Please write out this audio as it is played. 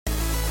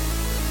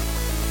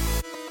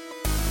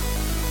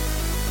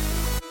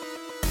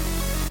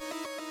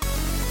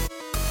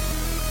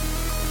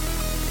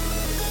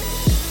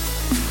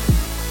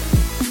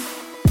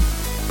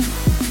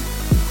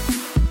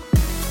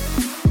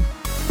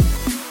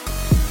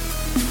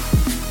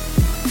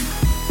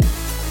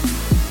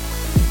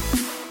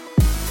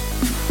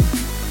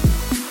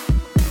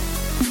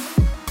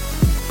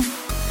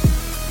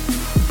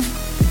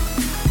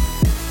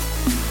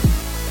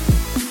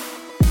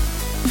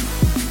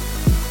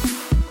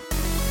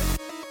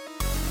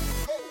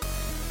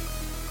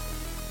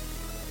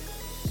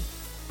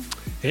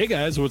Hey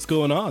guys, what's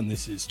going on?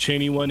 This is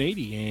Cheney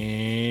 180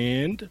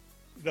 and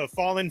the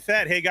Fallen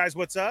Fett. Hey guys,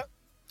 what's up?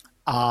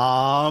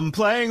 I'm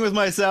playing with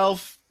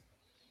myself.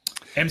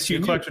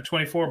 MCU Collector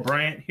 24,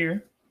 Bryant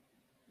here.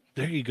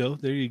 There you go.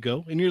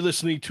 And you're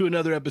listening to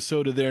another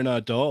episode of They're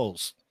Not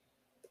Dolls.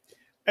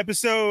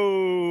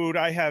 Episode,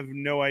 I have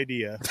no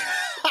idea.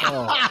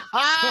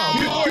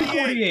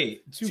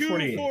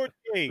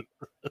 248.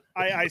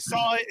 I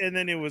saw it and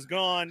then it was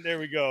gone. There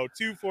we go.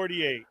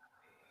 248.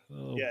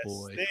 Oh, yes,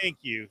 boy. Thank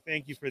you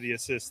for the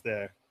assist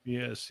there.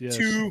 Yes.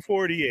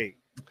 248.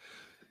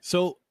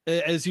 So,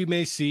 as you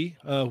may see,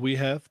 we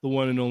have the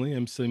one and only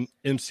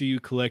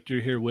MCU Collector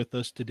here with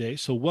us today.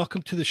 So,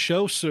 welcome to the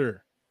show,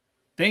 sir.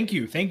 Thank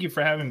you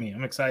for having me.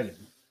 I'm excited.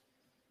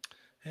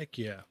 Heck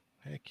yeah.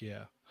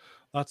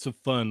 Lots of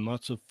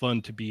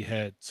fun to be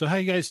had. So, how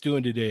you guys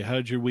doing today? How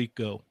did your week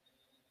go?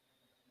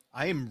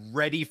 I am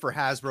ready for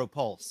Hasbro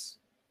Pulse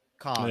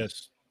Con.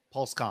 Yes.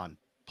 PulseCon.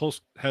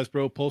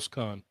 Hasbro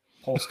PulseCon.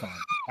 PulseCon.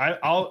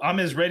 I'm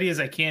as ready as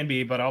I can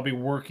be, but I'll be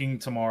working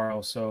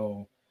tomorrow,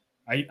 so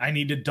I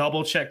need to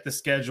double check the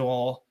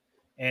schedule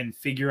and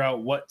figure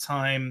out what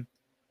time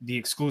the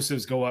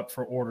exclusives go up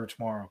for order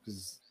tomorrow,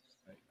 because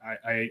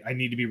I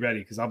need to be ready,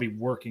 because I'll be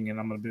working and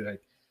I'm going to be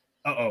like,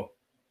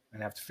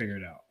 and have to figure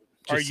it out.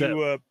 Are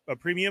you a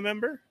premium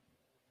member?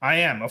 I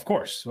am, of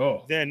course.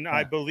 Then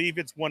I believe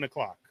it's 1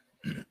 o'clock.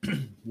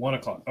 1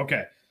 o'clock.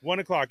 Okay. 1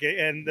 o'clock.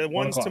 And the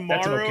ones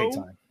tomorrow. That's an okay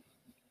time.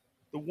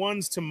 The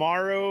ones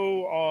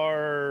tomorrow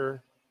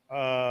are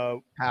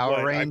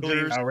Power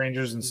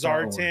Rangers and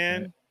Star Wars,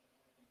 Zartan. right?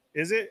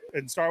 Is it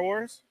in Star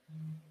Wars?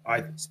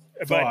 But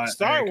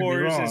Star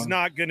Wars is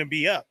not going to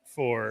be up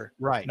for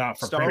not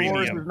for Star premium.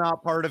 Wars is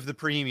not part of the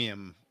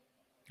premium.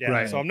 Yeah,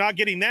 right. So I'm not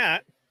getting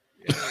that.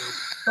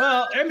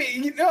 Well, I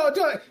mean,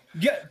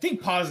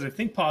 think positive.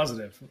 Think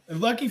positive.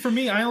 Lucky for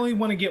me, I only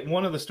want to get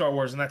one of the Star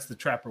Wars, and that's the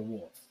Trapper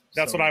Wolf.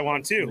 That's what I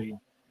want too.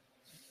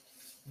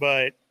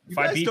 But if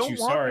I beat you,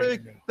 sorry.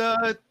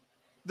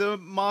 The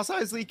Mos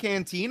Eisley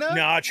Cantina?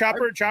 No,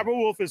 Trapper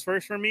Wolf is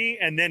first for me,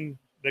 and then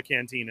the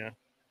Cantina.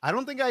 I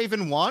don't think I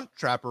even want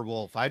Trapper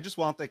Wolf. I just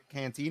want the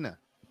Cantina.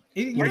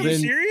 Are you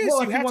serious?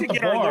 Well, you have to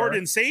get our Lord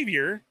and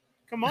Savior.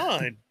 Come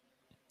on.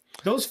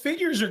 Those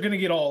figures are going to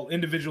get all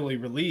individually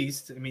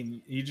released. I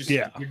mean, you're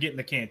getting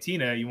the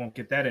Cantina. You won't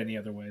get that any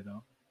other way,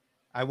 though.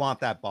 I want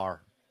that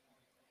bar.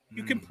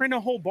 You can print a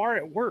whole bar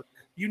at work.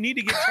 You need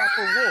to get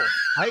Trapper Wolf.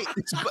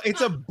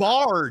 It's a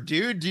bar,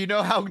 dude. Do you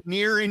know how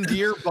near and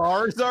dear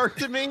bars are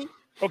to me?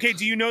 Okay,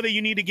 do you know that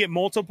you need to get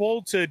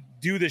multiple to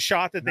do the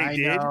shot that they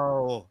did?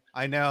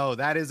 I know.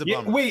 That is a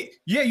bummer.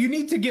 You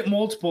need to get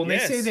multiple. And they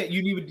say that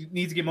you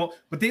need to get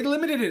multiple, but they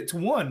limited it to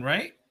one,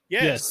 right?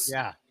 Yes.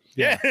 Yeah.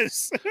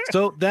 Yes.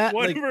 So that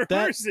one per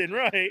person,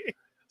 right?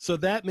 So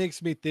that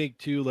makes me think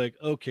too, like,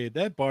 okay,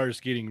 that bar is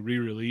getting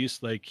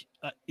re-released. Like,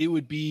 it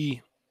would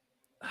be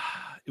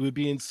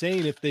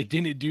insane if they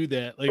didn't do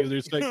that. Like,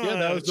 there's like,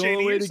 that was the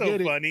only way to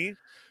get it. Funny.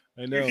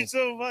 I know. You're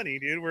so funny,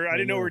 dude. I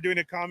didn't know we were doing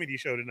a comedy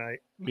show tonight.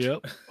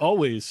 Yep.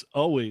 Always. It's dude,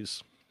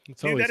 always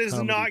that is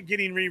comedy. not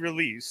getting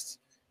re-released.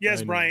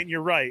 Yes, Brian,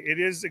 you're right. It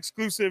is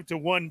exclusive to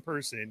one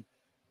person,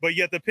 but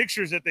yet the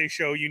pictures that they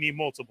show, you need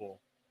multiple.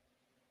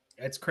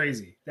 That's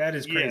crazy. That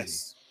is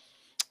crazy.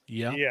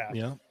 Yes.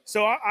 Yeah.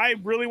 So I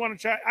really want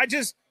to try.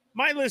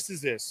 My list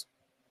is this.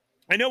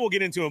 I know we'll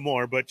get into it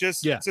more, but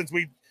since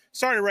we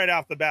started right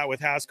off the bat with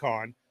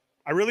HasCon,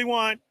 I really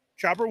want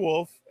Trapper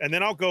Wolf, and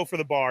then I'll go for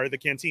the bar, the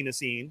Cantina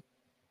scene,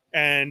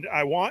 and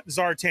I want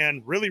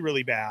Zartan really,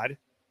 really bad.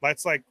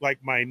 That's like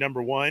my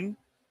number one,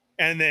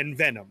 and then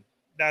Venom.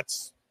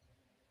 That's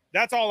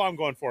all I'm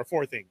going for.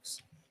 4 things.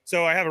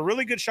 So I have a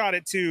really good shot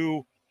at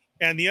 2.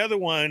 And the other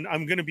one,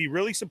 I'm going to be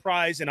really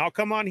surprised, and I'll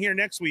come on here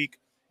next week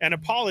and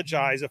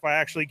apologize if I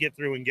actually get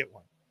through and get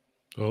one.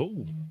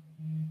 Oh.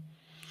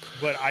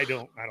 But I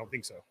don't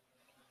think so.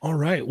 All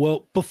right.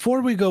 Well,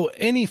 before we go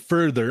any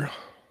further,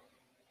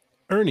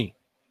 Ernie.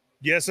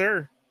 Yes,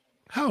 sir.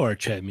 How are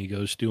Chat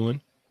Migos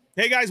doing?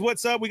 Hey, guys,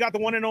 what's up? We got the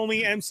one and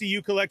only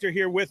MCU Collector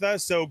here with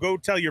us, so go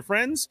tell your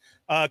friends.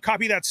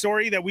 Copy that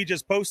story that we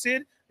just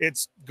posted.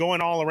 It's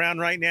going all around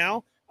right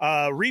now.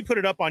 Re-put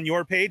it up on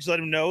your page. Let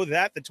them know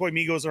that the Toy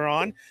Migos are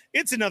on.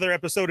 It's another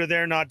episode of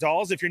They're Not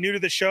Dolls. If you're new to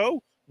the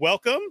show,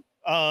 welcome.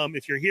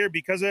 If you're here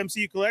because of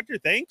MCU Collector,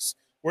 thanks.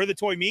 We're the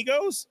Toy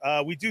Migos.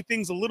 We do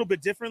things a little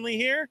bit differently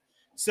here.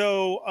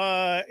 So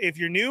if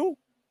you're new,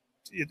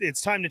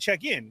 it's time to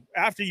check in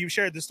after you've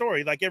shared the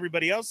story like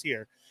everybody else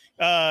here.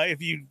 If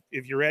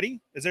you're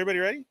ready, is everybody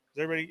ready?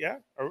 Is everybody, yeah?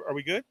 Are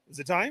we good? Is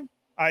it time?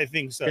 I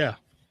think so. Yeah.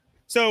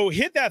 So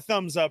hit that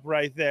thumbs up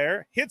right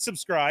there, hit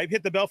subscribe,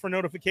 hit the bell for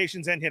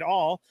notifications, and hit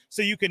all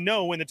so you can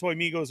know when the Toy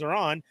Migos are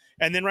on.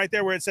 And then right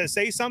there where it says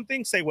say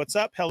something, say what's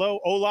up, hello,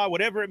 hola,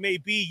 whatever it may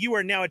be. You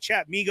are now a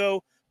Chat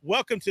Migo.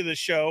 Welcome to the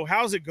show.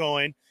 How's it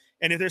going?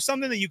 And if there's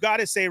something that you got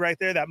to say right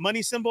there, that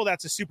money symbol,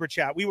 that's a super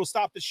chat. We will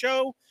stop the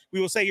show. We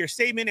will say your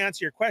statement,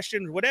 answer your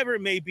question, whatever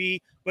it may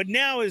be. But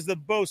now is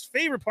the most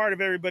favorite part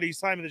of everybody's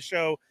time of the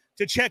show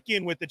to check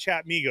in with the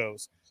Chat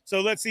Migos.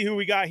 So let's see who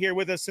we got here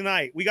with us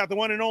tonight. We got the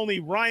one and only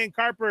Ryan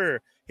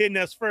Carper hitting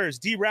us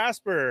first. D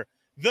Rasper,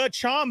 the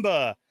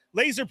Chamba,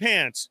 Laser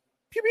Pants,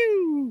 pew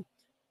pew.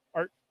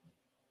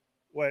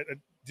 What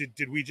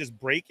did we just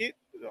break it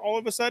all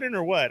of a sudden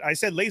or what? I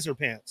said Laser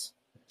Pants.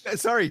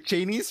 Sorry,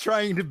 Cheney's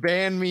trying to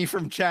ban me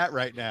from chat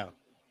right now.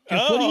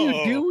 What are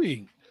you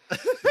doing?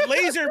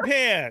 Laser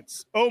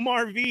Pants,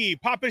 Omar V,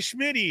 Papa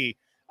Schmitty,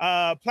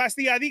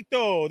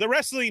 Plastiadicto, the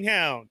Wrestling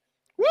Hound.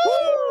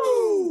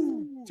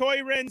 Woo! Toy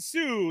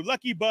Rensu,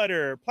 Lucky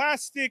Butter,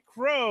 Plastic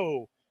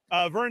Crow,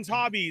 Vern's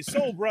Hobbies,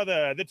 Soul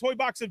Brother, the Toy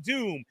Box of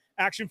Doom,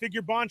 Action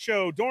Figure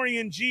Boncho,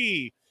 Dorian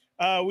G.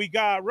 We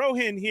got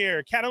Rohan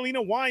here,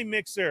 Catalina Wine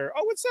Mixer.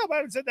 Oh, what's up? I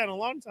haven't said that in a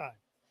long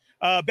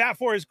time. Bat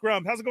Forest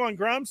Grump. How's it going,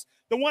 Grumps?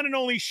 The one and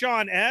only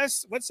Sean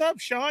S. What's up,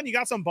 Sean? You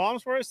got some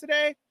bombs for us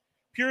today?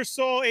 Pure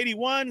Soul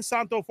 81,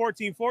 Santo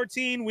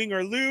 1414, Wing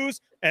or Lose,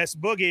 S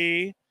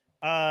Boogie,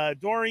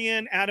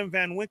 Dorian, Adam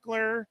Van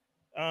Wickler.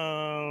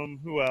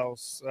 Who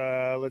else?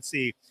 Let's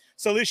see.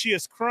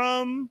 Salicious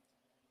Crumb,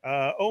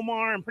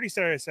 Omar. I'm pretty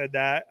sure I said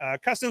that.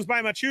 Customs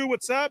by Machu.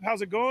 What's up?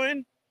 How's it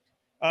going?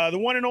 The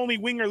one and only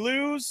Wing or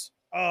Lose.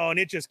 Oh, and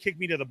it just kicked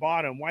me to the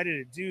bottom. Why did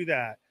it do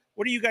that?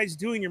 What are you guys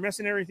doing? You're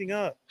messing everything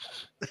up.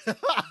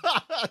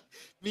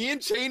 Me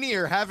and Cheney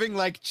are having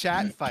like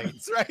chat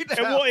fights right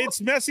now. Well,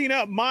 it's messing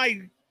up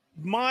my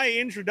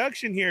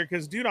introduction here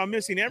because, dude, I'm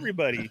missing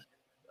everybody.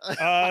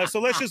 So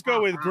let's just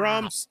go with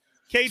Grumps.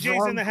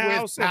 KJ's in the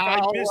house. If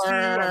I missed you,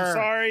 I'm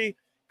sorry.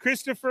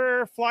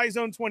 Christopher,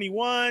 Flyzone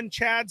 21.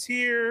 Chad's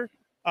here.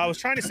 I was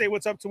trying to say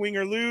what's up to Wing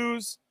or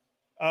Lose.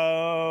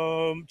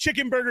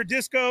 Chicken Burger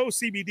Disco,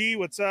 CBD,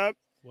 what's up?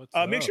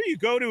 Make sure you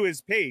go to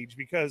his page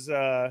because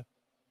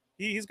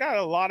he's got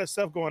a lot of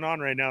stuff going on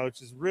right now,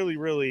 which is really,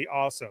 really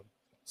awesome.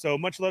 So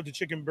much love to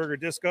Chicken Burger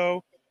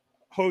Disco.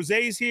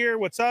 Jose's here.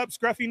 What's up,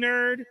 Scruffy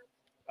Nerd?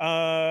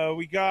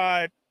 We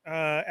got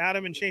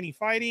Adam and Cheney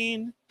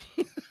fighting.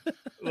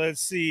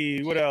 Let's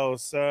see what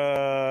else.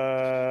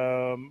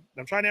 I'm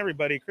trying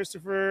everybody.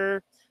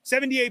 Christopher,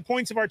 78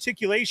 points of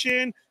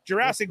articulation.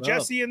 Jurassic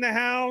Jesse in the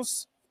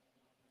house.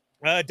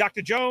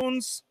 Dr.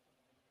 Jones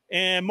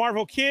and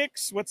Marvel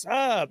Kicks. What's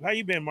up? How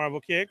you been,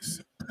 Marvel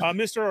Kicks?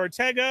 Mr.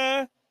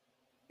 Ortega.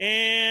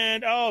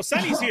 And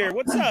Sonny's here.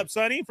 What's up,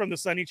 Sonny, from the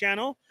Sonny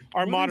channel?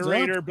 Our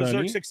moderator,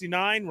 Berserk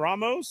 69,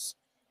 Ramos.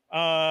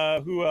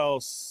 Who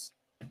else?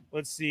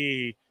 Let's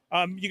see.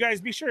 You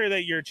guys be sure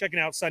that you're checking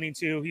out Sonny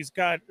too. He's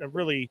got a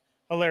really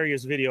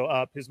hilarious video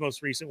up, his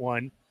most recent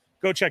one.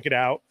 Go check it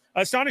out.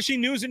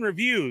 Astonishing news and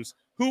reviews.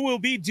 Who will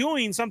be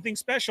doing something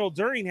special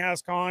during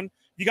HasCon? If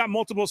you got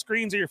multiple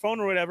screens of your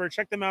phone or whatever,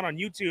 check them out on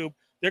YouTube.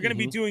 They're going to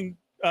be doing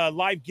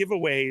live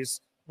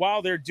giveaways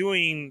while they're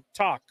doing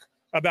talk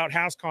about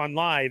HasCon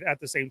live at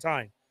the same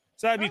time.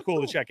 So that'd be cool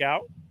to check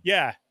out.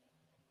 Yeah.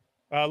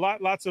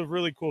 Lots of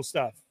really cool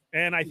stuff.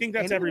 And I think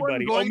that's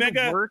everybody. Going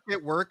Omega to work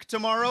at work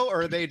tomorrow,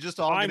 or are they just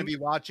all going to be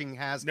watching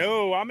HasCon?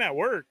 No, I'm at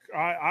work.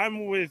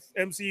 I'm with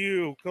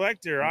MCU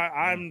Collector.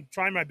 I'm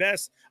trying my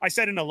best. I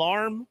set an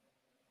alarm.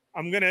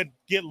 I'm gonna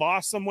get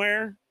lost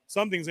somewhere.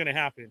 Something's gonna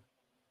happen.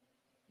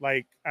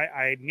 Like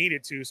I need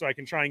it to, so I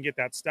can try and get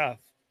that stuff.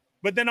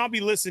 But then I'll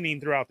be listening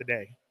throughout the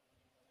day.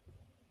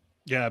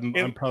 Yeah,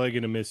 I'm probably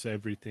gonna miss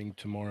everything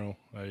tomorrow.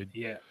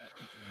 Yeah.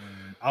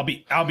 I'll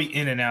be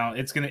in and out.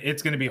 It's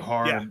gonna be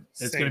hard. Yeah,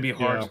 it's gonna be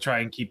hard to try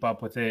and keep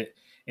up with it.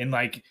 And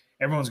like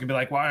everyone's gonna be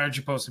like, "Why aren't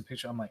you posting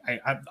pictures?" I'm like,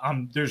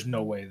 I'm there's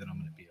no way that I'm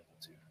gonna be able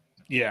to.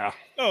 Yeah.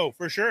 Oh,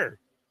 for sure.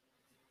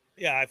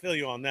 Yeah, I feel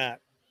you on that.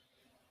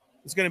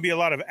 It's gonna be a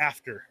lot of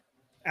after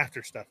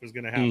stuff is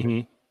gonna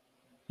happen.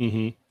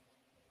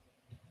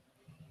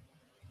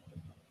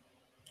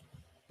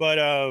 But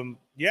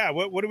yeah,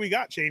 what do we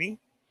got, Cheney?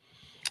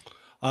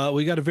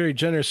 We got a very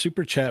generous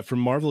super chat from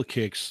Marvel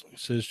Kicks. It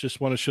says, just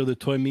want to show the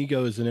Toy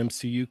Migos and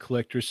MCU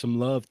collectors some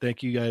love.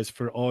 Thank you guys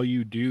for all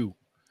you do.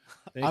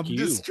 I'm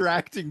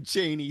distracting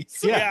Cheney.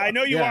 Yeah, I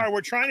know you are. We're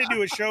trying to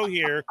do a show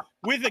here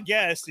with a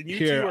guest, and you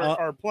two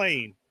are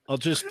playing. I'll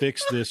just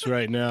fix this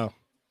right now.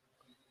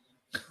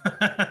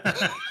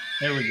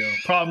 There we go.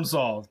 Problem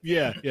solved.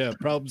 Yeah,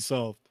 problem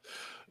solved.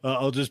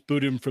 I'll just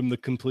boot him from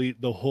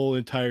the whole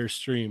entire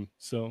stream.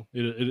 So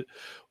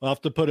I'll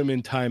have to put him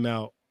in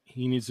timeout.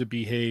 He needs to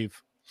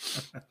behave.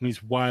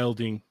 He's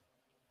wilding.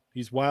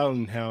 He's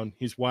wilding, Hound.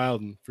 He's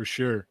wilding for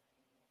sure.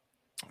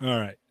 All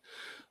right.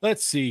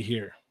 Let's see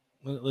here.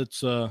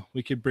 Let's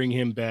we could bring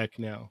him back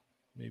now.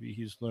 Maybe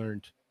he's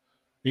learned.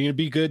 Are you gonna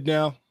be good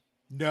now?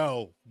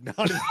 No,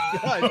 not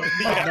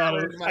at all.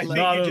 I think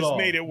you just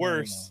made it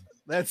worse.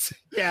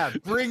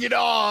 Bring it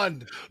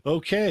on.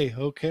 Okay.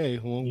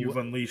 Well, you've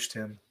unleashed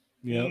him.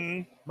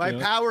 Yeah. My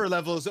power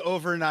level is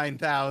over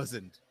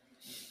 9,000.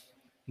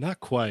 Not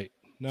quite.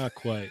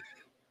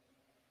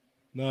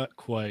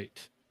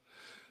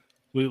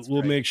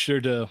 We'll make sure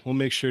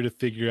to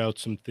figure out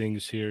some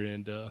things here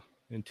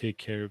and take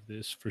care of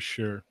this for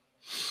sure.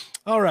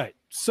 All right.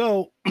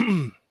 So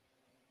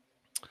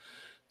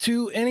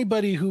to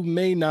anybody who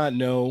may not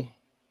know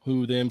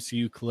who the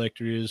MCU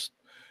collector is,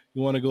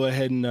 you want to go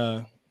ahead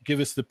and give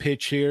us the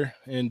pitch here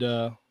and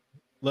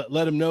let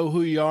them know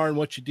who you are and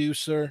what you do,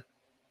 sir.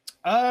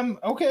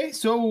 Okay,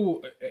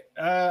 so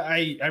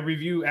I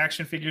review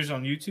action figures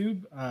on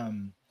YouTube.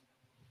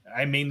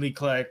 I mainly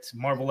collect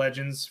Marvel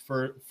Legends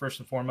for first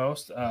and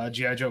foremost,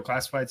 G.I. Joe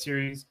Classified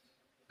series,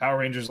 Power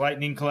Rangers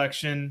Lightning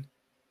Collection,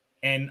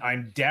 and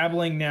I'm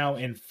dabbling now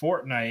in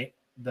Fortnite,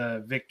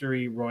 the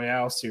Victory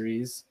Royale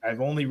series.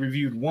 I've only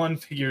reviewed one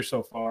figure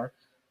so far,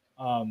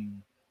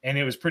 and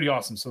it was pretty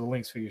awesome. So the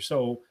Lynx figure.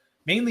 So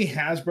mainly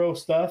Hasbro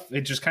stuff.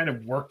 It just kind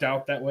of worked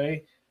out that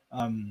way.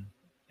 And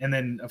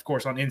then, of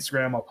course, on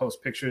Instagram, I'll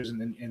post pictures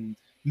and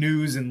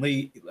news and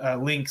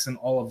links and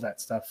all of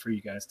that stuff for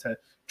you guys to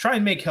try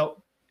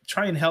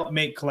and help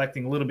make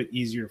collecting a little bit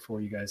easier for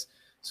you guys.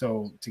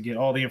 So to get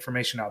all the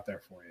information out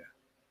there for you.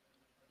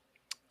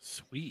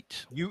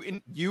 Sweet.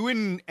 You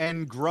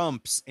and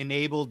Grumps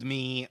enabled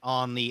me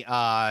on the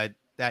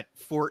that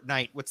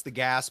Fortnite. What's the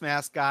gas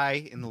mask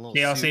guy in the little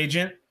Chaos suit?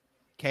 Agent?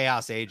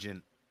 Chaos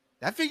Agent.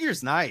 That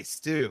figure's nice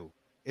too.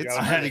 It's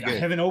really good. I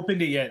haven't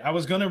opened it yet. I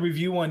was gonna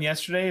review one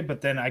yesterday, but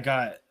then I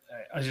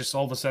just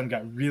all of a sudden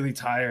got really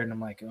tired, and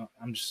I'm like, oh,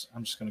 I'm just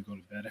gonna go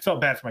to bed. I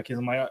felt bad for my kids.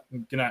 I'm like,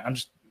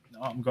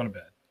 I'm going to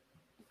bed.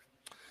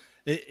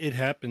 It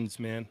happens,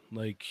 man.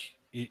 Like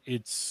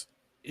it's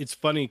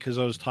funny because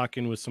I was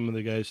talking with some of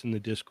the guys in the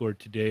Discord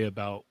today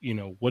about,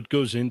 what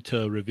goes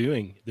into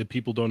reviewing that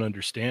people don't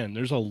understand.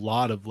 There's a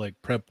lot of like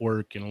prep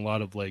work and a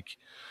lot of like,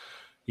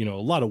 a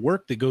lot of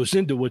work that goes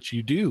into what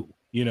you do.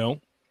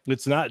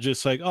 It's not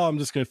just like, oh, I'm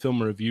just going to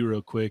film a review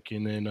real quick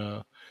and then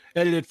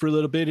edit it for a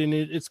little bit and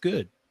it's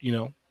good,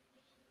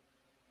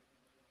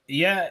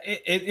 Yeah,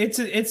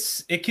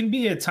 it can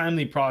be a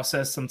timely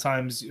process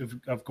sometimes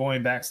of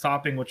going back,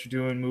 stopping what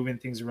you're doing, moving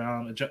things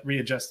around,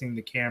 readjusting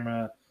the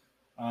camera,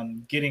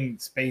 getting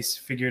space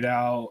figured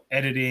out,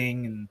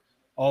 editing, and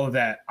all of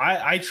that.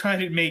 I try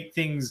to make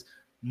things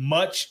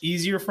much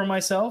easier for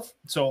myself,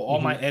 so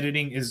all my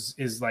editing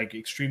is like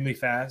extremely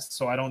fast.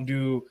 So I don't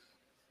do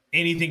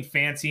anything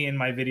fancy in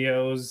my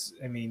videos.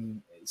 I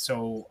mean,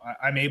 so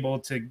I'm able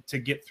to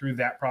get through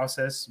that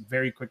process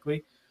very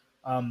quickly.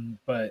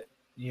 But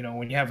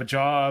when you have a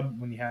job,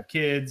 when you have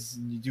kids,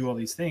 and you do all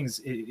these things,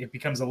 it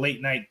becomes a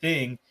late night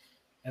thing,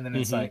 and then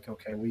it's like,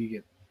 okay, well,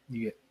 you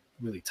get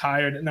really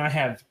tired, and I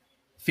have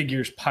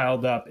figures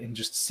piled up and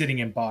just sitting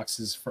in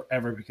boxes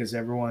forever because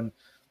everyone,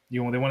 they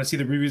want to see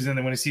the reviews and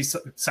they want to see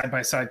side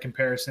by side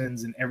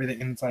comparisons and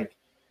everything, and it's like,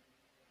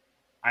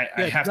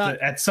 I have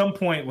to at some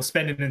point we'll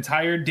spend an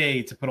entire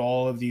day to put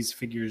all of these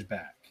figures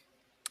back.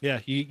 Yeah,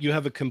 you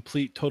have a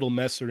complete total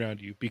mess around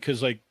you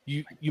because like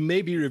you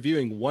may be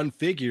reviewing one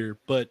figure,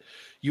 but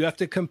you have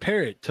to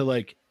compare it to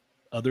like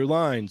other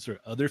lines or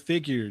other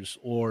figures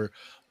or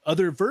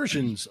other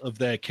versions of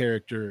that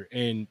character.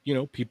 And,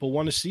 people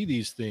want to see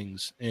these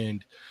things.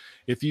 And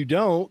if you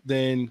don't,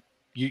 then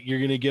you're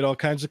going to get all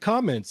kinds of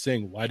comments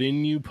saying, why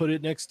didn't you put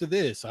it next to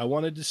this? I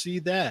wanted to see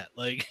that.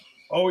 Like,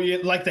 oh yeah,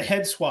 like the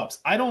head swaps.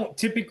 I don't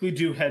typically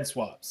do head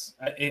swaps.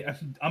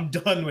 I'm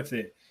done with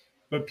it.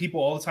 But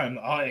people all the time,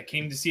 oh, I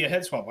came to see a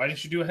head swap. Why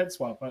didn't you do a head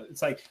swap?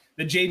 It's like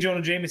the J.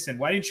 Jonah Jameson.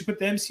 Why didn't you put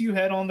the MCU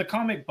head on the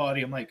comic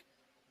body? I'm like,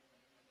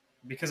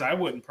 because I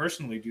wouldn't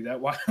personally do that.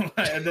 Why?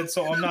 And then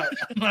so I'm not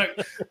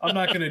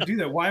going to do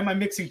that. Why am I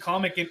mixing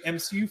comic and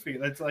MCU figure?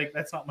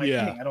 That's not my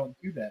thing. I don't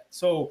do that.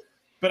 So,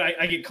 but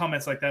I get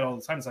comments like that all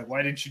the time. It's like,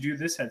 why didn't you do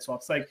this head swap?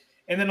 It's like,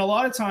 and then a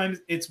lot of times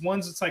it's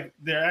ones that's like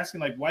they're asking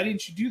like, why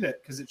didn't you do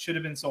that? Because it should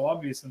have been so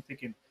obvious. I'm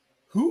thinking,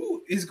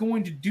 who is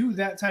going to do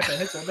that type of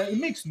head swap? It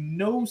makes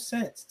no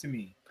sense to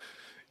me.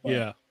 But,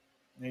 yeah,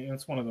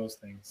 it's one of those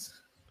things.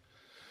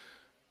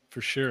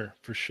 For sure.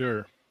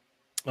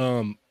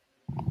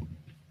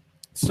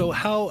 So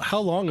how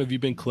long have you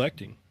been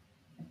collecting?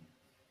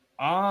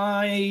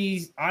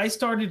 I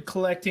started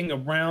collecting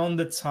around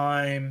the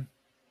time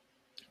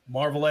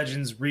Marvel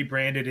Legends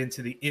rebranded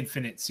into the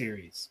Infinite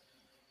series.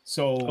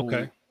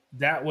 So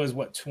that was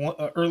what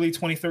early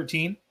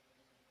 2013.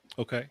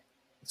 Okay.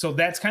 So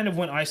that's kind of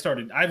when I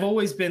started. I've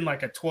always been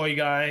like a toy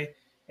guy,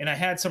 and I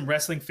had some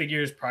wrestling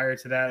figures prior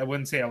to that. I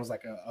wouldn't say I was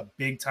like a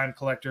big time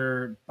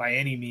collector by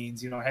any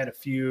means. I had a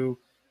few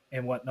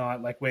and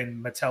whatnot, like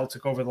when Mattel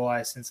took over the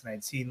license and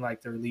I'd seen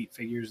like their elite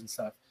figures and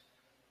stuff.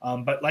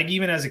 But like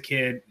even as a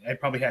kid, I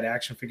probably had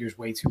action figures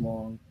way too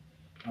long.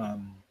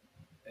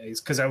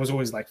 It's because I was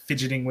always like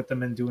fidgeting with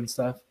them and doing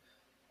stuff.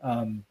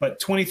 But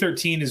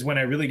 2013 is when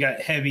I really got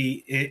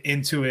heavy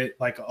into it,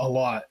 like a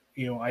lot.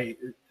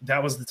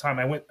 That was the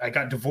time I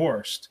got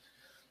divorced.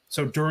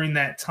 So during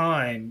that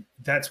time,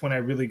 that's when I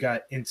really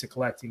got into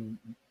collecting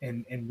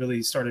and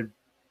really started,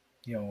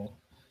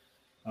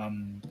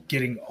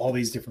 getting all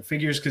these different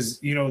figures because,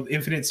 the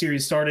Infinite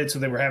series started. So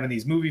they were having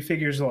these movie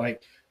figures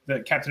like the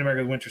Captain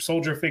America, the Winter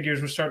Soldier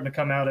figures were starting to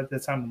come out at the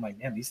time. I'm like,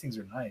 man, these things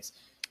are nice.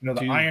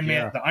 The Iron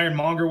Man, the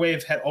Ironmonger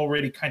wave had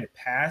already kind of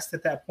passed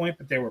at that point,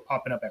 but they were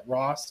popping up at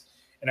Ross.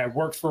 And I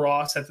worked for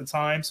Ross at the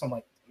time. So I'm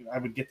like, I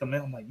would get them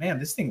in. I'm like, man,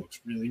 this thing looks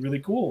really, really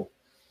cool.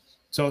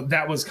 So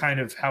that was kind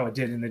of how it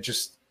did. And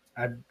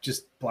I've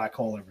just black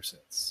hole ever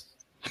since.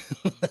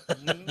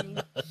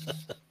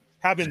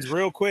 Happens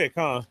real quick,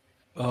 huh?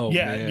 Oh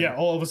yeah, man. yeah.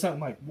 All of a sudden,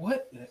 like,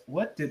 what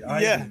did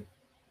I Yeah. do?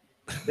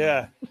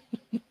 Yeah.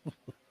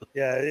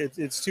 Yeah,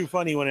 it's too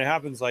funny when it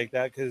happens like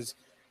that because,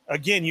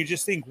 again, you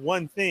just think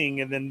one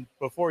thing, and then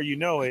before you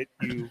know it,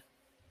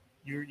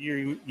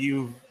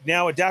 you've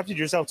now adapted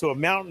yourself to a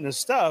mountain of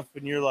stuff,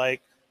 and you're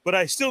like, but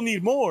I still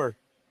need more.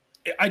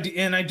 I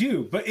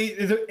do, but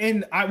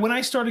when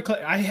I started,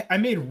 I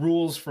made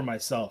rules for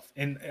myself,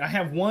 and I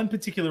have one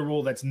particular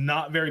rule that's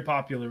not very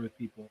popular with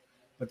people,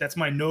 but that's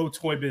my no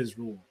Toy Biz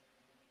rule.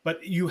 But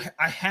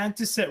I had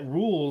to set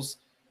rules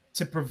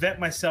to prevent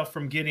myself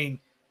from getting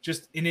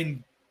just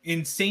an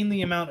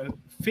insanely amount of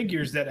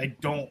figures that I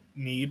don't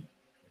need.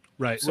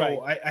 Right.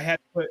 So I had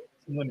to put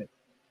some limits.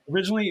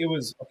 Originally, it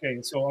was okay.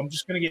 So I'm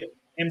just gonna get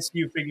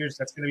MCU figures.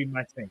 That's gonna be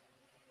my thing.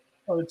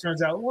 Well, it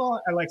turns out,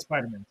 well, I like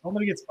Spider-Man, so I'm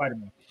gonna get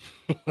Spider-Man.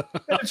 Then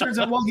it turns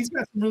out, well, he's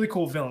got some really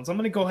cool villains. I'm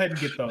gonna go ahead and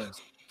get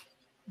those.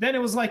 Then it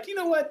was like, you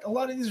know what? A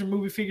lot of these are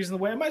movie figures in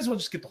the way. I might as well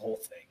just get the whole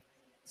thing.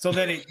 So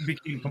then it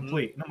became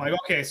complete. And I'm like,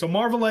 okay, so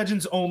Marvel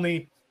Legends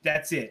only.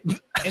 That's it.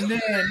 And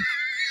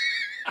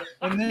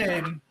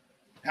then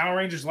Power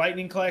Rangers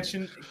Lightning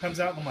Collection comes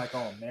out, and I'm like,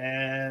 oh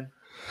man.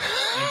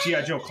 And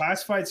G.I. Joe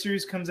Classified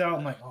series comes out,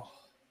 I'm like, oh.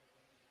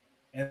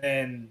 And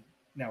then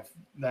now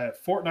the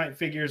Fortnite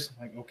figures,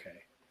 I'm like,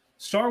 okay.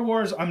 Star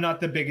Wars, I'm not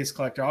the biggest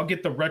collector. I'll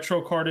get the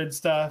retro carded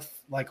stuff,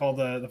 like all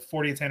the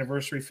 40th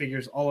anniversary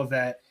figures, all of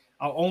that.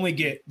 I'll only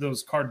get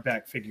those card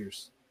back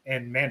figures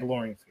and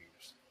Mandalorian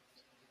figures.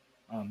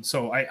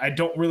 So I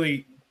don't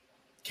really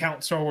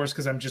count Star Wars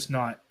because I'm just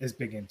not as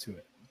big into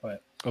it.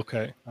 But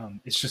Okay.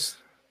 it's just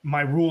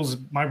my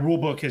rule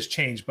book has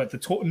changed, but the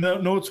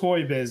no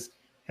Toy Biz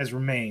has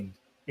remained,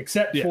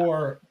 except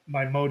for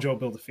my Mojo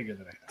Build-A-Figure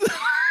that I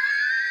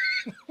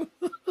have.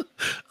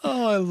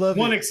 Oh, I love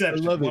One it.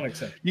 exception. I love One it.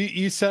 exception.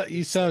 You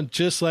sound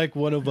just like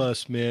one of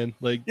us, man.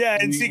 Like Yeah,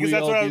 and see, 'cause we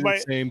that's all what I do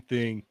was the same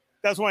thing.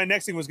 That's what my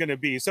next thing was going to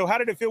be. So how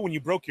did it feel when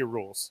you broke your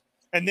rules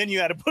and then you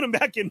had to put them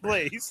back in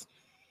place?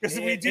 Because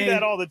we do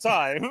that all the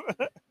time.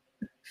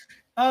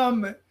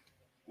 The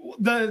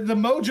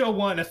Mojo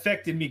one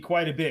affected me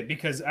quite a bit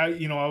because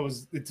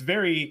it's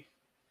very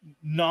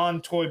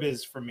non-Toy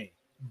Biz for me,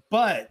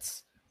 but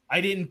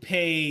I didn't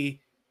pay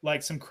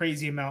like some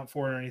crazy amount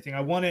for it or anything. I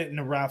won it in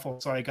a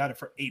raffle, so I got it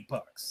for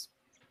 $8.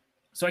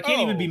 So I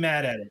can't even be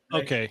mad at it.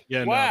 Right? Okay.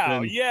 Yeah. Wow. No,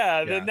 then,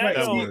 Yeah. Then Right. that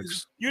that no,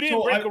 works. you didn't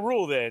So break a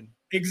rule then.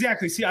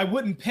 Exactly. See, I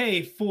wouldn't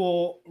pay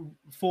full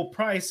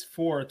price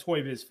for a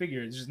Toy Biz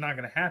figure. It's just not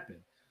going to happen.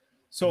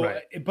 So,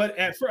 Right. but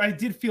I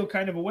did feel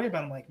kind of a way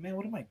about it. I'm like, man,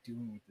 what am I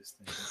doing with this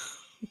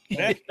thing?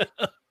 Like,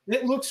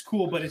 it looks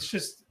cool, but it's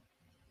just,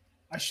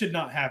 I should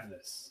not have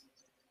this.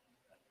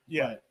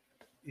 Yeah.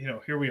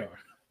 But, here we are.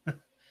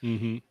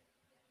 Mm-hmm.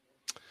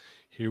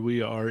 Here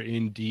we are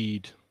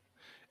indeed.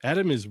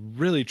 Adam is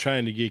really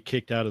trying to get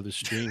kicked out of the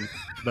stream,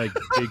 like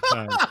big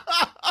time.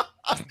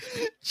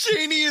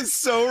 Cheney is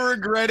so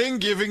regretting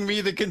giving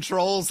me the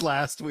controls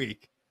last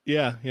week.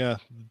 Yeah.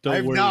 Don't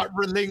I've worry. not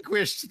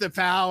relinquished the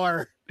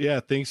power. Yeah,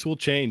 things will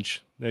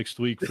change next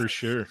week for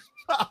sure.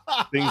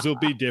 Things will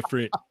be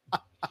different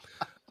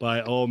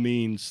by all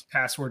means.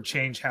 Password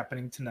change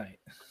happening tonight.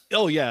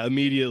 Oh yeah,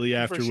 immediately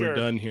after For we're sure.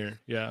 done here.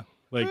 Yeah.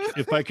 Like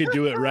if I could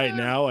do it right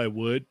now, I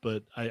would,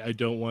 but I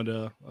don't want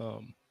to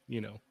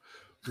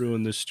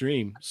ruin the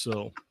stream.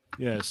 So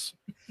yes.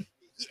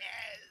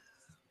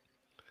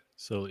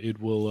 So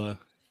it will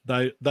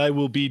thy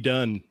will be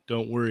done.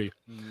 Don't worry.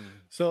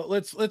 So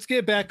let's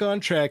get back on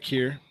track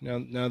here.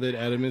 Now that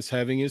Adam is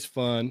having his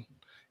fun.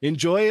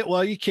 Enjoy it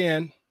while you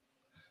can.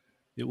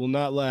 It will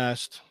not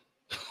last.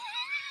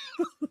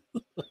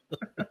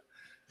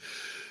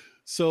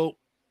 So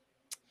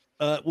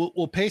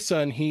well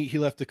Payson, he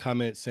left a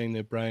comment saying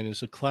that Brian is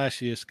the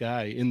classiest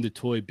guy in the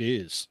toy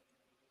biz.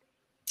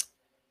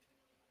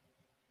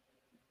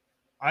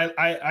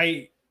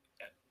 I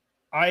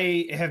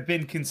have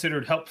been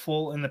considered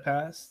helpful in the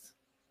past.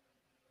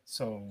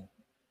 So,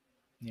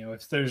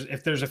 if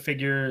there's a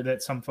figure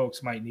that some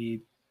folks might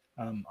need,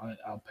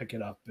 I'll pick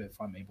it up if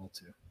I'm able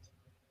to.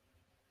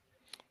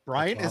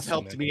 Brian That's has awesome,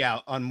 helped man. me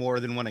out on more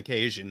than one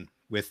occasion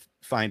with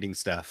finding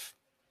stuff.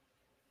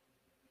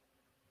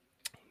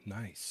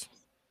 Nice.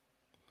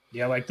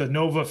 Yeah, like the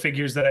Nova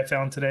figures that I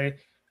found today,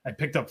 I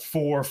picked up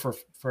 4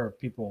 for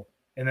people,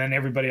 and then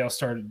everybody else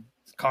started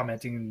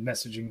commenting and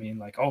messaging me and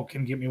like, "Oh,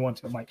 can you get me one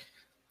too?" I'm like,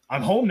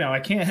 "I'm home now. I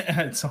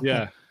can't." So,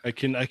 Yeah, I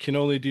can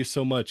only do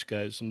so much,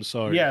 guys. I'm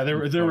sorry. yeah. There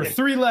were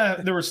 3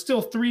 left. There were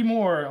still 3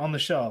 more on the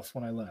shelf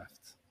when I left.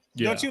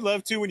 Yeah. Don't you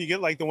love too when you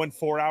get like the one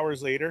 4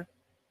 hours later?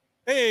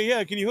 Hey,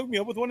 yeah, can you hook me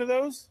up with one of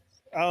those?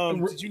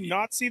 Did you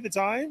not see the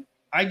time?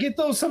 I get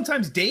those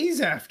sometimes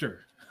days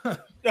after.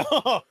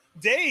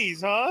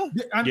 Days, huh?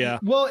 Yeah.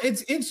 Well,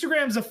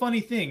 Instagram's a funny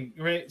thing,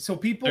 right? So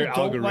people Their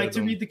don't like to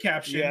algorithm. read the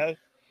caption. Yeah,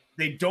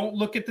 They don't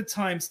look at the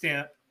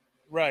timestamp.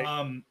 right.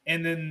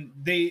 And then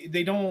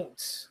they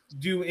don't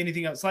do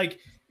anything else. Like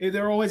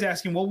they're always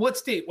asking, well, what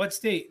state?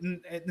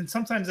 And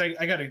sometimes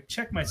I got to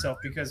check myself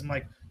because I'm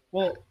like,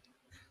 well,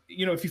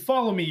 if you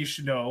follow me, you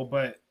should know.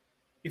 But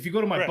if you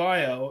go to my Right.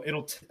 bio,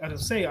 it'll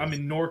say I'm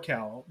in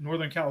NorCal,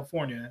 Northern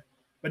California.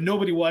 but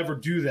nobody will ever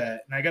do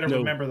that. And I got to No,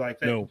 remember like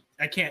that. no.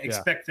 I can't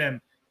expect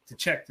them to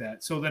check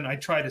that. So then I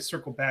try to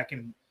circle back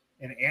and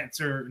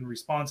answer and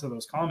respond to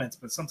those comments.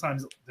 But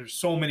sometimes there's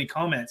so many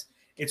comments,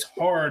 it's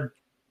hard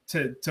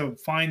to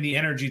find the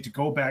energy to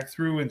go back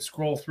through and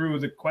scroll through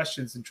the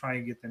questions and try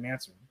and get them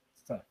answered.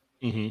 It's tough.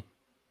 Mm-hmm.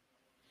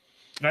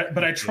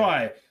 But I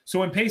try. So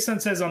when Payson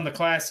says I'm the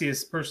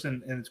classiest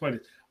person in the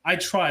Twitter, I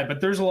try, but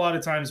there's a lot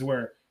of times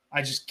where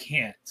I just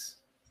can't.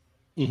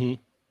 Mm-hmm.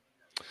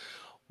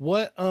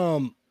 What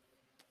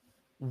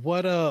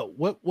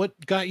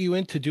got you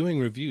into doing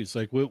reviews?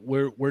 Like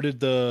where did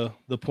the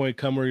point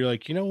come where you're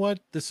like, you know what,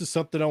 this is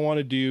something I want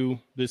to do.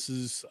 This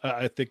is,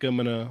 I think I'm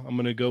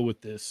gonna go with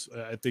this.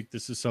 I think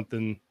this is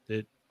something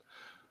that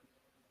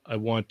I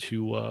want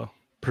to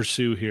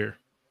pursue here.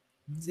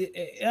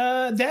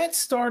 That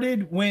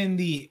started when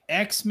the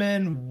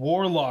X-Men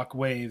Warlock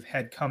wave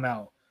had come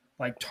out.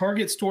 Like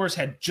Target stores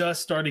had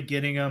just started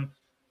getting them.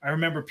 I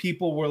remember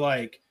people were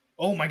like,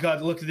 oh my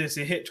God, look at this.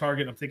 It hit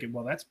Target. I'm thinking,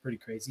 well, that's pretty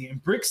crazy.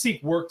 And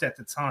BrickSeek worked at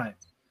the time.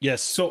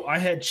 Yes. So I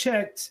had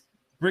checked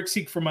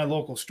BrickSeek for my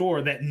local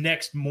store that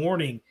next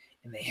morning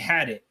and they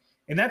had it.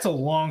 And that's a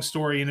long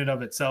story in and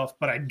of itself,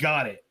 but I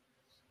got it.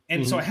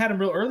 And so I had them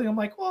real early. I'm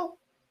like, well,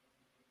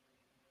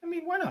 I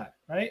mean, why not?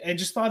 Right. I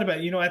just thought about,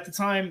 at the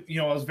time,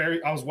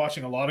 I was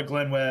watching a lot of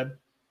Glenn Webb,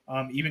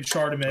 even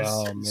Chartemis.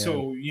 Oh,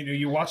 so,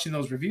 you're watching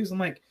those reviews. I'm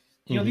like,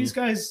 these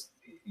guys,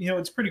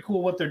 it's pretty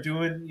cool what they're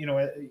doing,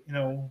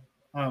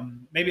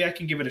 maybe I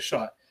can give it a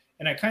shot.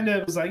 And I kind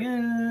of was like,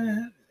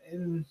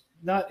 and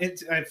not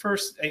it. At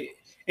first,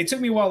 it took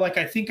me a while. Like,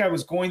 I think I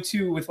was going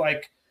to with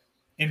like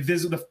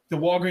Invisible, the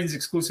Walgreens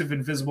exclusive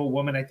Invisible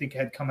Woman, I think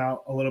had come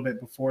out a little bit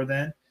before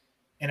then.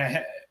 And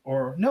I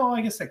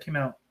guess that came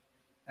out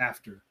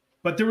after.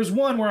 But there was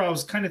one where I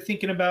was kind of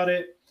thinking about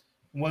it,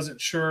 wasn't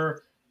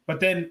sure. But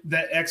then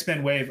that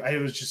X-Men wave,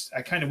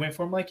 I kind of went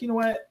for it. I'm like, you know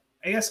what?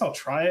 I guess I'll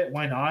try it.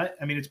 Why not?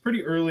 I mean, it's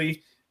pretty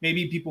early.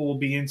 Maybe people will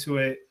be into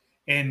it.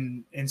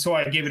 And so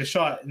I gave it a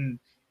shot. And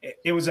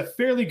it was a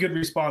fairly good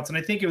response. And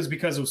I think it was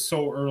because it was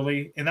so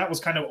early. And that was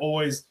kind of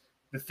always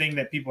the thing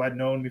that people had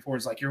known before,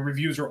 is like your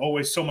reviews are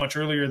always so much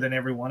earlier than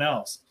everyone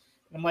else.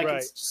 And I'm like,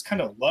 It's just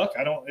kind of luck.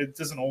 It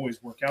doesn't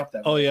always work out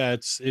that way. Oh yeah,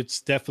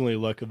 it's definitely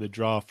luck of the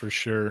draw for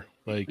sure.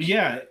 Like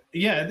yeah.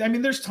 I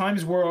mean, there's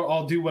times where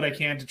I'll do what I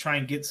can to try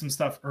and get some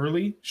stuff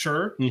early,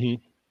 sure. Mm-hmm.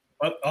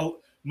 But a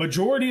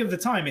majority of the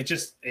time, I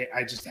just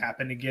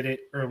happen to get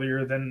it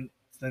earlier than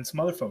some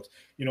other folks.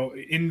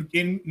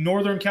 In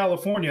Northern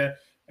California,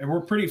 and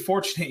we're pretty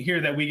fortunate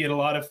here that we get a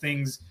lot of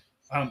things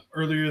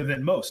earlier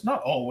than most.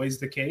 Not always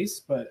the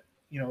case, but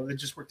it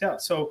just worked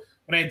out. So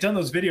when I had done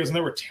those videos, and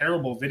they were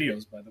terrible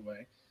videos, by the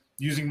way,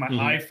 using my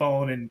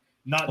iPhone and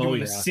not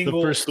doing a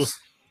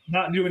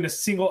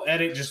single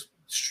edit, just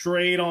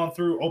straight on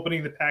through,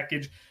 opening the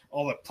package,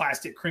 all the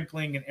plastic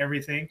crinkling and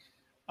everything.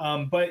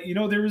 But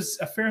there was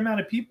a fair amount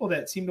of people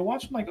that seemed to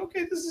watch. I'm like,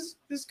 okay, this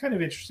is kind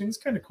of interesting. It's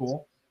kind of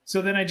cool.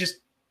 So then I just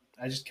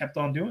kept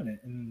on doing it,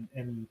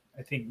 and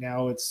I think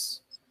now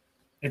it's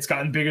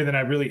gotten bigger than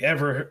I really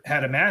ever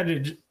had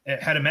imagined,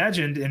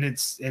 and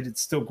it's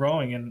still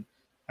growing, and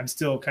I'm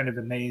still kind of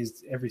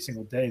amazed every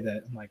single day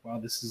that I'm like,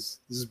 wow, this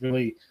is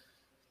really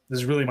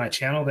my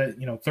channel that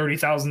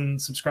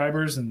 30,000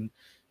 subscribers and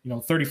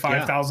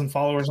 35,000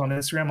 followers on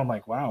Instagram. I'm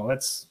like, wow,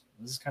 this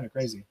is kind of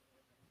crazy.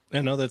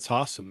 I know, that's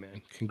awesome,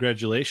 man.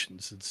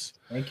 Congratulations.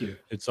 Thank you.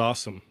 It's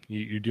awesome.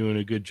 You're doing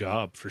a good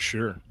job for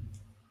sure.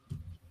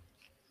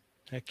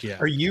 Heck yeah.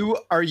 Are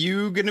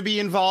you going to be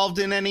involved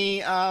in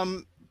any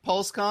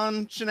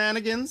PulseCon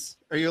shenanigans?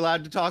 Are you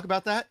allowed to talk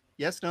about that?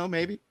 Yes, no,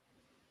 maybe.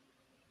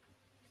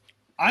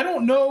 I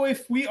don't know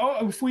if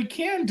we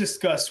can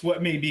discuss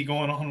what may be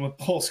going on with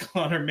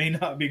PulseCon or may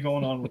not be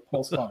going on with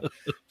PulseCon.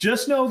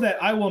 Just know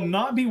that I will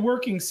not be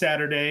working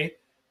Saturday,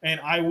 and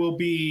I will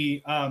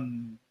be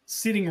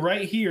sitting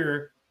right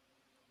here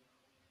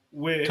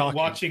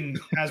watching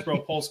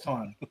Hasbro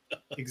PulseCon,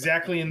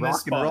 exactly in this Rock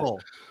spot. and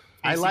roll.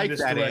 I like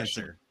that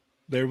answer.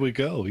 There we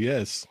go.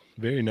 Yes,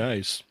 very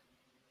nice.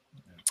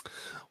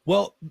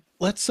 Well,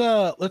 let's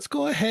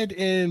go ahead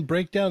and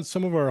break down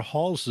some of our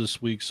hauls this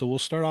week. So we'll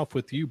start off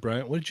with you,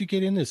 Bryant. What did you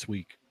get in this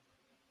week?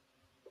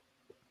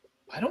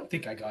 I don't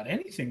think I got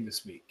anything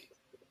this week.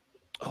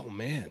 Oh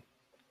man,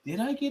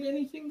 did I get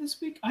anything this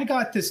week? I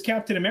got this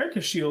Captain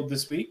America shield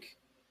this week.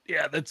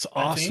 Yeah, that's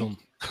awesome.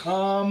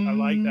 I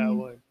like that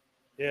one.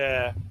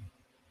 Yeah.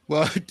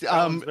 Well,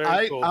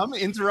 cool. I'm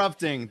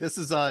interrupting. This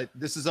is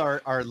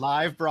our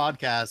live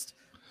broadcast.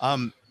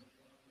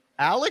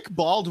 Alec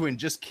Baldwin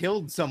just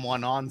killed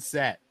someone on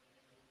set.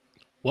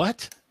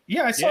 What?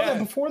 Yeah, I saw that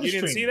before the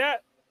stream. You didn't see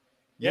that?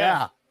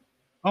 Yeah.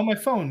 On my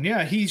phone.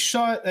 Yeah, he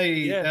shot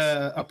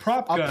a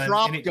prop gun,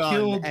 and it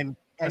killed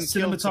a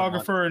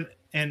cinematographer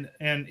and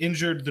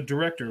injured the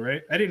director,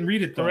 right? I didn't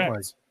read it though.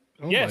 Correct.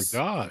 Oh Yes. my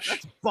gosh.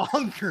 That's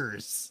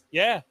bonkers.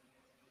 Yeah.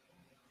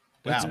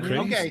 That's Wow. crazy.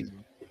 Okay.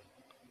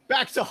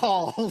 Back to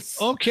halls.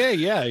 Okay,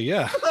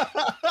 yeah.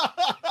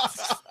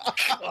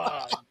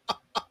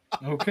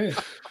 Okay.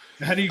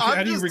 How do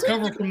you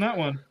recover from that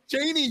one?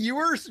 Janie, you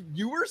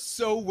were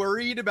so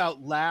worried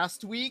about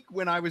last week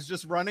when I was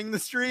just running the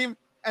stream,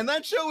 and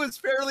that show was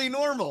fairly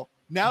normal.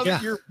 Now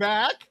that you're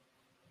back,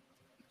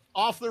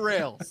 off the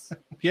rails.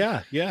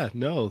 Yeah,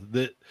 no,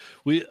 that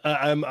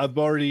I've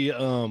already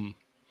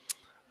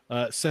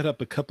set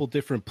up a couple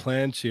different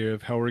plans here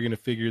of how we're gonna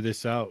figure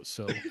this out.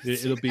 So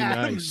it'll be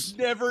Adam's nice.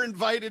 Never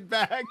invited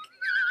back.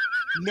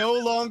 No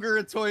longer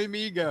a Toy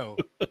Migo.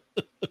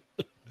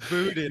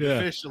 Booted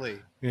officially.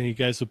 And you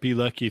guys will be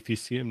lucky if you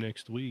see him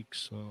next week.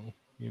 So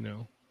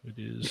it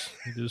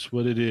is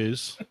what it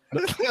is.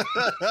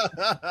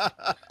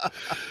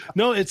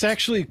 No, it's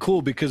actually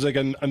cool because like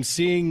I'm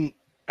seeing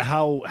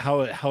how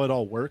it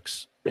all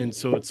works, and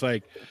so it's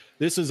like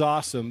this is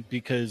awesome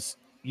because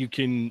you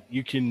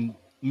can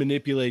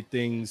manipulate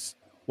things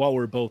while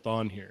we're both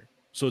on here.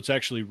 So it's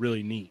actually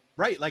really neat.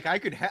 Right, like I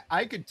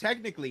could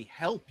technically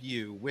help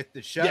you with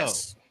the show.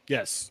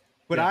 Yes.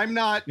 But I'm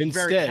not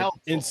very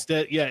helpful.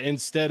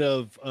 Instead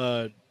of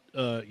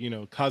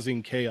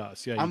causing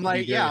chaos. Yeah. I'm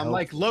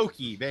like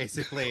Loki,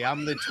 basically.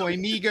 I'm the Toy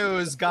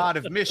Migos god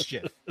of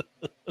mischief.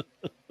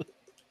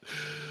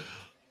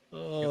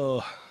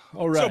 Oh,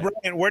 all right. So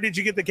Brian, where did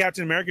you get the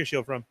Captain America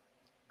shield from?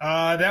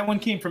 That one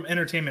came from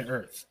Entertainment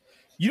Earth.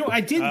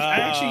 I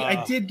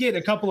did get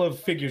a couple of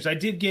figures. I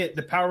did get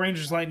the Power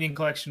Rangers Lightning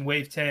Collection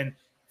Wave 10,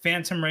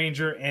 Phantom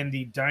Ranger, and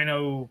the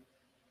Dino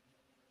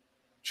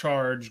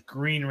Charge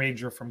Green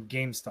Ranger from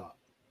GameStop.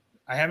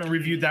 I haven't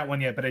reviewed that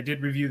one yet, but I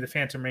did review the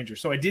Phantom Ranger.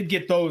 So I did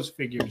get those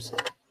figures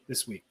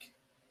this week.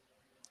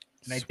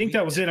 And I think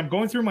that was it. I'm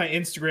going through my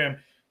Instagram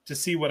to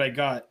see what I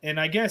got. And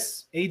I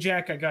guess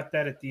Ajax, I got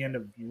that at the end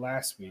of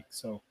last week.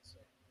 So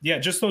yeah,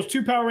 just those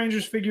 2 Power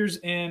Rangers figures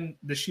and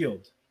the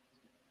shield.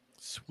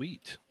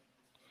 Sweet.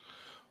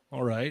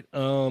 All right.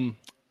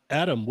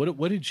 Adam,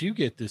 what did you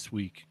get this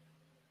week?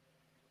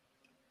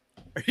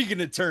 Are you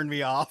gonna turn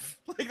me off?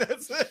 Like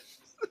that's it.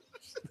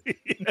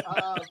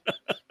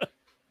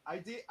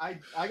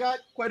 I got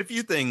quite a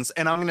few things,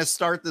 and I'm gonna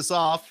start this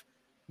off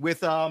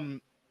with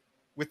a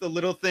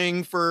little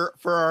thing for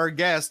our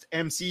guest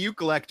MCU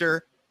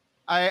collector.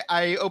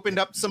 I opened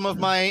up some of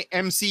my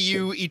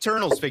MCU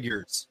Eternals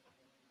figures.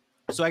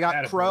 So I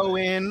got Crow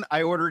in.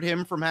 I ordered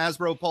him from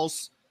Hasbro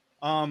Pulse.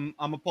 I'm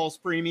a Pulse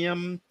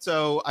Premium,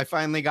 so I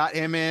finally got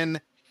him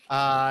in.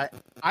 I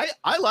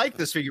like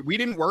this figure. We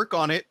didn't work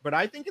on it, but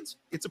I think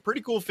it's a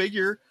pretty cool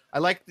figure. I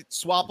like the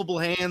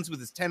swappable hands with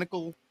his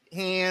tentacle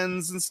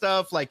hands and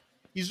stuff. Like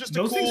he's just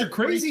those things are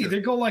crazy. creature.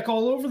 They go like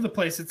all over the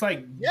place. It's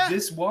like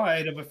this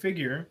wide of a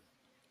figure.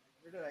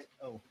 Where did I?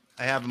 Oh,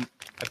 I have him.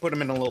 I put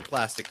him in a little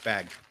plastic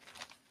bag.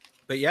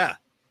 But yeah,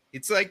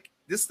 it's like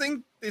this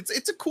thing.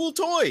 It's a cool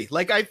toy.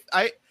 Like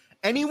I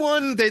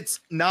anyone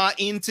that's not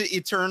into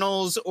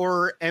Eternals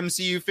or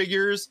MCU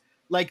figures,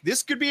 like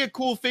this could be a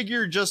cool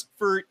figure just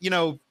for,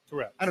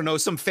 Correct. I don't know,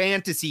 some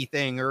fantasy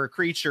thing or a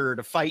creature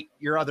to fight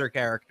your other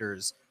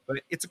characters.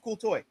 But it's a cool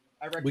toy.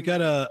 I recommend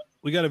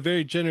We got a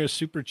very generous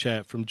super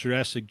chat from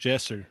Jurassic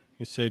Jesser.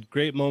 He said,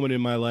 "Great moment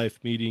in my life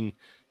meeting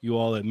you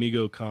all at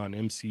MegoCon,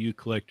 MCU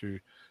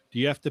collector. Do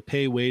you have to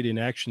pay Wade in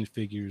action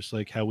figures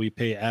like how we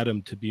pay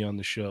Adam to be on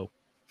the show?"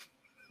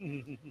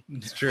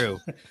 It's true.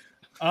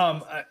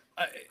 I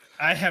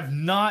have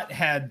not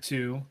had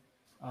to.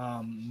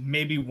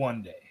 Maybe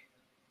one day.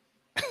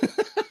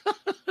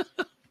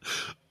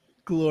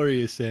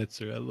 Glorious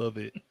answer. I love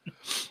it.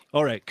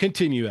 All right,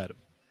 continue, Adam.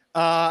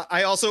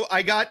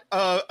 I got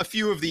a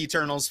few of the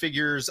Eternals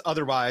figures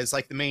otherwise,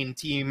 like the main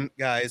team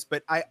guys,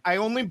 but I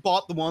only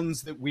bought the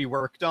ones that we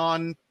worked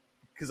on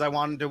because I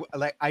wanted to,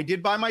 like, I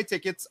did buy my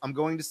tickets. I'm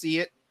going to see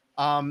it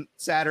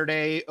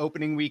Saturday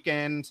opening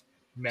weekend.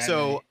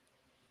 So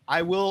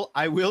I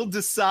will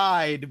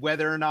decide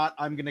whether or not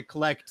I'm going to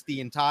collect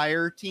the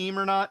entire team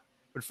or not.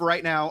 But for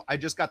right now, I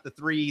just got the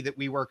 3 that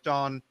we worked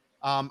on.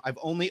 I've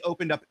only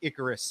opened up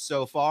Icarus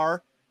so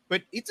far,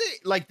 but this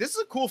is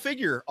a cool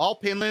figure, all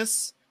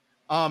pinless.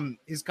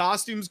 His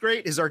costume's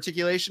great. His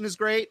articulation is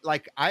great.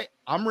 Like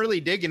I'm really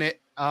digging it.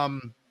 I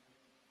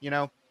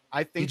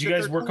think. Did you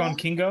guys work on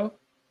Kingo?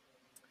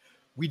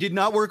 We did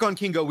not work on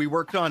Kingo. We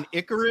worked on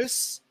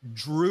Icarus,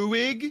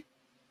 Druig,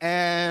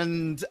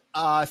 and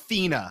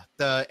Athena,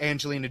 the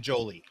Angelina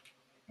Jolie.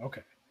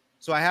 Okay.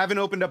 So I haven't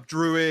opened up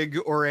Druig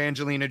or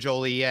Angelina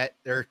Jolie yet.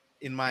 They're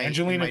in my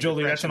Angelina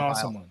Jolie. That's an depression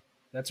awesome pile. one.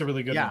 That's a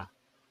really good one.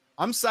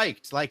 I'm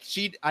psyched. Like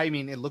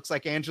it looks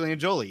like Angelina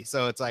Jolie.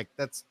 So it's like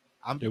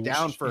I'm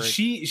down for it.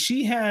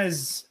 She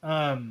has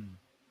I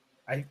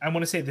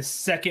want to say the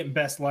second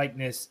best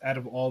likeness out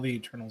of all the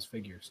Eternals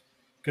figures.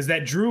 Because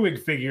that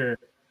Druig figure,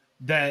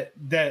 that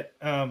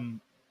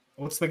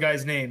what's the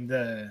guy's name?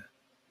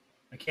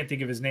 I can't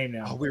think of his name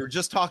now. Oh, we were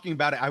just talking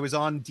about it. I was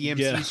on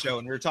DMC show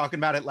and we were talking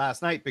about it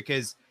last night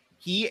because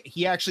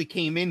he actually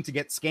came in to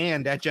get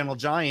scanned at Gentle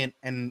Giant,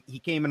 and he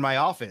came in my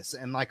office,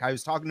 and like I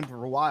was talking to him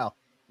for a while.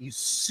 He's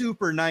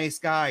super nice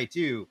guy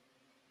too.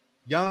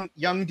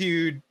 Young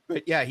dude,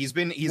 but yeah, he's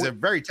a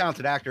very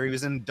talented actor. He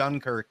was in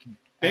Dunkirk.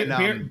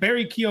 And,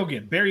 Barry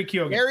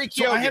Keoghan.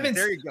 So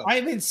I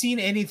haven't seen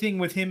anything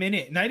with him in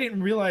it, and I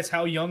didn't realize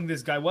how young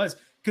this guy was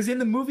because in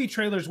the movie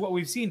trailers, what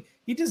we've seen,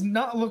 he does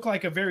not look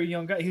like a very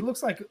young guy. He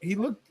looked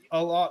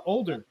a lot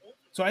older.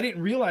 So I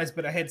didn't realize,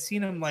 but I had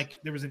seen him, like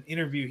there was an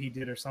interview he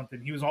did or something.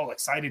 He was all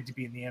excited to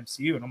be in the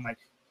MCU, and I'm like,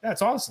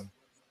 that's awesome.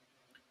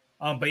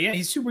 But yeah,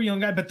 he's a super young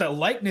guy, but the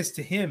likeness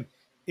to him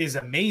is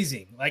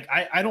amazing. Like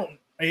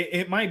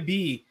it might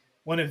be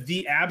one of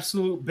the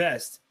absolute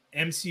best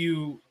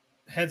MCU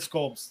head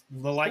sculpts,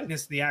 the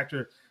likeness of the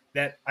actor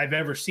that I've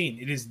ever seen.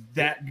 It is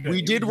that good.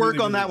 We did work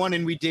on that one,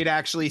 and we did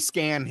actually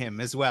scan him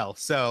as well.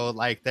 So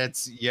like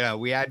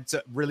we had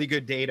really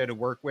good data to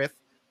work with.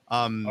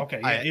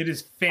 It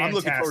is fantastic. I'm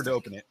looking forward to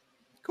open it.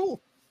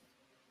 Cool.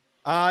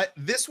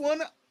 This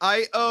one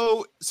I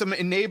owe some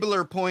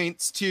enabler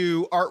points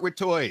to Art with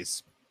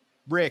Toys,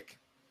 Rick.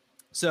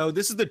 So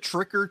this is the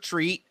Trick or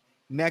Treat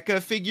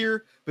NECA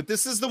figure, but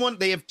this is the one.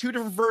 They have two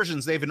different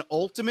versions. They have an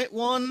ultimate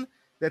one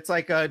that's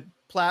like a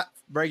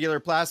regular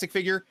plastic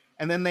figure,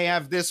 and then they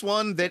have this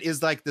one that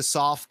is like the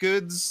soft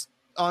goods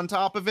on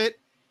top of it.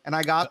 And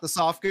I got the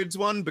soft goods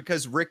one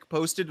because Rick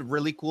posted a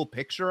really cool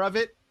picture of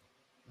it.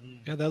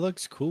 Yeah, that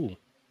looks cool.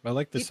 I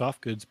like the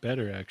soft goods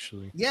better,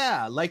 actually.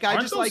 Yeah, like Aren't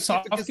I just those like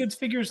soft goods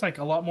figures like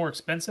a lot more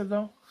expensive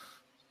though.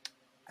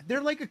 They're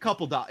like a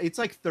couple dollars. It's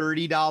like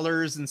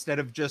 $30 instead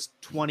of just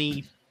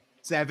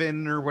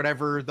 27 or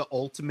whatever the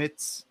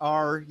ultimates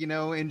are,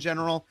 in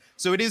general.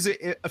 So it is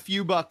a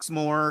few bucks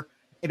more,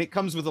 and it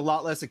comes with a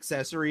lot less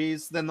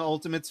accessories than the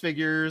ultimates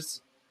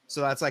figures.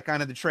 So that's like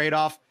kind of the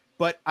trade-off.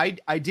 But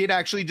I did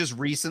actually just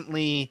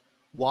recently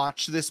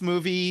watch this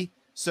movie,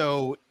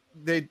 so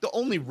the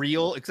only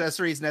real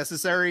accessories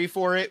necessary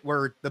for it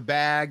were the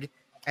bag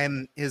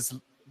and his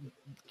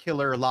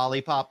killer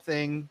lollipop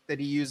thing that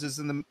he uses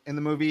in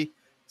the movie.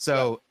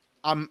 So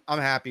I'm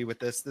happy with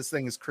this. This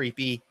thing is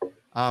creepy.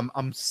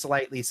 I'm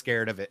slightly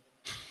scared of it.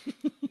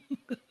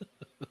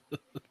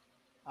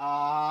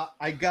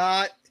 I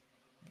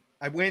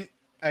went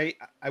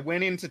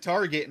into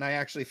Target and I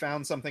actually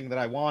found something that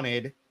I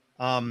wanted.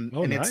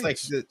 And it's like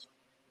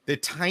the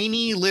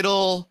tiny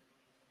little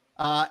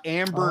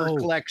Amber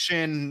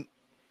Collection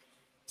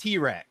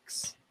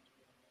T-Rex.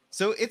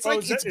 So it's like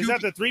is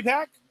that the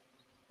 3-pack?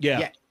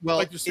 Yeah. Well,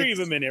 like there's 3 of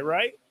them in it,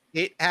 right?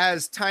 It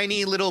has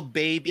tiny little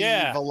baby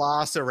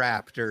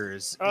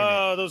velociraptors.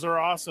 Oh, those are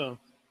awesome.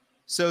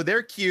 So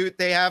they're cute.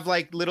 They have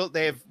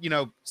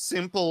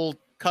simple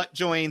cut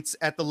joints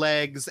at the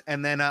legs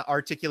and then an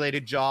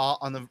articulated jaw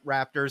on the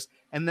raptors.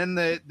 And then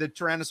the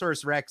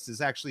Tyrannosaurus Rex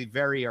is actually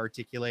very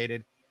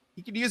articulated.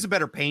 He could use a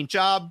better paint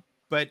job,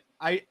 but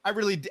I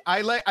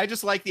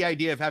just like the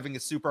idea of having a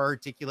super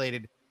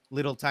articulated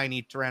little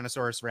tiny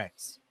Tyrannosaurus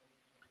Rex.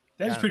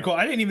 That is pretty cool.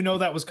 I didn't even know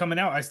that was coming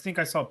out. I think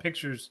I saw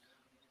pictures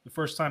the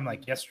first time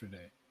like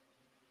yesterday.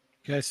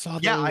 Yeah, I saw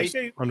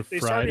that on they Friday.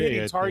 Started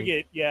hitting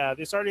Target. Yeah,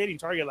 they started hitting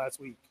Target last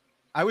week.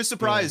 I was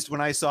surprised when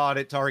I saw it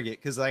at Target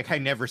because I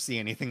never see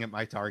anything at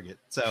my Target.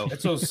 So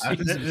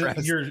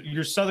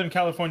your Southern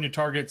California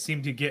Target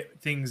seem to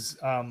get things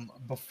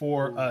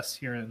before us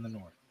here in the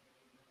north.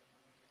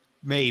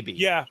 Maybe.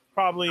 Yeah,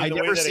 probably. I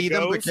never see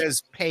them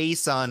because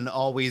Payson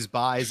always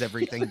buys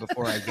everything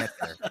before I get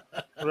there.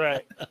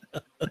 Right.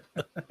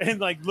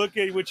 And look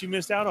at what you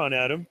missed out on,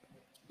 Adam.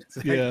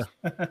 Yeah.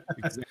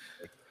 Exactly.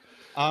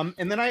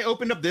 And then I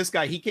opened up this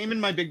guy. He came in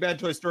my Big Bad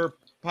Toy Store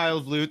pile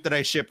of loot that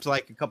I shipped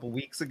a couple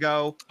weeks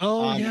ago.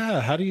 Oh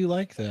yeah, how do you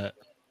like that?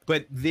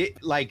 But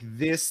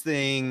this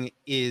thing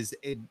is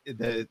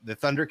the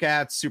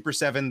Thundercats Super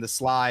 7, the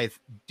Slythe,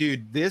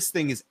 dude. This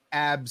thing is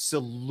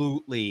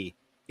absolutely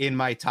in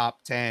my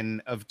top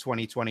 10 of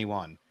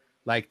 2021.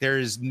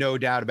 There's no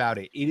doubt about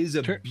it. It is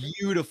a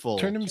beautiful.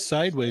 Turn him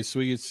sideways so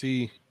we can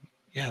see.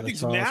 Yeah,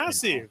 that's awesome.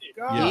 Massive.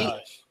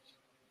 Gosh.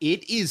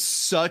 It is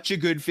such a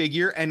good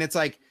figure, and it's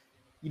a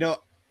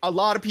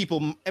lot of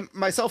people,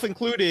 myself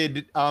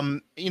included,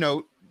 have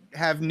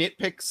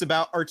nitpicks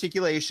about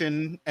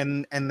articulation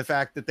and the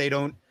fact that they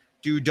don't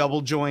do double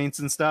joints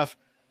and stuff.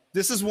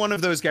 This is one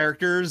of those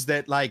characters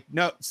that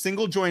no,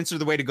 single joints are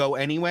the way to go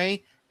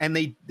anyway, and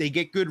they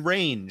get good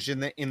range in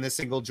the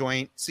single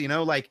joints,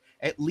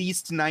 at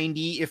least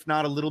 90, if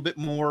not a little bit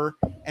more.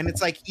 And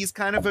it's he's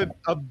kind of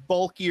a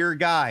bulkier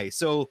guy,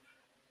 so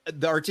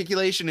the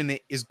articulation in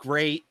it is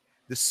great.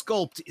 The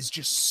sculpt is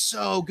just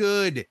so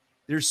good.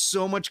 There's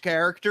so much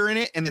character in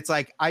it, and it's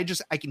I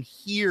can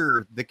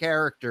hear the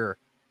character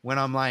when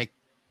I'm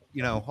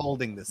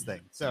holding this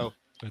thing. So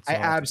That's I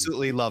awesome.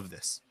 Absolutely love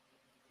this.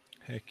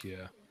 Heck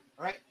yeah.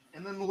 All right,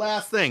 and then the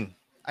last thing.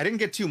 I didn't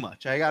get too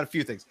much. I got a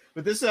few things,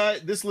 but this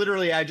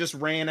literally I just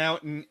ran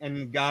out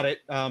and got it.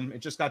 It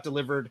just got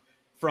delivered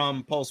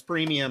from Pulse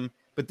Premium,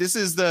 but this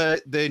is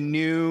the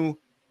new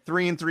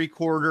 3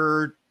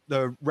 3/4,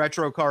 the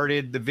retro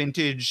carded, the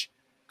vintage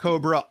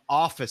Cobra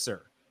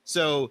Officer.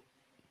 So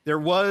there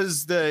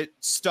was the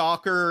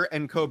Stalker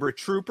and Cobra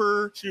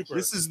Trooper.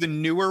 This is the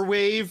newer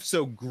wave.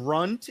 So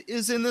Grunt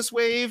is in this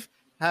wave.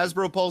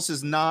 Hasbro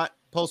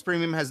Pulse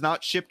Premium has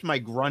not shipped my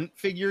Grunt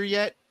figure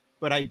yet,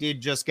 but I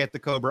did just get the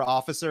Cobra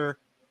Officer.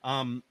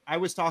 I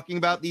was talking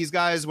about these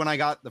guys when I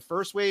got the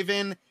first wave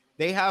in.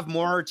 They have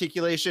more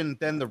articulation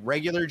than the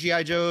regular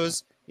G.I.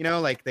 Joes. You know,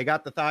 like they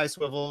got the thigh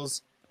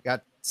swivels,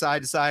 got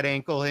side to side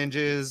ankle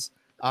hinges.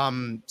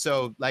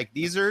 So like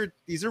these are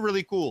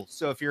really cool.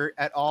 So if you're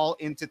at all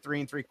into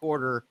 3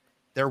 3/4,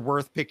 they're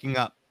worth picking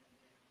up.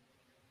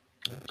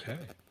 Okay.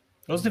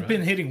 Those have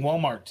been hitting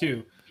Walmart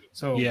too.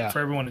 So Yeah. for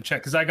everyone to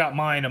check, because I got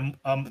mine,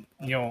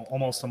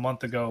 almost a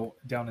month ago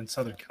down in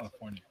Southern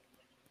California.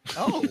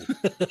 Oh,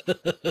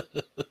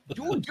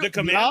 The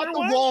Commander not the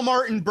one?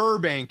 Walmart in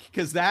Burbank,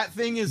 because that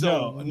thing is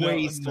No, a no,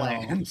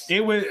 wasteland.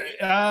 It was.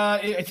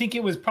 I think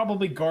it was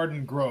probably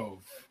Garden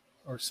Grove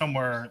or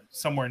somewhere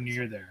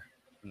near there.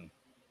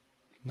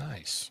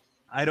 Nice.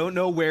 I don't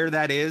know where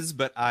that is,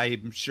 but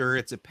I'm sure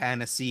it's a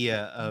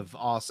panacea of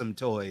awesome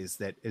toys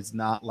that is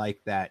not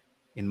like that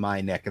in my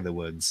neck of the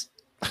woods.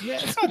 Yeah,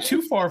 it's not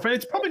too far.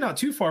 It's probably not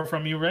too far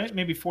from you, right?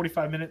 Maybe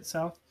 45 minutes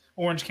south,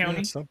 Orange County.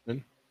 Yeah,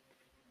 something.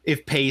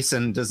 If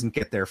Payson doesn't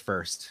get there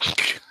first.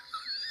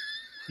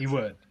 He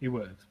would.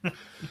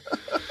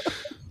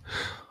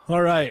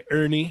 All right,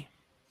 Ernie.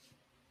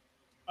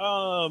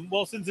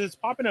 Well, since it's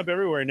popping up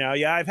everywhere now,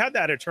 yeah, I've had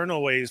that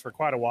Eternal Ways for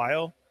quite a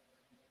while.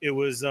 It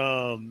was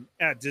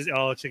at Disney.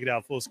 Oh, check it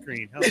out, full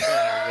screen. How's it going,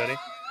 everybody?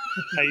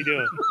 How you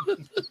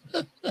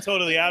doing?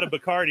 Totally out of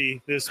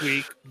Bacardi this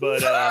week,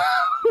 but I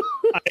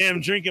am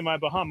drinking my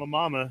Bahama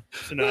Mama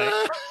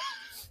tonight.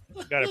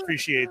 Gotta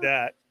appreciate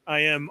that. I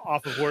am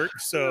off of work,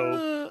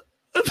 so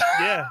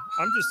yeah,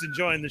 I'm just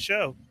enjoying the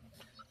show.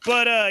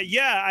 But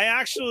yeah, I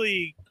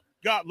actually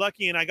got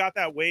lucky and I got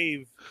that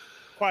wave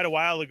quite a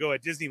while ago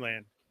at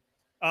Disneyland.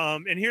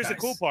 And here's the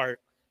cool part.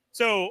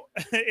 So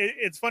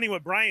it's funny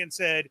what Brian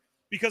said,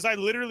 because I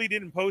literally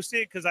didn't post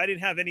it because I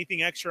didn't have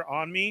anything extra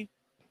on me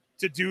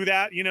to do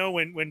that. You know,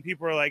 when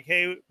people are like,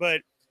 hey,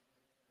 but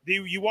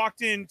you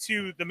walked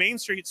into the Main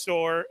Street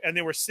store and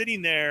they were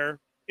sitting there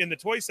in the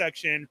toy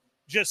section,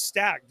 just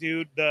stacked,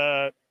 dude.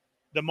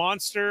 The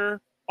Monster,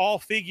 all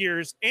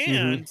figures,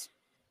 and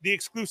the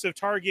exclusive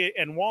Target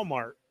and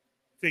Walmart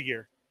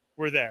figure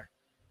were there,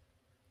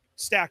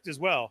 stacked as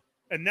well.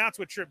 And that's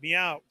what tripped me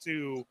out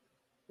to,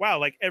 wow,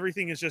 like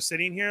everything is just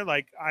sitting here.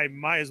 Like I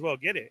might as well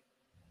get it.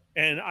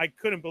 And I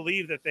couldn't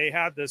believe that they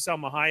had the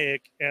Selma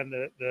Hayek and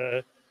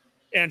the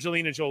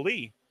Angelina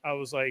Jolie. I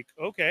was like,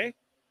 okay.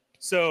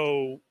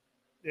 So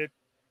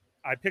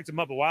I picked them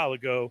up a while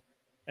ago,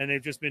 and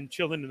they've just been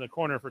chilling in the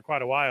corner for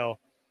quite a while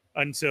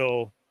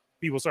until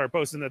people started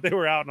posting that they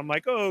were out. And I'm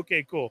like, oh,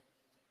 okay, cool.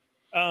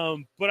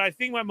 But I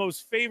think my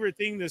most favorite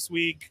thing this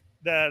week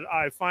that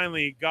I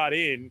finally got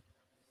in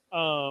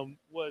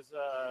was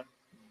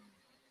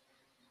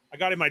I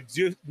got in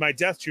my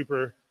Death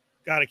Trooper.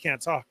 God, I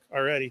can't talk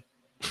already.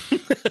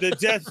 The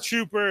Death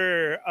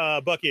Trooper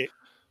bucket,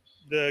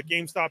 the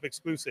GameStop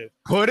exclusive.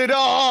 Put it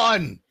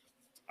on.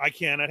 I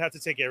can't. I'd have to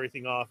take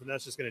everything off, and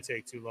that's just going to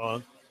take too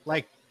long.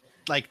 Like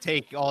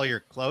take all your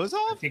clothes I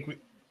off? think we.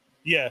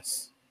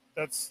 Yes,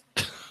 that's.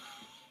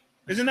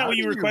 Isn't that what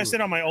you requested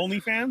on my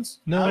OnlyFans?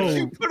 How did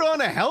you No. put on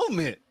a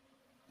helmet?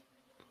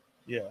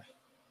 Yeah.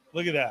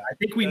 Look at that. I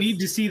think we need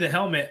to see the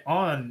helmet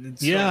on.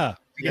 So, Yeah.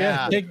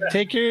 Yeah.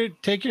 Take your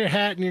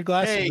hat and your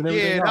glasses Hey, and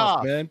everything get off,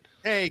 off. man.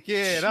 Take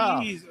it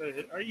off.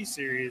 Jeez, are you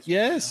serious?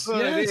 Yes.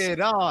 Put Yes. it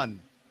on.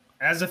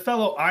 As a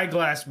fellow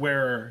eyeglass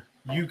wearer,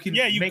 you can.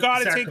 Yeah, you make got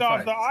the to take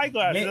off the sacrifice.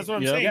 eyeglasses. That's what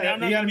I'm Yep. saying. Yeah, I'm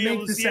not you going gotta to be make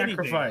able the to see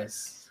anything.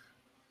 sacrifice.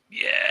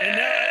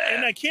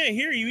 And I can't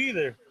hear you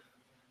either.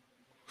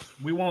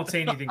 We won't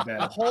say anything The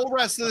bad. whole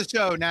rest of the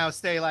show now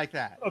stay like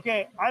that.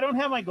 Okay, I don't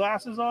have my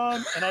glasses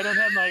on and I don't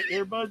have my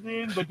earbuds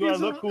in, but do I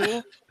look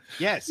cool?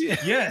 Yes.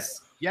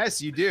 Yes.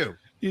 Yes, you do.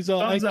 He's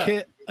all Thumbs up.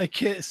 I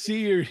can't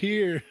see or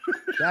hear.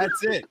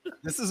 That's it.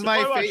 This is Wait,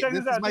 my wait, check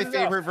this this out, is my check this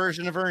out. favorite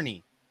version of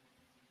Ernie.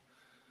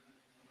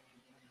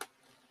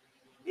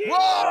 Whoa!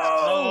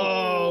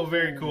 Oh,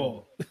 very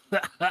cool.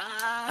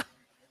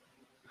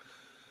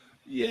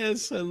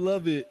 Yes, I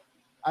love it.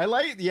 I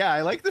like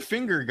the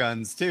finger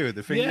guns too.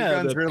 The finger Yeah,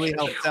 guns the- really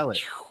help sell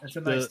it. That's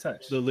a nice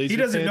touch. the laser He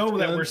doesn't know pants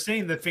that gun. we're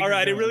saying the finger. All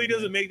right, it gun. really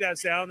doesn't make that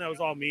sound. That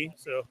was all me.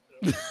 So,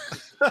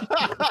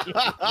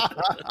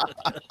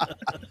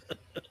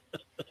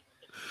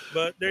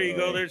 but there you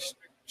go. There's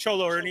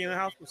Cholo Ernie in the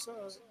house. What's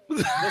up?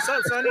 What's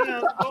up, Sonny?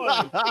 How's it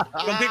going?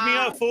 Come pick me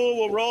up, fool.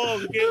 We'll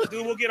roll.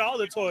 We'll get all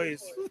the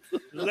toys.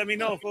 Just let me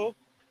know, fool.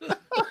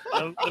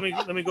 Let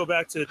me go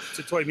back to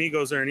Toy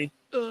Migos, Ernie.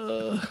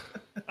 All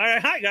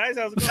right, hi guys.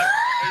 How's it going?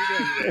 How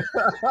you doing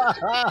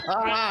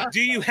today?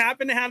 Do you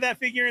happen to have that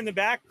figure in the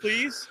back,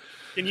 please?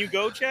 Can you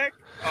go check?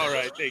 All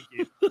right, thank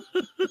you.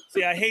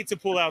 See, I hate to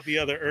pull out the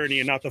other Ernie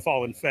and not the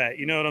fallen fat.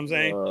 You know what I'm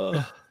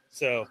saying?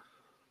 So,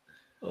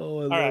 I all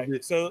love right.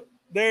 it. So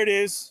there it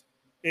is.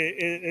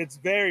 It's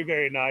very,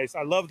 very nice.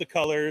 I love the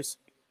colors.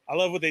 I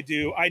love what they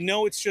do. I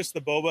know it's just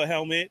the Boba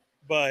helmet,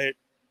 but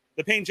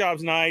the paint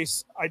job's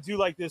nice. I do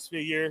like this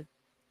figure.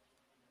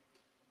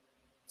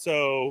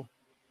 So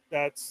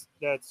that's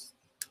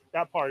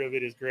that part of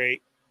it is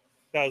great.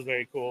 That was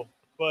very cool.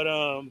 But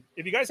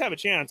if you guys have a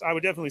chance, I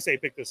would definitely say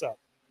pick this up.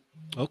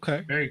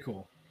 Okay. Very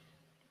cool.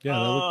 Yeah, that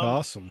looked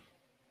awesome.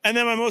 And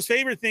then my most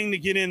favorite thing to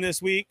get in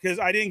this week, because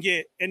I didn't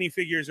get any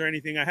figures or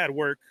anything. I had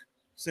work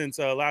since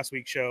last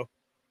week's show.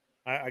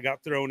 I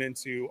got thrown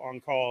into on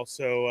call.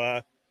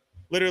 So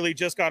literally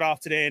just got off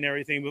today and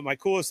everything. But my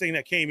coolest thing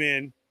that came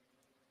in.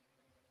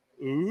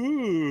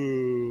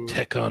 Ooh.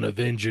 Tech on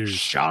Avengers.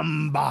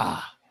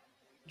 Shamba.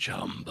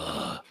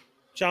 Jumba.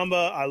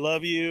 Chamba, I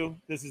love you.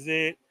 This is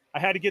it. I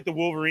had to get the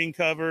Wolverine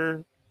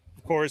cover,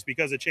 of course,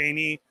 because of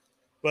Cheney.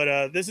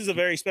 But this is a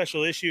very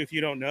special issue if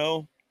you don't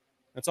know.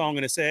 That's all I'm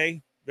going to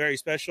say. Very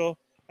special.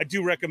 I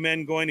do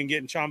recommend going and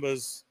getting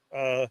Chamba's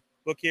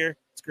book here.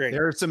 It's great.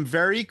 There are some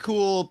very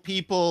cool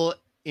people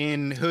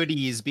in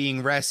hoodies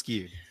being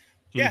rescued.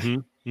 Yeah.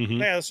 Mhm.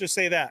 Yeah, let's just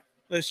say that.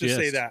 Let's just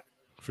say Yes. that.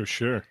 For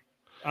sure.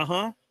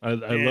 Uh-huh. I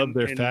love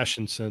their and-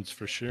 fashion sense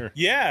for sure.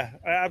 Yeah,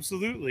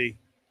 absolutely.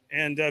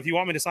 And if you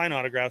want me to sign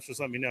autographs, just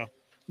let me know.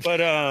 But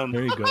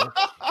There you go.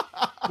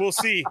 we'll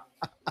see.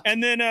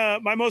 And then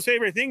my most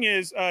favorite thing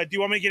is, do you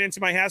want me to get into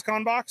my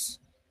HasCon box?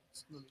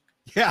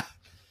 Yeah.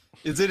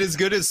 Is it as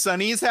good as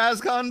Sunny's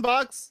HasCon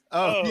box?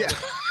 Oh, Oh. yeah.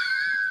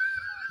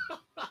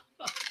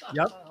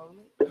 Yep.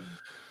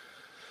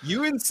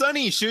 You and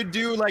Sunny should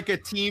do like a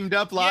teamed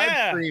up live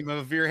Yeah. stream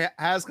of your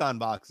HasCon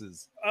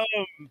boxes.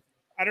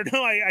 I don't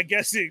know. I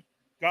guess it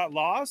got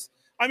lost.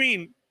 I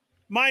mean,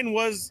 mine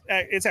was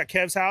it's at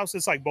Kev's house.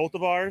 It's like both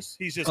of ours.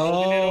 He's just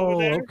holding it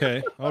over there.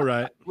 Okay. All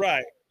right.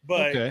 Right.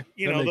 But Okay,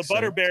 you that know, the makes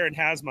Butter sense. Baron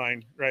has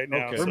mine right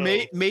now. Okay. Or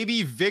So,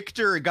 maybe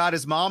Victor got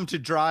his mom to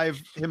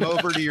drive him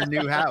over to your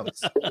new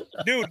house.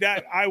 dude,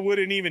 that I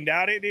wouldn't even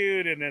doubt it,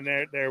 dude. And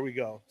then there we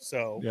go.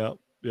 So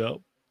Yep.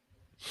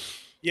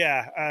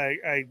 yeah,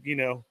 I you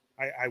know,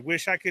 I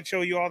wish I could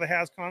show you all the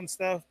HasCon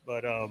stuff,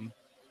 but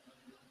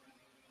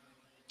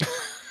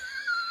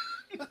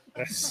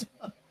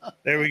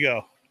there we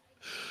go.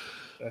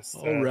 That's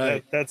All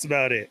right. that's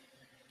about it.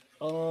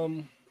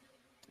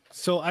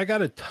 So I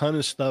got a ton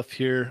of stuff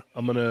here.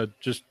 I'm gonna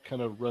just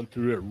kind of run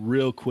through it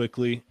real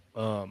quickly.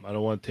 I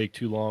don't want to take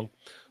too long,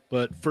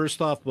 but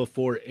first off,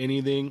 before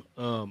anything,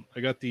 I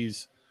got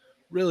these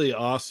really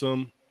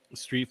awesome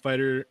Street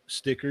Fighter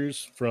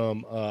stickers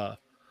from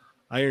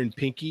Iron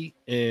Pinky,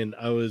 and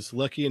I was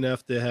lucky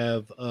enough to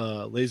have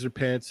Laser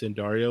Pants and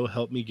Dario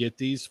help me get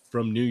these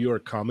from New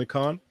York Comic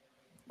Con.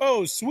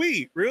 Oh,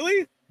 sweet.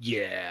 Really?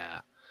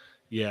 Yeah.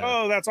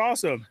 Oh, that's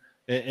awesome.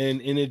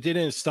 And it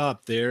didn't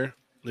stop there.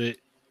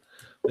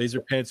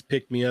 Laser Pants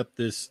picked me up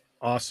this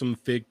awesome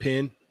fig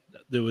pin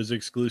that was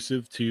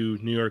exclusive to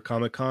New York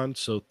Comic Con.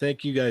 So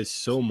thank you guys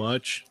so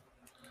much.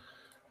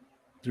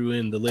 Threw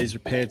in the Laser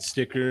Pants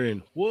sticker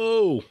and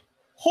whoa.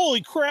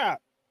 Holy crap.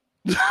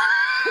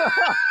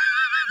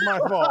 My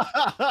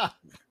fault.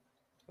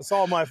 It's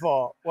all my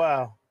fault.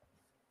 Wow.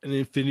 An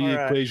Infinity All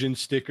right. Equation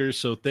sticker.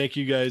 So thank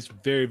you guys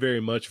very, very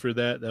much for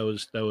that. That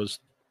was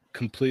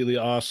completely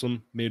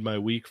awesome. Made my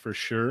week for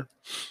sure.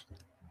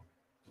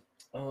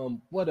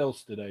 What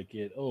else did I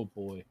get? Oh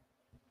boy.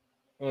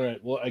 All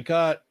right. Well, I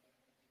got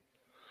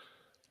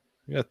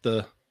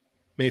the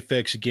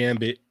Mayfex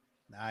Gambit.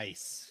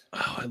 Nice.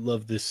 Oh, I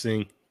love this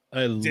thing.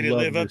 Did it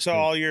live up to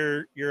all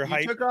your He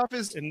hype took off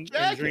his and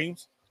jacket.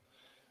 dreams?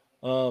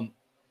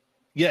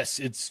 Yes,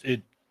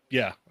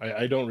 yeah,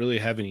 I don't really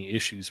have any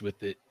issues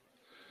with it.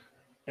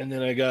 And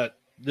then I got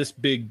this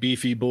big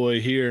beefy boy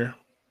here.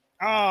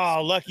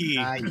 Oh, lucky.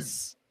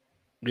 Nice.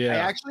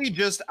 Yeah,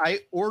 I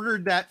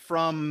ordered that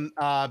from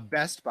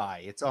Best Buy.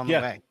 It's on the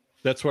Yeah. way.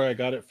 that's where I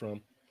got it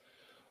from.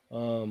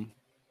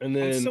 And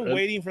then I'm still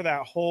waiting for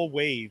that whole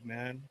wave,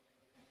 man.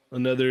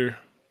 another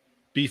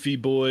beefy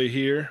boy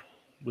here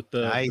with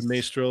the Nice.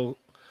 Maestro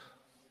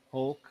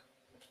Hulk.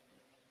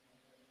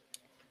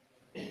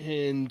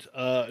 And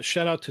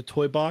shout out to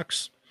Toy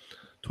Box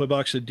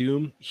of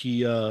Doom.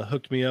 He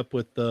hooked me up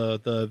with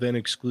the event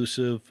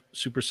exclusive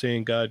Super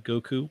Saiyan God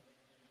Goku.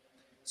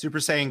 Super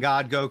Saiyan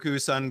God Goku,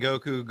 Son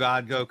Goku,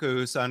 God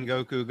Goku, Son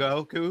Goku,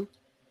 Goku.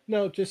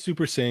 No, just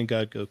Super Saiyan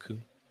God Goku.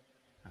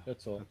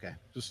 That's all. Okay.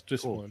 Just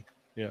Cool. one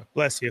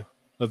Bless you.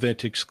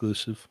 event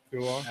exclusive.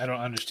 Go on. I don't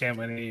understand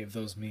what any of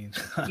those mean.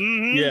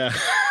 Mhm. Yeah.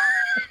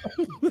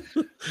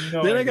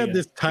 No Then I got idea.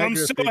 this tiger. I'm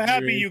so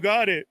happy figurine. you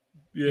got it.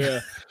 Yeah.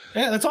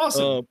 Yeah, that's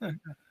awesome.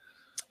 That's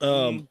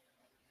a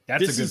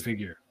this good is-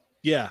 figure.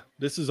 Yeah.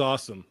 This is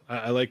awesome.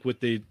 I like what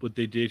they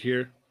did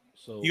here.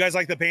 So You guys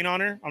like the paint on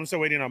her? I'm still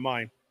waiting on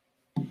mine.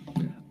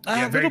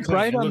 Yeah, a very little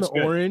bright clean. It on the looks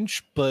good.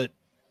 orange, but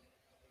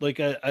like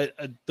I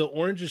the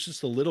orange is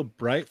just a little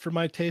bright for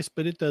my taste,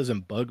 but it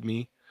doesn't bug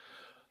me.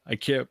 I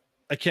can't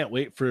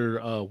wait for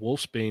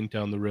Wolfsbane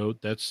down the road.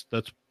 That's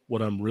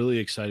what I'm really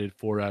excited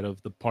for out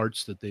of the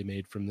parts that they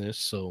made from this.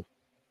 So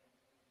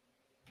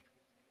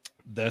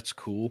that's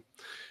cool.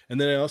 And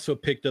then I also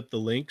picked up the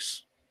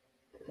links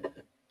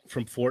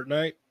from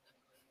Fortnite.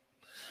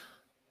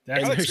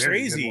 That's That a looks very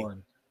crazy. good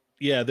one.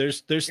 Yeah,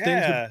 there's things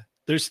Yeah.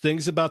 there's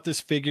things about this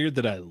figure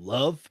that I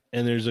love,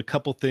 and there's a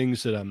couple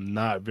things that I'm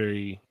not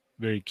very,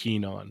 very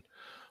keen on.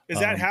 Is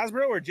that Um,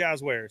 Hasbro or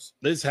Jazzwares?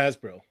 This is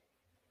Hasbro.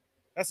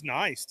 That's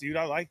nice, dude.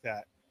 I like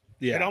that.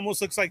 Yeah. It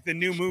almost looks like the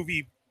new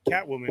movie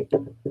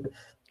Catwoman.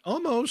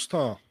 Almost,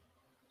 huh?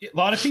 A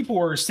lot of people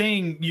were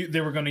saying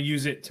they were going to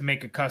use it to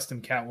make a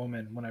custom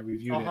Catwoman when I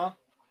reviewed Uh-huh.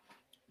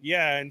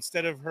 Yeah,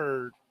 instead of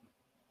her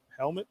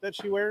helmet that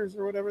she wears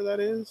or whatever that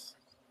is.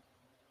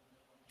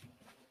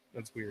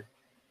 That's weird.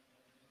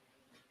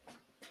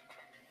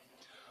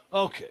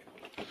 Okay.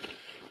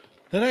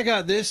 Then I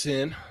got this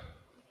in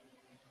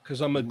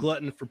because I'm a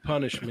glutton for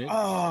punishment.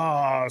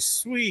 Oh,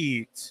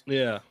 sweet.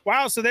 Yeah.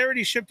 Wow, so they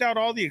already shipped out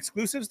all the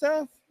exclusive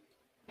stuff?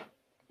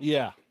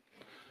 Yeah.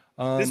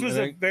 This was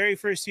and the very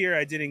first year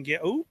I didn't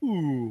get.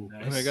 Ooh.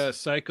 And I got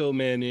Psycho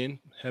Man in.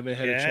 Haven't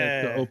had a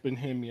chance to open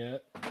him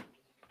yet.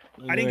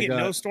 I didn't get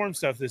no Storm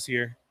stuff this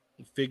year.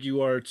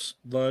 Figuarts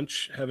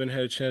Lunch. Haven't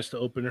had a chance to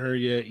open her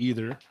yet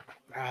either.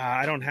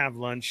 I don't have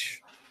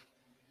lunch.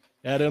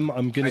 Adam,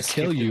 I'm gonna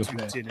kill you.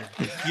 Dinner.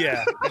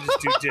 Yeah, I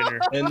just do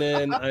dinner. And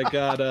then I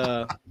got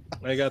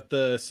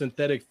the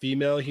synthetic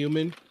female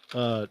human.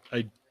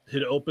 I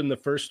had opened the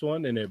first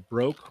one and it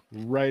broke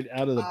right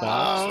out of the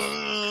box.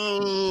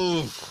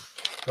 Oh.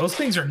 Those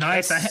things are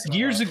nice.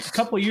 A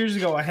couple of years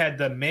ago, I had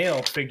the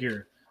male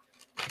figure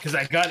because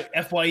I got it.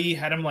 FYE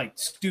had them like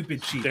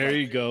stupid cheap. There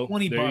you go.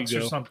 $20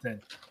 or something.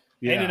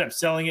 Yeah. I ended up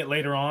selling it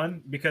later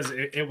on because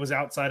it was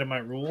outside of my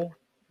rule,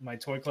 my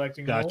toy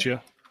collecting rule.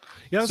 Gotcha.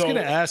 Yeah, I was going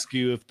to ask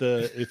you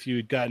if you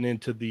had gotten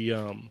into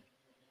the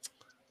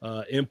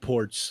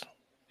import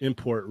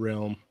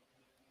realm.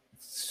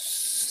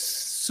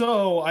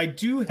 So I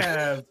do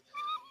have,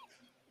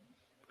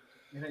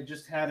 and I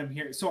just had him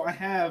here. So I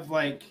have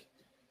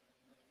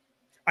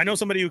I know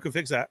somebody who could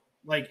fix that.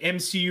 Like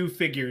MCU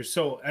figures.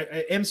 So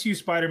MCU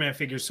Spider-Man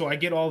figures. So I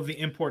get all of the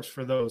imports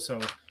for those.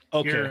 So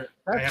here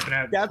I happen to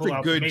have. That's pull a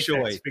out good the Mayfix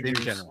choice figures.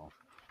 in general.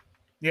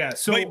 Yeah.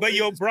 So but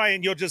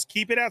Brian, you'll just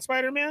keep it at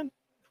Spider-Man?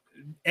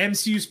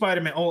 MCU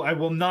Spider-Man. Oh, I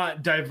will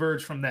not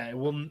diverge from that.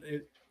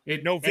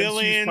 It no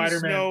villains.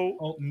 Spider-Man. No.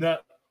 Oh, no.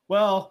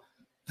 Well,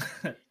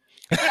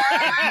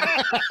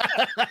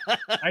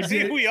 I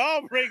did. We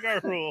all break our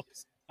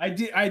rules. I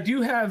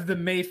do have the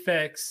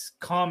Mayfix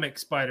comic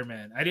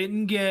Spider-Man. I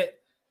didn't get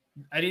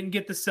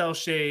the Cell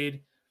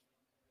Shade.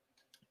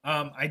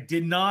 I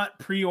did not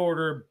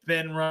pre-order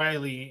Ben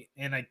Reilly,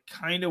 and I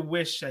kind of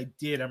wish I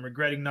did. I'm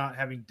regretting not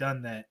having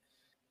done that.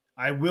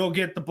 I will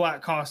get the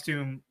black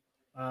costume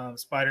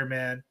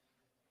Spider-Man,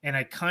 and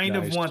I kind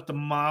of want the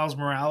Miles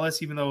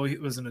Morales, even though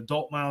it was an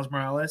adult Miles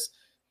Morales,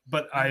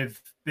 but I've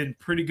been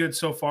pretty good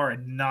so far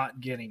in not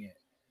getting it.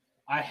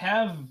 I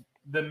have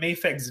the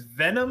Mayfix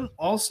Venom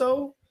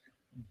also,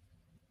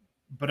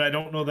 but I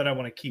don't know that I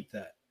want to keep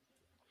that.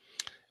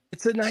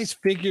 It's a nice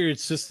figure.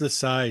 It's just the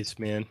size,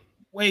 man.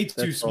 Way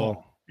too small.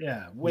 All.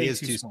 Yeah, way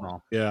too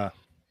small. Yeah.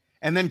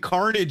 And then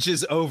Carnage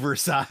is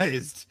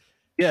oversized.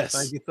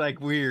 Yes. It's like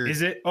weird.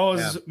 Is it? Oh,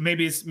 yeah.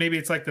 Maybe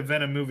it's like the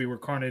Venom movie where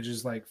Carnage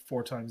is like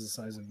 4 times the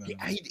size of Venom.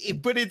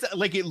 But it's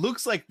like it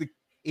looks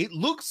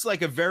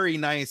like a very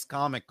nice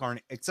comic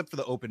Carnage, except for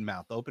the open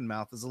mouth. The open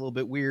mouth is a little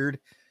bit weird,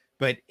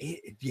 but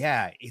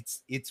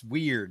it's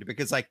weird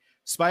because like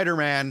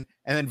Spider-Man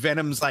and then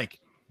Venom's like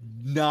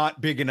not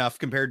big enough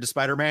compared to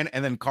Spider-Man,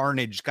 and then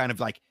Carnage kind of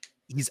like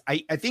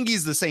I think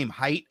he's the same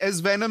height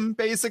as Venom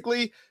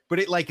basically, but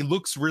it like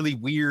looks really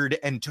weird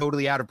and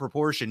totally out of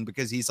proportion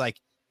because he's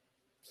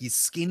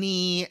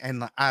skinny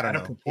and I don't know.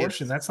 Out of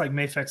proportion. That's like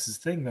Mayfix's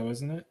thing though,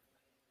 isn't it?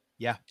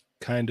 Yeah.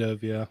 Kind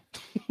of, yeah.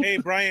 Hey,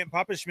 Brian,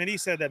 Papa Schmitty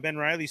said that Ben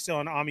Reilly's still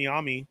on Ami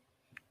Ami.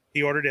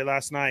 He ordered it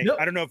last night. Yep.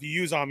 I don't know if you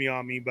use Ami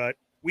Ami, but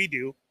we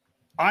do.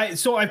 I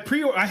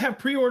have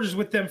pre-orders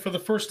with them for the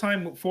first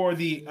time for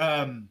the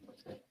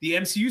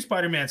MCU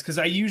Spider-Mans because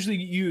I usually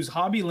use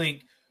Hobby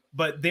Link,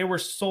 but they were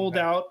sold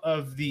out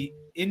of the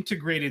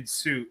integrated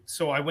suit.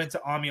 So I went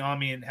to Ami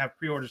Ami and have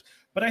pre-orders.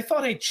 But I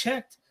thought I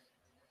checked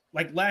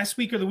like last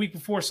week or the week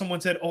before.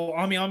 Someone said, "Oh,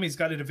 Ami Ami's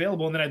got it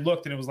available," and then I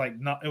looked and it was like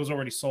it was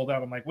already sold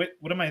out. I'm like, wait,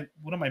 what am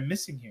I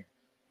missing here?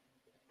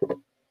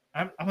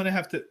 I'm gonna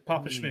have to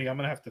Papa Schmitty. I'm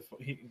gonna have to.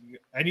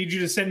 I need you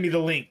to send me the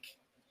link.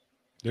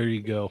 There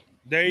you go.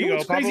 There you go.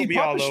 It's Papa crazy. will be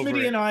Papa all over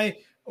Schmitty it. and I,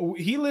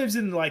 he lives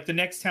in like the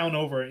next town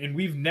over, and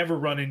we've never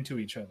run into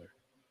each other.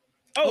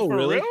 Oh, for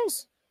really?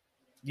 reals?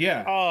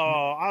 Yeah.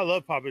 Oh, I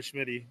love Papa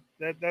Schmitty.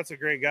 That's a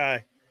great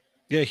guy.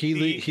 Yeah,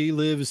 he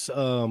lives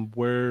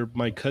where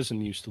my cousin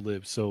used to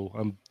live, so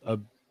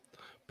I'm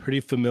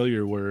pretty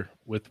familiar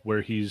with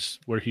where he's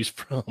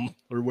from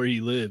or where he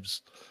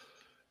lives.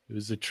 It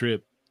was a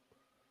trip.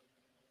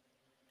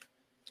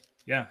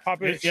 Yeah,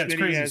 Papa it's Schmitty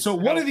crazy. has So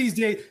one helped. of these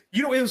days,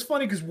 it was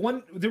funny because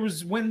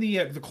when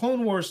the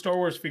Clone Wars Star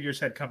Wars figures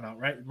had come out,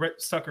 right?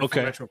 Sucker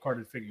for retro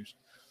carded figures.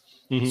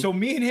 Mhm. So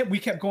me and him, we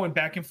kept going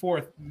back and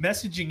forth,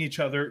 messaging each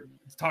other,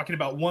 talking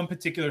about one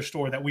particular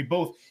store that we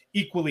both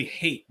equally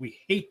hate. We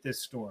hate this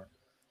store,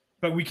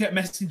 but we kept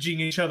messaging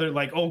each other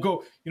like, "Oh,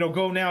 go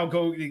now,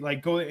 go."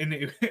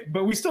 And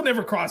but we still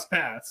never crossed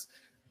paths.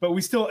 But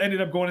we still ended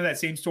up going to that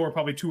same store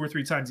probably 2 or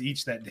 3 times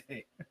each that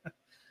day.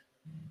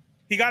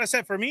 He got a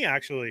set for me,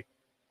 actually.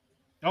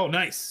 Oh,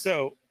 nice.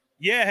 So,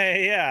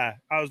 yeah.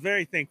 I was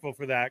very thankful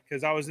for that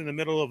because I was in the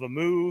middle of a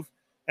move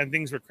and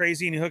things were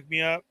crazy and he hooked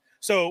me up.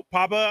 So,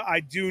 Papa, I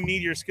do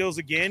need your skills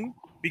again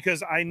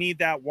because I need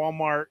that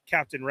Walmart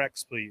Captain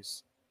Rex,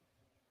 please.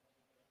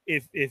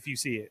 If you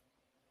see it.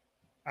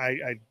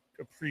 I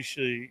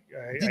appreciate.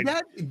 Did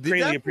that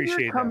greatly figure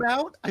appreciate come that.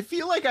 out? I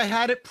feel like I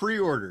had it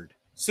pre-ordered.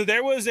 So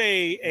there was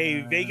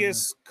a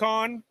Vegas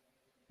con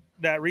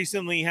that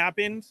recently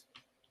happened,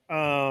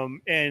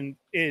 and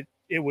it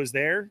was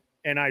there,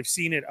 and I've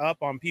seen it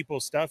up on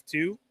people's stuff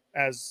too,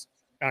 as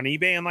on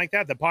eBay and like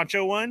that. The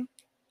poncho one,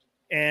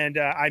 and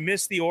I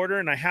missed the order,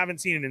 and I haven't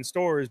seen it in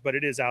stores, but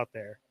it is out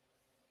there.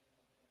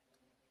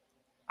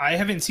 I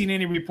haven't seen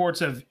any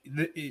reports of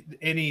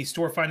any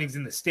store findings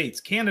in the States.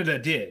 Canada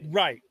did.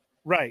 Right.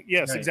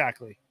 Yes, Right.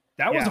 exactly.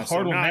 That was Yeah, a hard so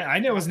one. not-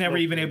 I was never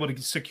not even local. able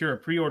to secure a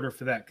pre-order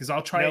for that because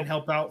I'll try Nope. and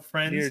help out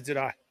friends. Neither did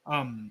I.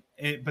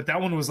 But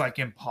that one was like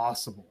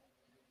impossible.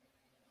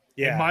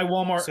 Yeah. And my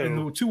Walmart So- and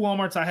the two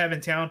Walmarts I have in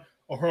town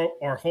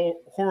are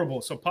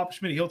horrible. So Papa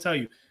Schmidt, he'll tell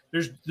you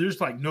there's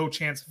like no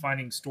chance of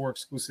finding store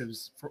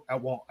exclusives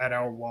at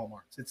our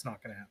Walmarts. It's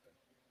not going to happen.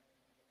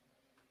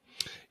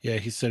 Yeah,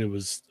 he said it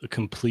was a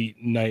complete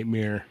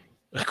nightmare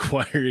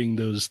acquiring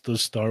those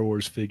Star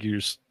Wars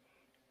figures.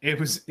 It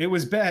was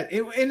bad.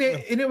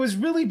 It was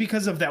really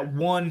because of that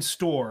one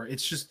store.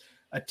 It's just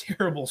a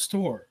terrible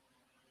store.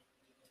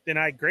 Then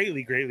I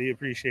greatly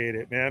appreciate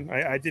it, man.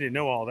 I didn't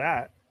know all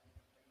that.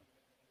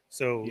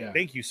 So Yeah.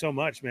 thank you so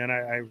much, man.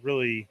 I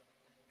really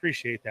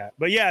appreciate that.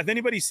 But yeah, if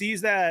anybody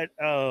sees that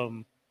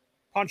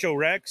Poncho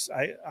Rex,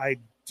 I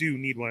do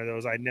need one of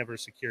those. I never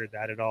secured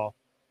that at all.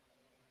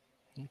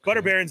 Okay.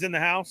 Butter Baron's in the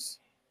house.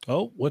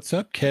 Oh, what's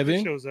up,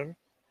 Kevin? Shows over.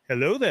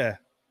 Hello there.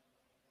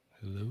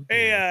 Hello.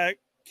 Hey, there.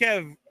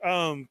 Kev,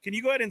 can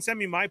you go ahead and send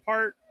me my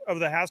part of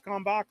the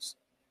Hascom box?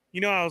 You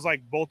know, I was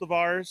like both of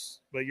ours,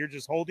 but you're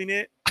just holding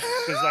it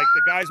because like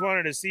the guys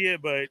wanted to see it,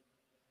 but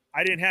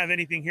I didn't have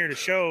anything here to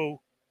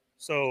show.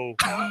 So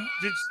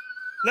just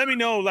let me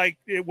know like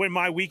when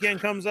my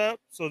weekend comes up,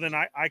 so then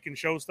I can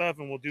show stuff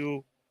and we'll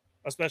do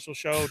a special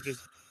show.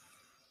 Just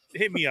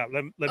hit me up.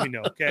 Let me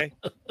know, okay?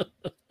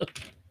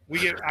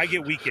 I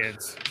get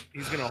weekends.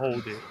 He's gonna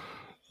hold it.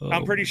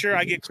 I'm pretty sure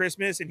I get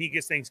Christmas and he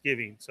gets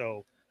Thanksgiving.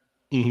 So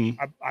Mhm.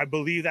 I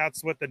believe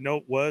that's what the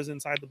note was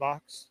inside the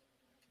box.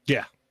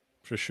 Yeah,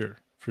 for sure.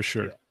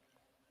 Yeah.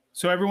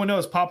 So everyone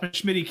knows Papa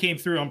Schmidt came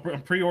through.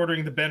 I'm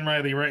pre-ordering the Ben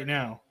Riley right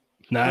now.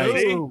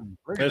 Nice. Boom.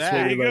 Look at That's what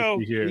that. we There you like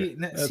to hear. See,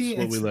 That's see,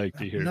 what we it's like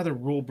to hear. Another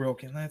rule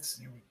broken.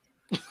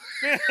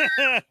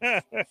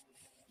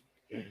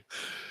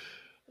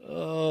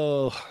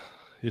 Oh,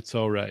 it's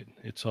all right.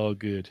 It's all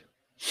good.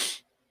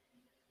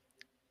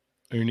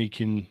 Ernie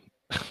can.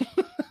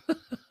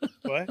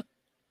 What?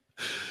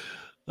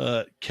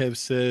 Kev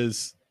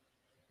says,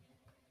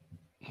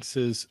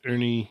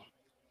 Ernie,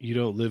 you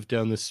don't live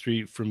down the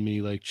street from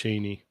me like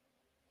Cheney.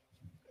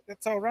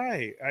 That's all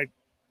right.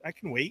 I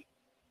can wait.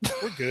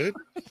 We're good.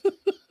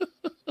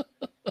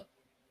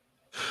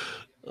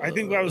 I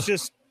think I was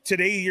just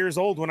today years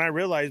old when I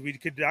realized we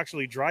could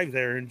actually drive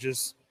there and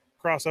just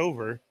cross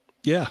over.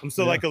 Yeah. I'm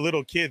still yeah. like a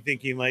little kid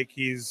thinking like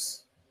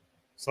he's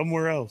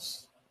somewhere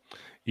else.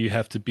 You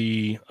have to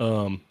be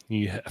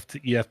you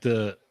have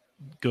to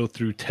go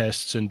through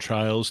tests and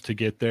trials to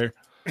get there.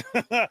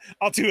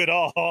 I'll do it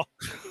all.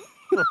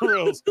 For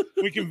reals.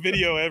 We can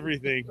video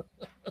everything.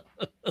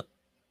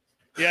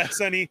 Yeah,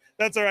 Sonny,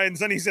 that's all right. And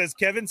Sonny says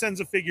Kevin sends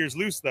the figures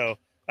loose though.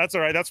 That's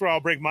all right. That's where I'll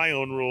break my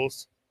own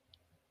rules.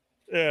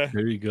 Yeah.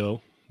 There you go.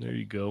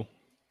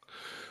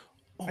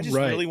 I just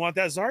Right. really want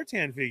that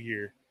Zartan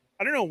figure.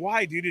 I don't know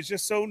why, dude. It's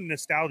just so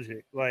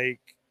nostalgic. Like,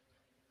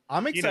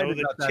 I'm you excited know,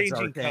 the about that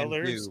changing Zartan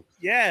colors. too.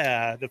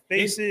 Yeah, the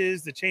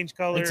faces, the change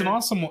color. It's an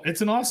awesome one.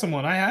 It's an awesome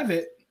one. I have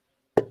it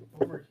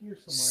over here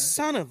somewhere.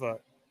 Son of a.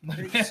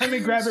 Let me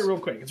grab it real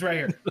quick. It's right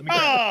here. Let me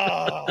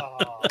grab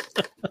Oh,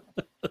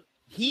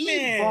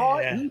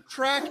 He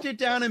tracked it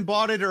down and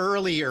bought it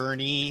early,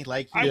 Ernie.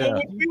 Like Yeah.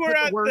 we were put the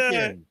at work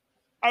the. in.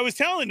 I was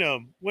telling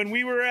him when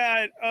we were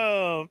at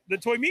the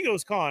Toy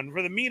Migos con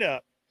for the meetup.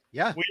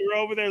 Yeah. We were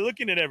over there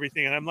looking at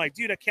everything, and I'm like,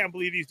 dude, I can't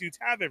believe these dudes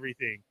have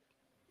everything.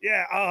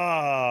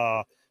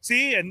 Yeah.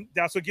 See, and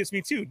that's what gets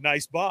me too.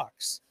 Nice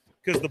box,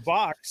 because the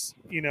box,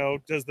 you know,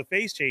 does the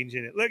face change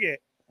in it. Look at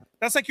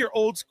that's like your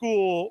old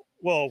school.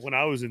 Well, when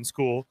I was in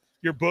school,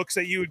 your books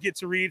that you would get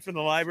to read from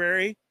the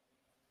library,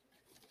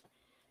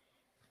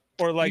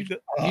 or like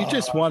You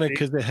just want it see?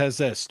 because it has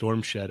that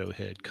Storm Shadow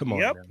head. Come on.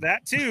 Yep, now.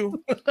 that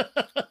too.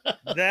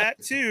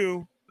 That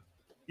too.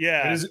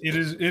 Yeah. It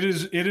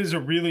is a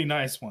really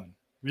nice one.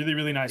 Really,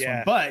 really nice Yeah.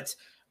 one. But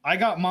I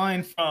got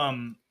mine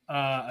from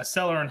a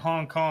seller in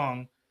Hong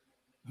Kong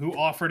who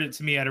offered it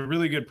to me at a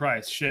really good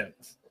price,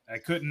 shipped. I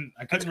couldn't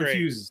That's great.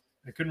 refuse.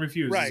 I couldn't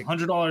refuse. Right. It's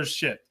 $100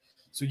 shipped.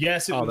 So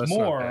yes, it Oh, was that's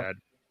more, not bad.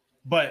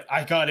 but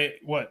I got it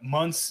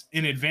months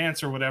in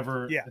advance or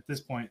whatever Yeah. at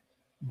this point.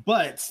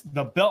 But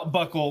the belt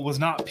buckle was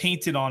not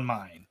painted on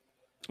mine.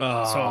 So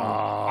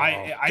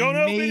I Don't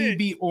open may it.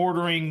 be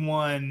ordering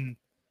one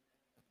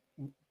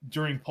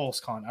during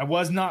PulseCon. I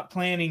was not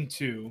planning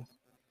to,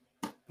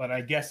 but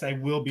I guess I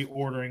will be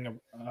ordering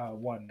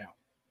one now.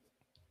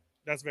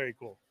 That's very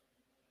cool.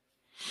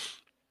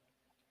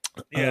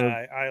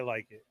 Yeah, I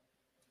like it.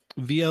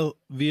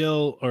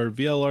 VL or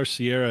VLR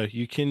Sierra,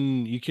 you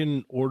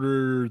can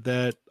order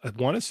that. I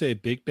want to say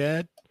Big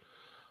Bad.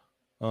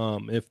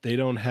 If they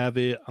don't have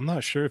it, I'm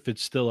not sure if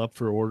it's still up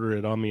for order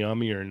at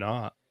AmiAmi or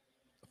not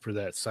for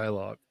that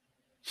Psylocke.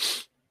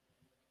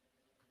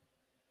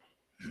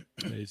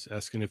 He's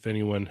asking if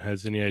anyone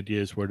has any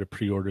ideas where to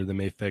pre-order the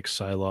Mafex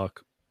Psylocke.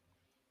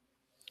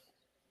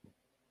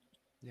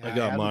 Yeah, I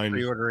got mine.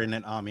 Pre-ordering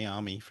at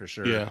AmiAmi for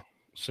sure. Yeah,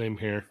 same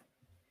here.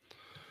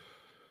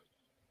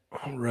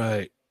 All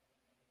right.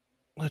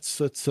 Let's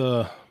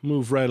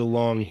move right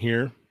along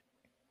here.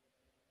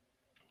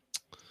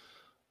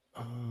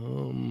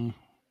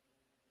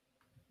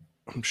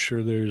 I'm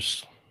sure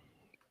there's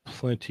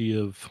plenty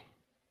of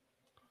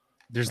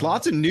There's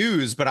lots of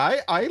news, but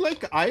I'd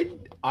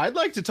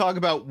like to talk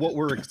about what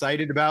we're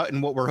excited about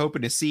and what we're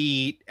hoping to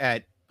see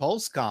at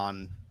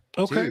PulseCon.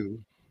 Okay.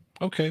 Too.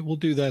 Okay, we'll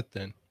do that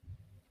then.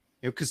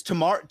 Because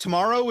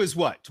tomorrow is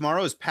what?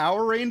 Tomorrow is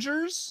Power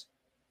Rangers,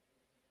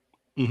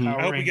 Mhm.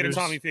 I hope we get a Rangers.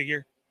 Tommy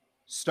figure.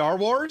 Star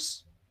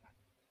Wars.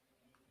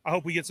 I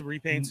hope we get some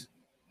repaints.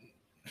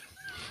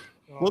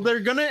 Well, they're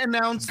gonna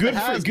announce. Good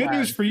the good HasLab,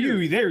 news for too.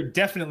 you. They're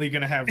definitely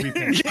going to have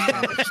repaint.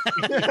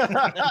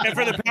 And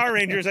for the Power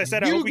Rangers, I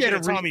said I hope we get a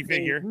Tommy repaint.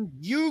 figure.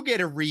 You get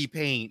a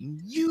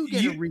repaint. You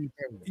get a repaint.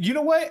 You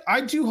know what?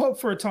 I do hope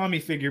for a Tommy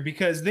figure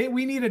because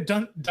we need a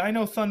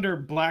Dino Thunder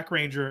Black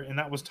Ranger, and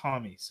that was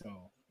Tommy.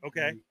 So Okay.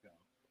 there you go.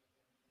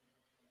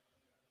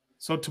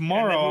 So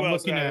tomorrow who I'm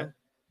else, looking Tyler?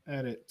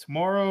 at it.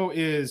 Tomorrow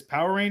is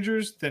Power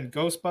Rangers, then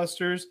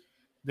Ghostbusters,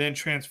 then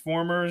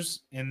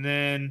Transformers, and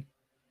then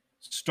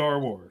Star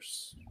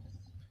Wars.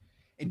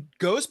 And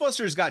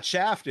Ghostbusters got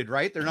shafted,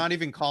 right? They're not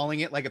even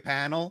calling it like a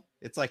panel.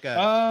 It's like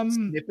a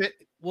snippet.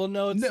 Well,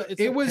 no, No,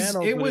 it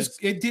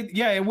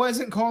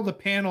wasn't called the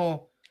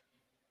panel.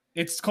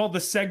 It's called the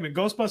segment,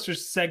 Ghostbusters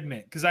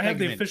segment, because I have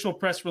the Segment. official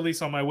press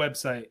release on my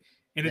website,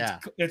 and Yeah.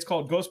 it's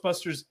called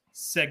Ghostbusters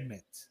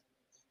segment.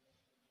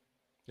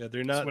 Yeah,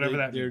 they're not. whatever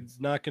that they're means.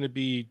 not going to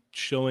be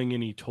showing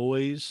any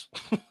toys.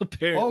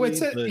 Apparently, Oh, it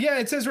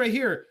but- says right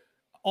here.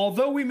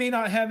 Although we may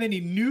not have any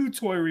new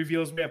toy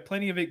reveals, we have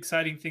plenty of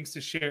exciting things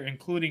to share,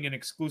 including an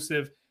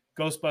exclusive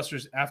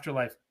Ghostbusters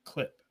Afterlife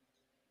clip.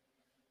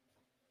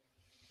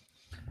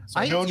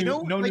 So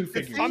no new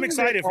figures. I'm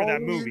excited for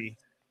that always- movie.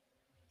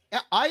 Yeah,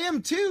 I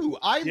am too.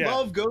 I Yeah.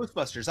 love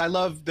Ghostbusters. I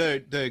love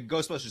the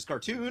Ghostbusters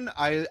cartoon.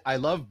 I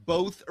love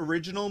both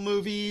original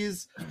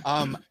movies.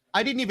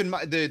 I didn't even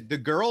the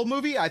girl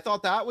movie. I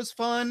thought that was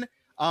fun.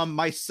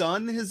 My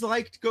son has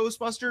liked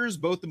Ghostbusters,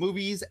 both the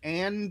movies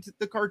and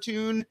the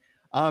cartoon.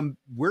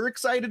 We're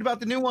excited about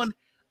the new one.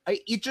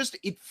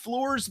 It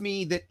floors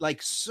me that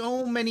like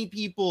so many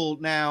people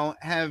now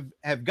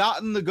have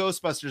gotten the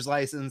Ghostbusters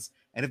license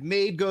and have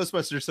made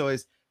Ghostbusters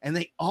toys, and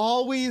they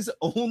always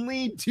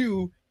only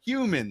do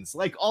humans.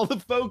 Like all the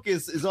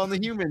focus is on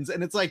the humans,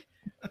 and it's like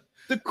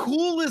the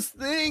coolest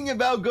thing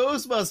about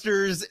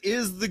Ghostbusters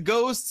is the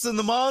ghosts and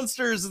the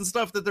monsters and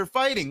stuff that they're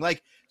fighting,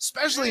 like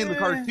especially in the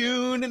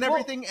cartoon and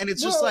everything. And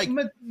it's just like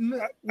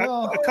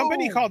A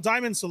company called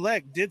Diamond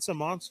Select did some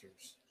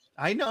monsters.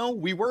 I know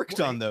we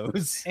worked on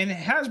those. And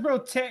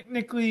Hasbro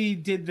technically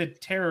did the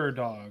Terror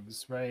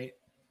Dogs, right?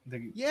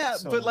 Yeah,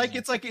 So- but like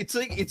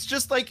it's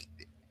just like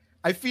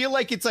I feel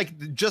like it's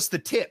like just the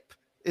tip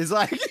is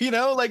like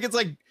like it's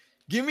like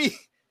give me,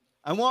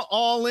 I want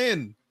all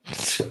in.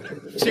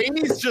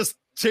 Cheney's just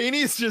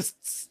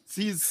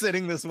he's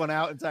sitting this one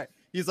out inside.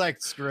 He's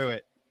like, screw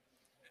it.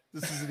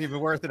 This isn't even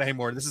worth it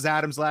anymore. This is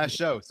Adam's last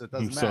show, so it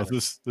doesn't So matter.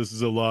 this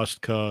is a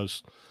lost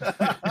cause.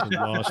 A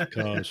lost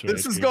cause.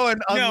 This is here. going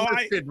No,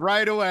 unlisted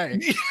right away.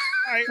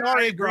 I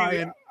agree.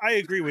 Brian. I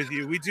agree with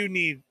you. We do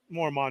need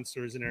more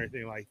monsters and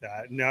everything like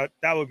that. No,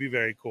 that would be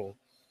very cool.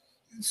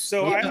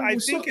 So Yeah, I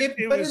so think it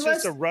but was unless-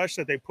 just a rush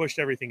that they pushed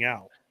everything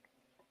out.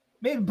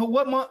 Maybe, but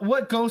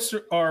what ghosts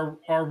are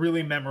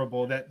really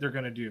memorable that they're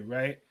gonna do,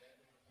 right?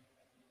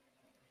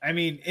 I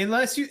mean,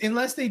 unless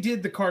they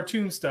did the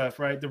cartoon stuff,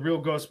 right? The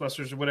real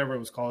Ghostbusters or whatever it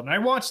was called. And I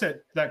watched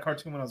that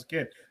cartoon when I was a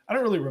kid. I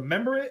don't really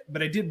remember it,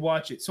 but I did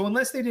watch it. So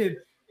unless they did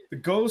the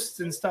ghosts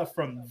and stuff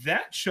from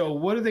that show,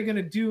 what are they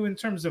gonna do in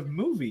terms of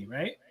movie,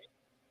 right?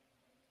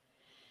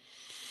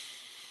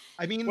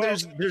 I mean, Well-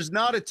 there's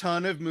not a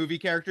ton of movie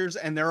characters,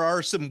 and there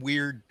are some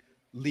weird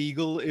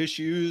legal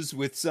issues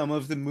with some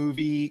of the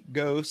movie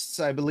ghosts,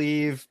 I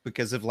believe,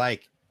 because of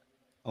like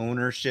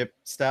ownership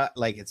stuff.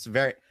 Like it's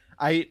very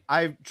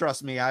I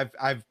trust me, I've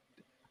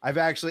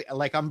actually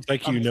like I'm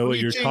Like you I'm know what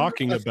you're preaching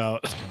talking a-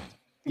 about.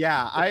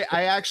 Yeah,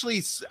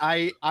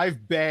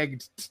 I've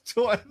begged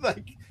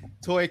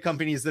toy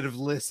companies that have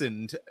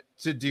listened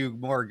to do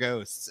more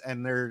ghosts,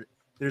 and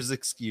there's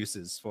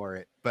excuses for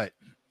it, but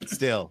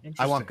still,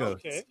 I want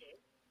ghosts. Okay.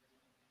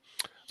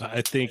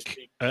 I think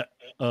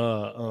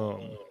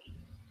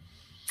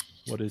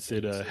what is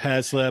it? A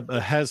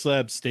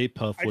HasLab Stay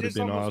Puff I would have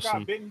just been almost awesome.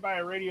 got bitten by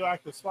a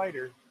radioactive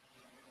spider.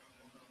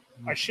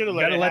 I should have You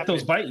let gotta it let happen.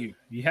 those bite you.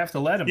 You have to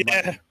let them.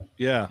 Yeah,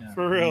 Yeah. Yeah.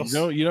 for real.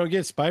 You don't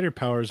get spider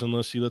powers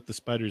unless you let the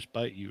spiders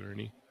bite you,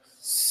 Ernie.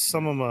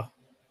 Some of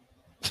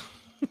them.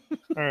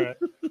 All right.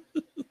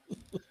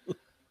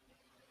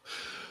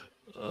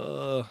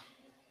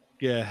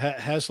 Yeah,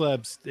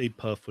 HasLab Stay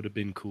Puff would have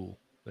been cool.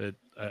 That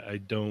I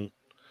don't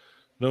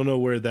I don't know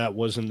where that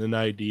wasn't an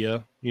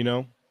idea, you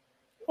know?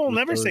 Well, With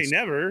never say those-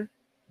 never.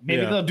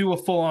 Maybe Yeah. they'll do a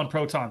full-on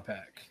proton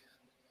pack.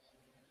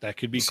 That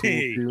could be cool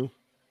Gee. too.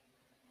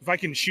 If I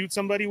can shoot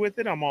somebody with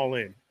it, I'm all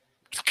in.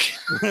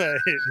 But,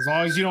 As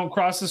long as you don't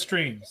cross the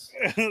streams.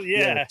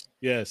 yeah,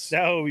 Yes.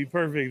 that would be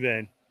perfect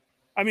then.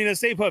 I mean, a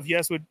Stay Puft,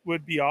 yes,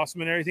 would be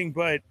awesome and everything,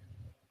 but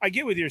I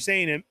get what you're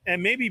saying,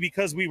 and maybe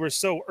because we were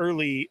so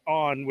early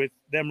on with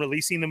them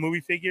releasing the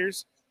movie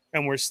figures,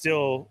 and we're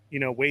still,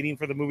 waiting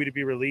for the movie to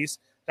be released.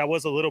 That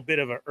was a little bit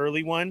of an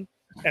early one,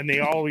 and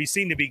they always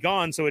seem to be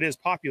gone, so it is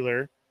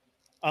popular.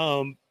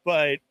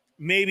 But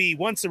maybe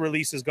once the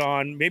release is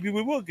gone, maybe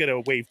we will get a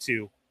wave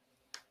 2,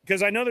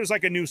 because I know there's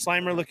like a new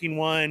Slimer looking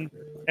one,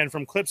 and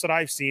from clips that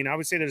I've seen, I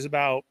would say there's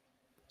about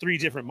 3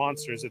 different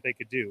monsters that they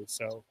could do.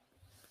 So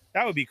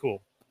that would be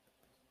cool.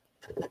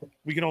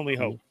 We can only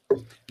hope.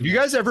 You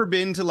guys ever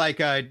been to like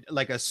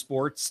a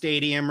sports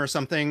stadium or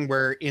something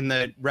where in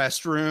the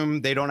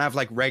restroom they don't have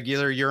like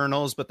regular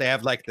urinals, but they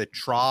have like the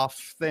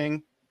trough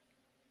thing?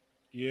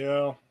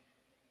 Yeah.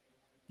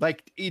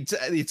 Like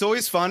it's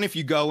always fun if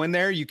you go in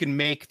there, you can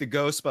make the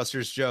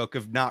Ghostbusters joke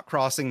of not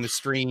crossing the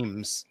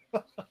streams.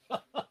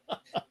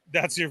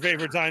 That's your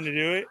favorite time to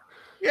do it?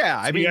 Yeah,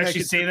 I I mean, you like,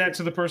 actually it's- say that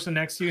to the person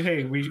next to you.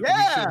 Hey, we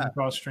Yeah. shouldn't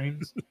cross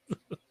streams.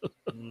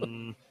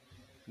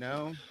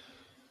 no.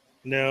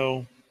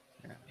 No.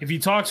 If you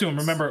talk to him,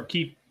 remember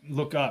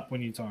look up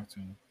when you talk to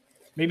him.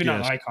 Maybe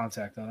not Yes. eye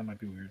contact though. That might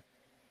be weird.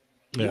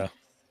 Yeah.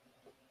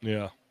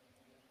 Yeah.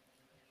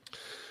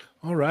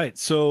 All right.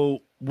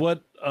 So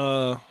what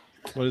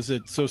is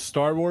it? So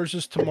Star Wars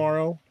is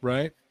tomorrow,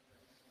 right?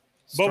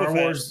 Boba Star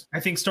Fett. Wars. I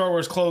think Star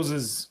Wars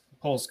closes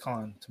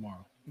PulseCon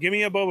tomorrow. Give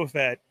me a Boba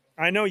Fett.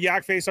 I know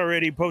Yakface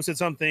already posted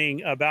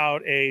something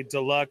about a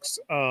deluxe,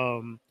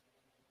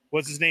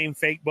 what's his name?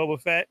 Fake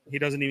Boba Fett. He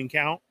doesn't even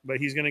count, but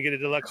he's going to get a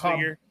deluxe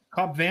figure.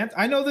 Cobb Vanth.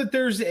 I know that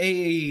there's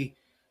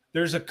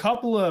a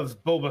couple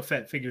of Boba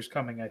Fett figures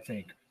coming. I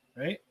think,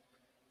 right?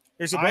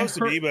 They're supposed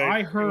to be, but I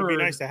it would heard- be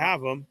nice to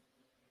have them.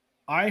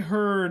 I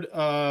heard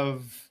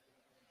of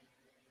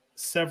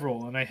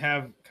several, and I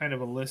have kind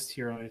of a list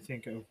here. I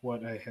think of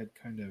what I had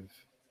kind of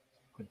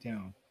put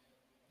down.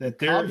 That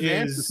there Cobb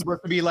Vance is.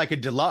 supposed to be like a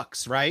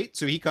deluxe, right?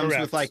 So he comes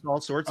Correct. with like all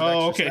sorts of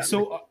Oh, extra okay. stuff.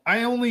 So I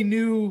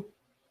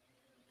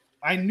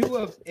knew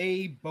of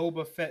a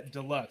Boba Fett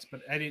deluxe, but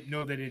I didn't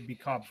know that it'd be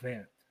Cobb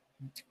Vanth.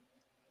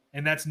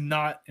 And that's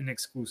not an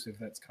exclusive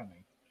that's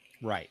coming.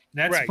 right.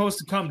 That's Right. supposed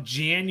to come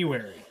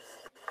January.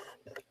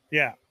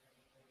 Yeah.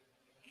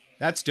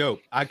 That's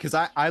dope. Because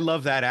I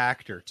love that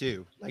actor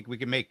too. Like we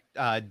can make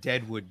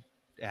Deadwood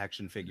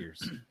action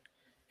figures.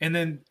 And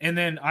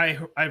then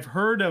I've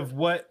heard of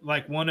what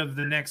like one of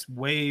the next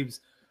waves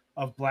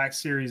of Black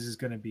Series is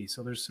going to be.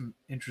 So there's some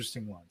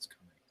interesting ones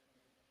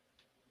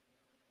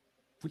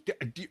coming.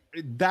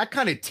 That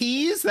kind of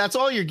tease? That's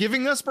all you're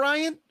giving us,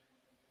 Brian?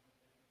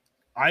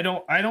 I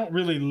don't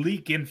really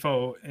leak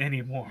info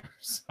anymore.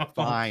 So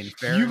Fine.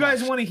 Fair you enough.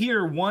 guys want to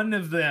hear one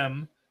of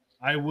them,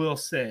 I will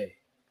say.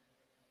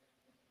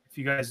 If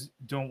you guys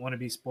don't want to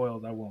be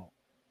spoiled, I won't.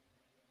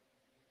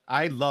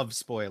 I love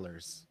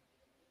spoilers.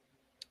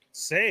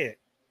 Say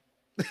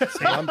it.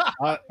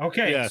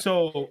 Okay, Yeah.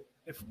 so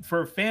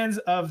for fans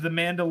of The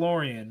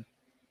Mandalorian,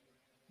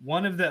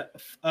 one of the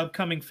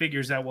upcoming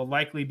figures that will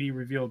likely be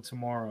revealed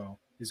tomorrow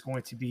is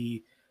going to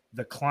be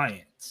the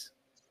Client.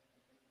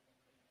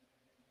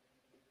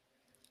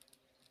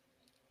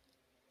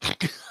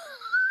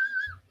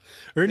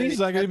 Ernie's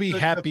not going to be The-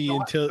 happy the,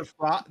 until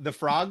the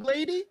frog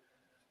lady?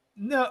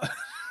 No,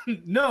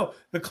 no,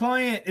 the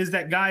Client is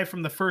that guy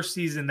from the first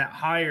season that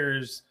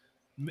hires.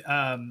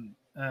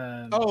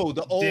 Oh,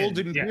 the old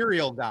Din, yeah.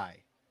 Imperial guy.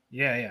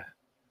 Yeah.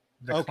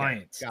 The Okay,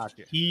 Client.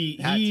 gotcha. He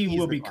He's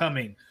will the be Client.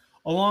 coming,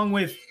 along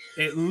with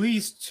at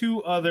least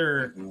 2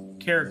 other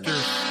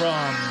characters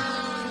from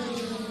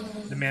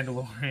The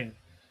Mandalorian.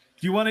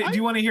 Do you want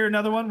to hear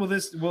another one? Will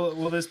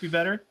this be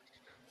better?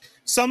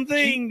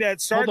 Something that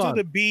starts on.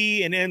 with a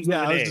B and ends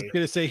yeah, I with was an just A.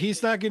 going to say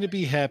he's not going to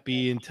be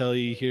happy until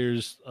he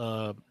hears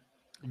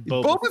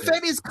Boba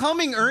Fett is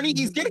coming, Ernie.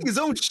 He's getting his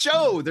own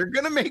show. They're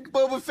gonna make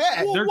Boba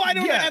Fett. Well, They're- why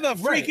don't I yeah, have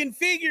a right. freaking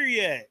figure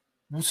yet?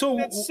 So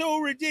That's so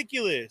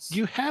ridiculous.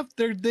 You have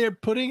they're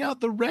putting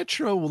out the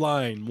retro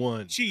line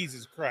one.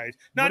 Jesus Christ.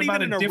 what Not about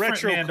even in a different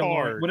retro Mandalorian?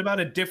 card. What about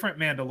a different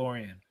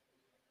Mandalorian?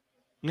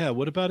 Yeah,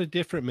 what about a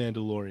different What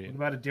Mandalorian?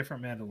 about a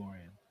different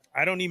Mandalorian?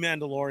 I don't need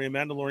Mandalorian.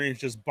 Mandalorian's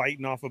just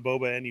biting off of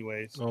Boba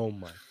anyways. Oh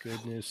my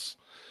goodness.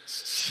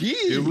 Jeez.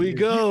 Here we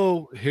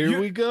go. Here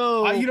we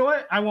go. You know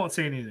what? I won't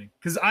say anything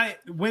because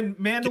when Guess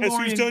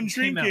Mandalorian who's done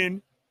came out-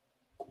 drinking?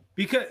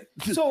 because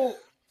so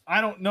I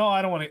don't know.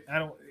 I don't want to. I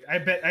don't. I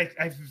bet I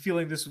have a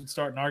feeling this would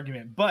start an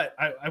argument, but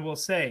I will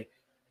say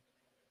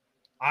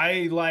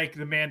I like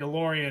the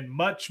Mandalorian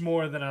much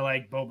more than I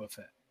like Boba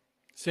Fett.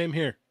 Same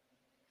here.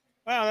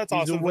 Wow, that's He's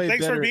a awesome. Well, way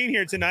thanks for better- being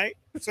here tonight.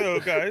 So,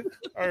 guys,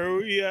 are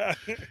we?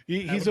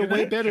 He's a a good way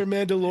night. better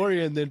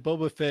Mandalorian than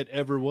Boba Fett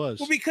ever was.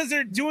 Well, because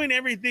they're doing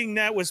everything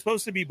that was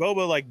supposed to be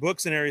Boba, like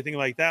books and everything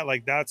like that.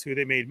 Like that's who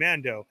they made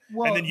Mando,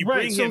 Well, and then you right,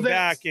 bring so him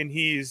that's- back, and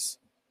he's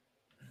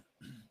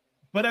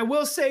But I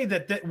will say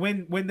that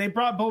when they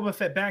brought Boba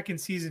Fett back in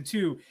season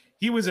 2,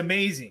 he was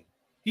amazing.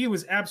 He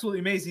was absolutely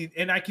amazing,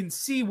 and I can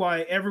see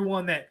why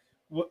everyone that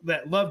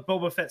loved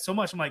Boba Fett so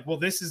much. I'm like, well,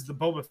 this is the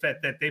Boba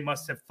Fett that they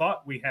must have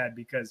thought we had,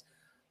 because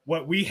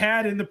what we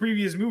had in the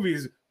previous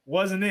movies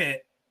wasn't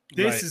it.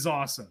 This is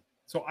awesome.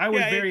 So I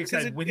was very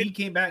excited when he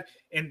came back,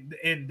 and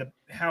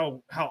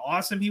how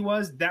awesome he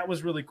was. That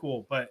was really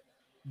cool. But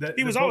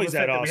he was always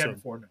that awesome. We had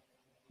before.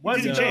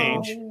 Didn't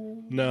change.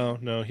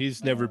 No,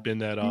 he's never been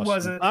that awesome. He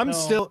wasn't.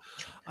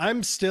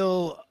 I'm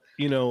still,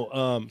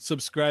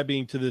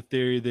 subscribing to the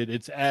theory that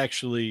it's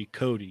actually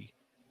Cody,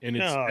 and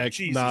it's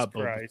actually not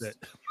Boba Fett.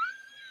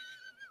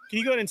 Can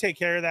you go ahead and take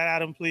care of that,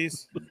 Adam,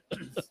 please?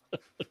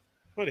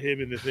 Put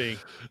him in the thing.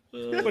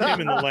 Put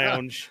him in the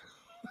lounge.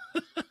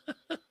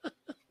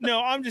 No,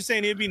 I'm just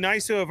saying it'd be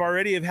nice to have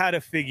had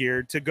a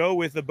figure to go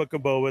with the Book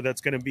of Boba that's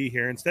going to be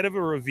here, instead of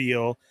a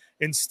reveal,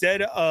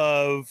 instead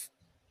of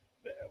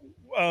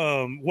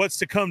what's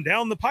to come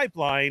down the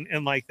pipeline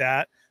and like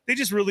that. They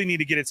just really need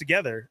to get it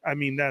together. I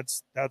mean,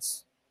 that's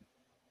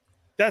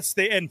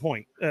the end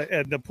point,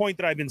 and the point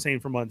that I've been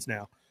saying for months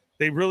now.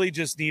 They really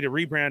just need a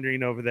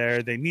rebranding over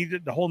there. They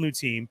need the whole new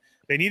team.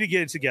 They need to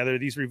get it together.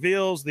 These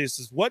reveals, this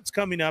is what's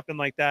coming up and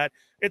like that.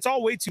 It's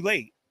all way too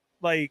late.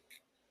 Like,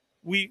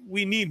 we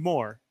need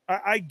more.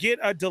 I get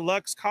a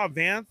deluxe Cobb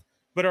Vanth,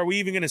 but are we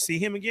even going to see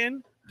him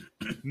again?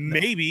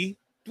 Maybe.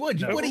 What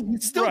still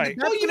right.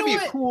 That's going to be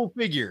a cool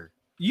figure.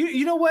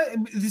 You know what?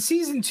 The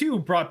season 2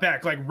 brought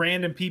back like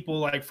random people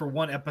like for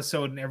one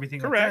episode and everything.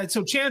 Correct. Like that.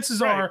 So chances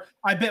are,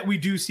 I bet we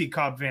do see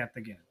Cobb Vanth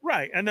again.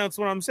 Right, and that's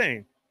what I'm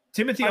saying.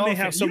 Timothy, I may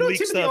have some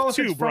leak stuff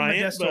too,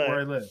 Brian. But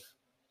where I live.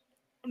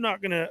 I'm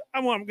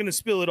gonna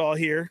spill it all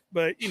here,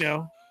 but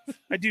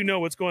I do know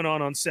what's going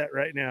on set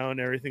right now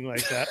and everything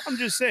like that. I'm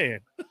just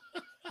saying.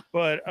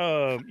 But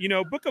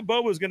Book of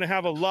Boba is going to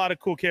have a lot of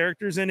cool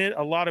characters in it.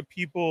 A lot of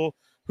people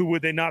who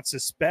would they not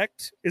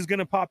suspect is going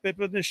to pop up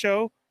in the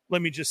show.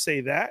 Let me just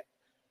say that.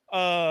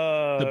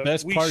 The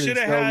best we part should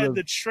have had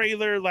the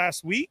trailer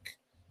last week.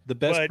 The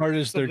best part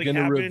is they're going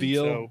to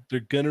reveal.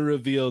 They're going to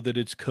reveal that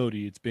it's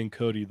Cody. It's been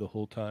Cody the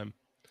whole time.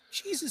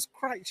 Jesus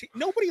Christ!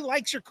 Nobody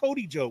likes your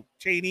Cody joke,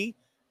 Cheney.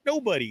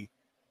 Nobody.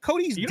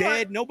 Cody's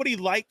dead. Nobody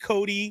liked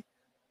Cody.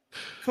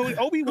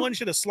 Obi-Wan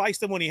should have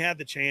sliced him when he had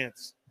the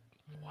chance.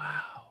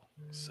 Wow,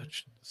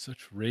 such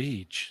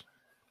rage.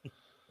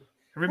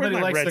 Everybody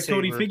likes the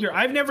Cody figure.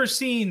 I've never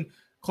seen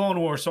Clone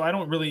Wars, so I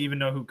don't really even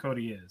know who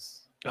Cody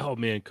is. Oh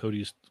man,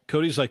 Cody's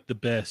like the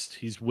best.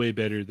 He's way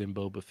better than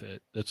Boba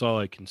Fett. That's all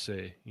I can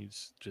say.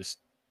 He's just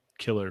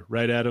killer.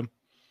 Right, Adam?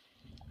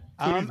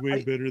 Cody's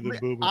way better than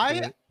Boba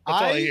Fett. That's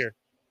all I hear.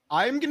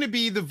 I'm going to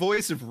be the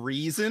voice of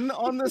reason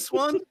on this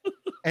one,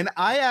 and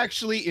I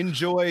actually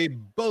enjoy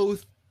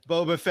both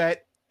Boba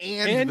Fett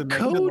and the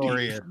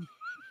Mandalorian.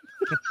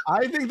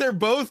 I think they're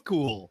both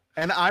cool,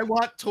 and I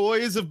want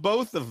toys of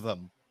both of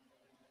them.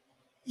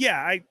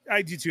 Yeah,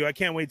 I do too. I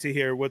can't wait to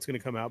hear what's going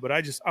to come out, but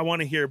I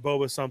want to hear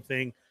Boba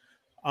something.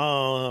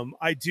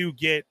 I do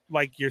get,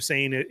 like you're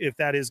saying, if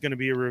that is going to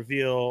be a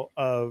reveal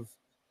of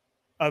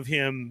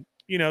him,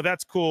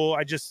 that's cool.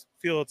 I just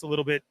feel it's a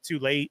little bit too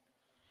late.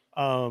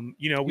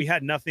 We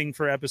had nothing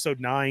for episode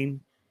 9.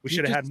 We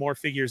should have had more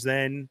figures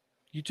then.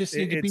 You just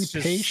need to be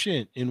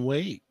patient and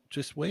wait.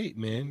 Just wait,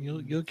 man.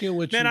 You'll get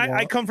what you want.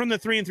 I come from the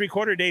 3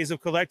 3/4 days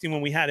of collecting when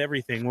we had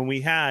everything, when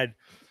we had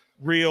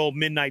real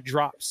midnight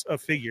drops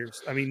of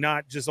figures. I mean,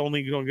 not just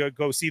only going to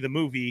go see the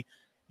movie.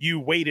 You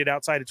waited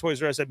outside of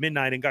Toys R Us at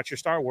midnight and got your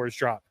Star Wars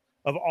drop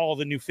of all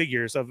the new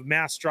figures, of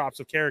mass drops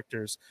of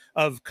characters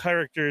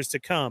to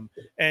come.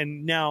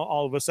 And now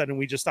all of a sudden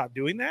we just stopped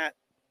doing that.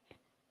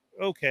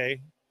 Okay.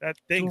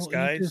 Thanks,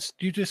 guys.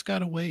 You just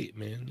gotta wait,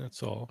 man.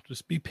 That's all.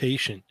 Just be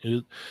patient.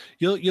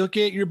 You'll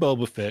get your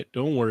Boba Fett.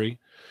 Don't worry.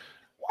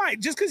 Why?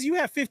 Just because you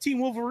have 15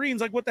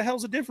 Wolverines, like what the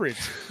hell's the difference?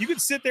 You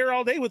could sit there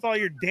all day with all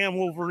your damn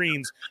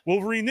Wolverines.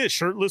 Wolverine this,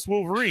 shirtless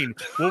Wolverine,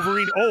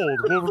 Wolverine old,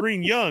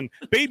 Wolverine young,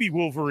 baby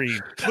Wolverine.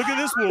 Look at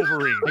this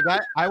Wolverine.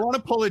 I want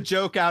to pull a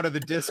joke out of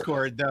the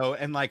Discord though,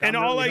 and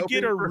all I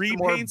get are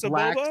repaints of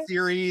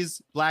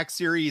Boba. Black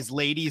Series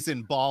ladies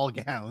in ball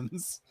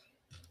gowns.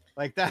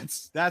 Like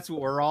that's what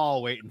we're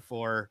all waiting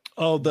for.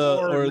 Oh,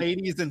 or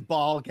ladies in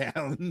ball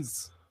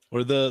gowns.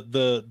 Or do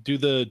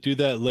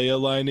that Leia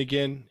line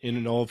again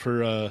in all of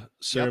her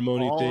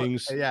ceremony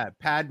things. Yeah,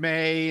 Padme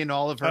and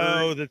all of her.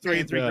 Oh, the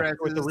 3 3 dresses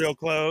with the real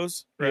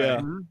clothes. Right. Yeah.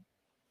 Mm-hmm.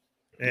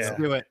 Let's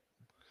do it.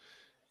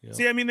 Yeah.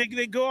 See, I mean,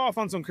 they go off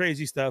on some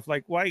crazy stuff.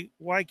 Like, why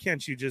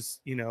can't you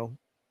just,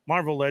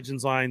 Marvel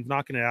Legends line,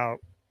 knocking it out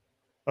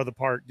of the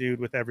park, dude,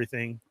 with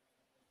everything,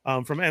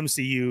 from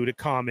MCU to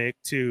comic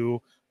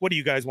to what do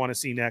you guys want to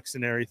see next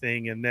and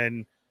everything, and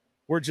then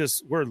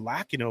we're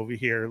lacking over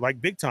here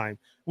like big time.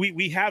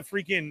 We have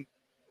freaking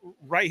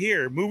right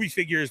here movie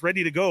figures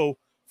ready to go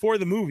for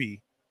the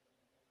movie.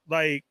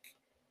 Like,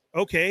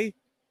 okay,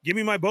 give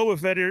me my Boba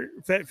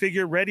Fett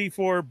figure ready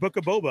for Book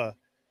of Boba,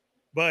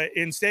 but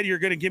instead you're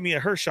going to give me a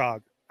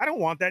Hershog. I don't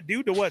want that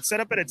dude to what? Set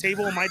up at a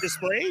table in my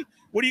display?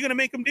 What are you going to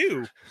make him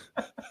do?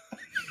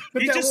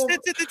 He just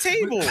sits at the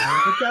table.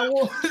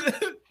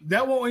 But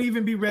that won't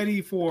even be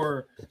ready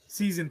for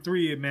season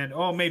 3, man.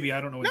 Oh, maybe, I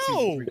don't know when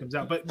season 3 comes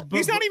out. But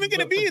he's not even going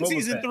to be in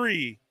season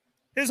 3.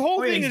 His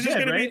whole thing is just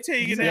going to be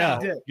taken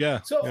out. Yeah.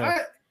 So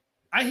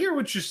I hear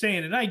what you're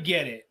saying, and I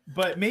get it.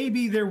 But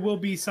maybe there will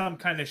be some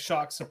kind of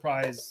shock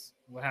surprise.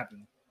 What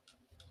happened?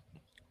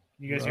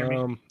 You guys hear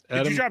me?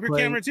 Did you drop your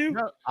camera too?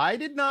 No, I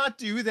did not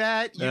do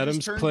that. You Adam's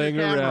just turned playing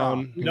your camera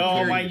around. off.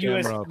 No, my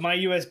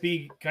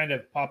USB kind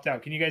of popped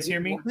out. Can you guys hear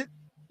me?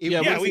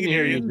 Yeah, we can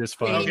hear you just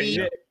fine.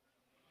 Okay.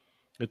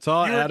 It's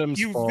all Adam's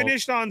you fault.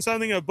 finished on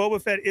something of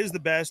Boba Fett is the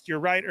best. You're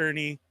right,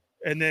 Ernie.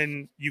 And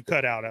then you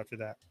cut out after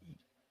that.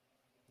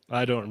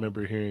 I don't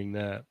remember hearing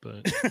that,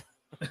 but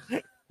all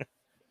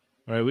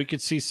right, we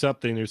could see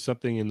something. There's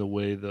something in the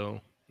way,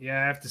 though.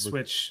 Yeah, I have to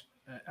switch.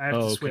 I have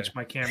to switch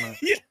my camera.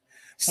 Yeah.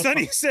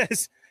 Sonny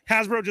says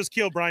Hasbro just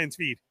killed Brian's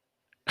feed.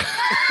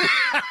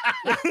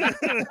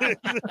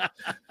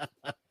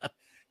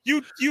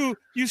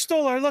 You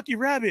stole our lucky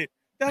rabbit.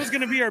 That was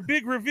going to be our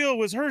big reveal.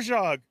 Was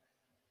Herzog.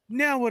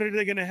 Now what are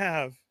they going to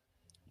have?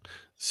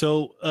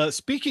 So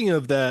speaking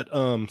of that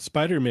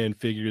Spider-Man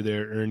figure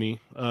there,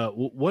 Ernie,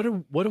 what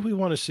do we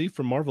want to see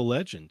from Marvel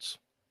Legends?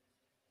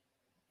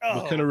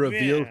 What kind of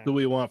reveals do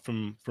we want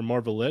from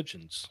Marvel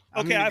Legends?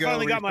 Okay, I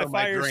finally got my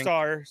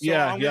Firestar. So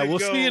yeah, we'll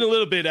see in a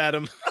little bit,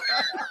 Adam.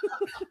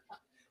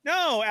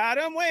 No,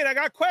 Adam, wait, I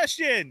got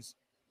questions.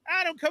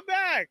 Adam, come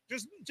back.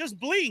 Just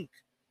blink.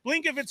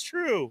 Blink if it's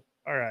true.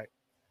 All right.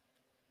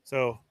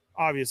 So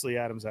obviously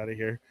Adam's out of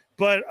here.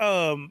 But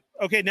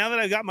okay, now that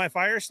I got my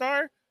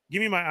Firestar,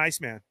 give me my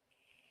Iceman.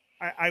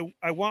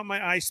 I want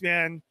my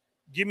Iceman.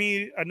 Give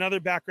me another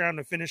background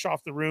to finish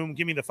off the room.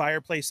 Give me the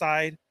fireplace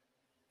side,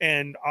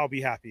 and I'll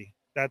be happy.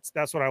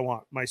 That's what I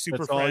want. My super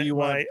That's friend, all you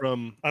want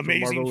from Marvel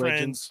amazing friends.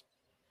 Legends?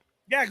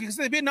 Yeah, because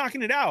they've been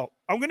knocking it out.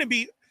 I'm gonna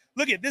be.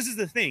 Look at this is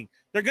the thing.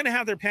 They're gonna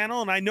have their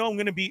panel, and I know I'm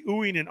gonna be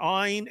oohing and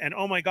awing. And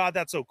oh my god,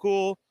 that's so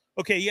cool.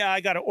 Okay, yeah, I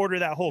got to order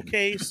that whole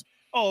case.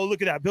 Oh,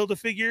 look at that, build a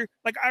figure.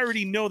 Like I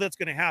already know that's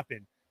gonna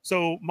happen.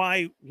 So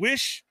my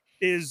wish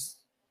is,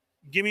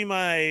 give me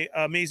my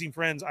amazing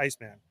friends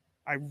Iceman.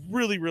 I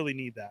really, really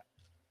need that.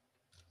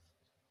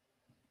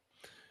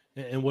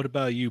 And what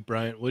about you,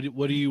 Brian? What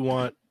do you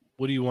want?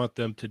 What do you want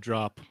them to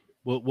drop?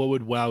 What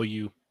would wow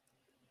you?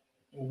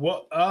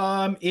 What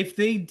if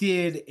they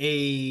did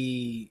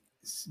a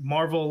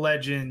Marvel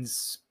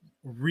Legends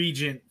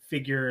Regent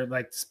figure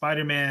like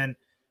Spider-Man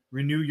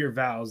Renew Your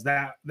Vows,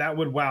 that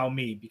would wow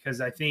me,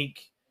 because I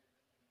think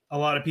a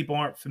lot of people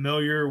aren't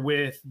familiar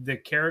with the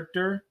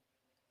character.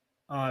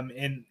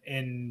 And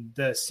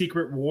the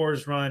Secret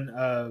Wars run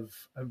of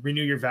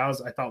Renew Your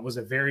Vows, I thought was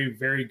a very,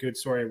 very good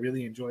story. I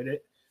really enjoyed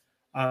it.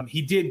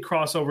 He did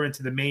cross over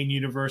into the main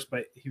universe,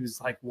 but he was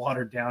like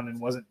watered down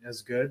and wasn't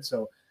as good.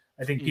 So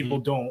I think people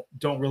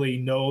don't really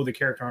know the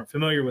character, aren't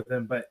familiar with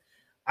him. But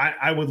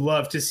I would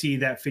love to see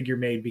that figure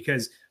made,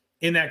 because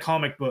in that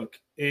comic book,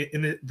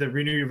 in the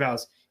Renew Your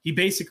Vows, he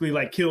basically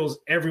like kills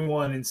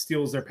everyone and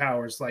steals their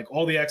powers. Like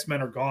all the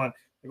X-Men are gone,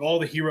 like all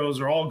the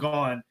heroes are all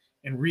gone,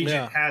 and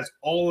Regent has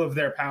all of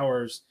their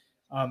powers,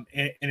 and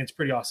it's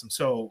pretty awesome.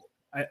 So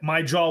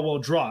my jaw will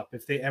drop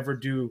if they ever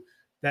do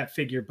that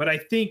figure. But I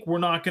think we're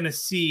not going to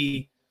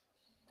see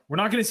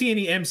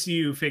any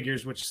MCU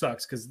figures, which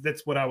sucks, because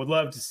that's what I would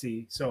love to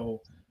see.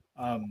 So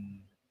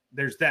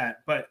there's that.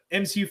 But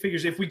MCU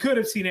figures, if we could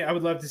have seen it, I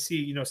would love to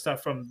see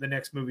stuff from the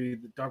next movie,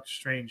 the Doctor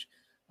Strange,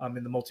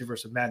 in the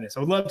Multiverse of Madness. I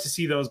would love to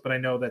see those, but I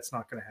know that's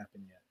not going to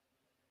happen yet.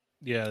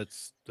 Yeah,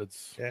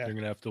 they're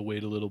gonna have to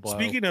wait a little while.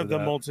 Speaking of the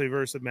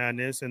Multiverse of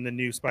Madness and the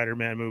new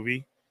Spider-Man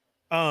movie,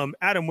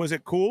 Adam, was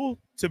it cool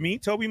to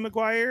meet Tobey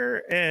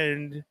Maguire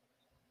and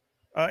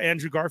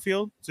Andrew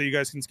Garfield so you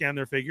guys can scan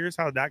their figures?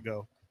 How did that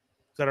go?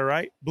 Is that all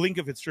right? Blink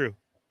if it's true.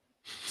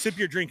 Sip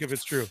your drink if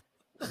it's true.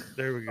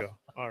 There we go.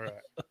 All right,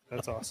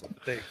 that's awesome.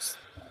 Thanks.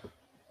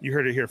 You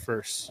heard it here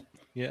first.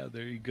 Yeah,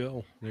 there you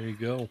go. There you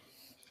go.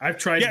 I've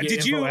tried to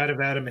get info out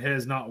of Adam. It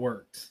has not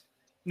worked.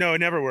 No, it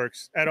never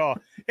works at all.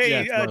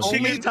 Hey,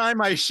 only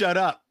time I shut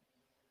up.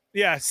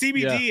 Yeah,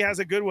 CBD has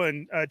a good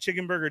one.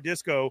 Chicken Burger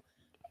Disco.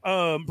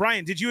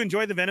 Brian, did you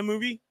enjoy the Venom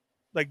movie?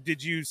 Like,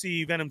 did you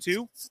see Venom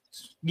 2?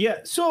 Yeah.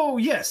 So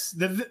yes,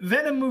 the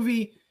Venom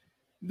movie,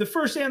 the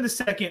first and the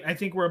second, I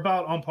think were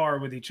about on par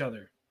with each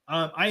other.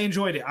 I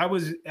enjoyed it. I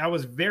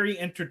was very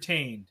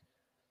entertained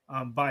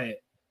by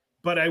it.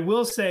 But I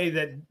will say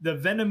that the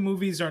Venom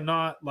movies are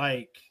not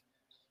like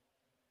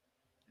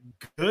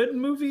good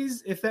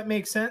movies, if that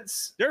makes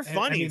sense. They're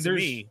funny to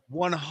me.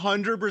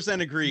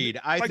 100%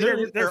 agreed. I like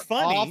think they're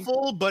funny.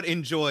 Awful but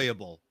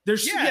enjoyable.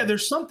 There's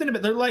something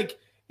about, they're like,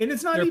 and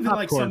it's not they're even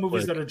like some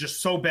movies flick. that are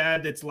just so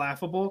bad that's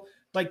laughable.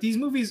 Like these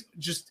movies,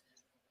 just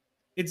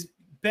it's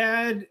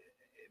bad.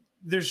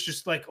 There's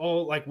just like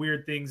all like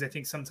weird things. I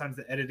think sometimes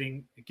the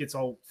editing, it gets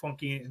all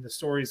funky and the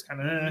story is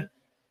kind of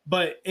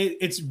but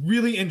it's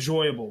really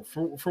enjoyable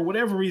for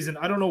whatever reason.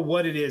 I don't know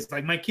what it is.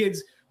 Like my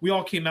kids, we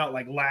all came out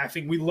like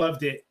laughing. We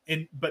loved it.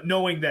 But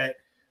knowing that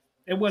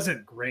it wasn't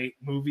a great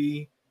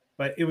movie,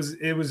 but it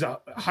was a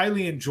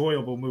highly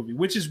enjoyable movie,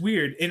 which is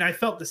weird. And I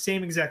felt the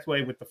same exact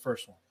way with the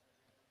first one.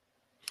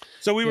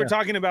 So we were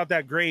talking about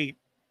that great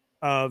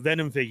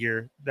Venom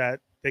figure that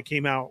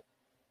came out.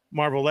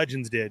 Marvel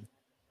Legends did.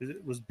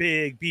 It was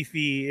big,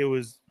 beefy. It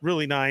was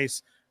really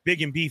nice,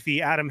 big and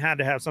beefy. Adam had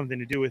to have something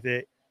to do with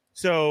it.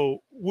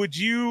 So would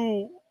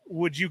you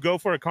go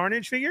for a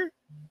Carnage figure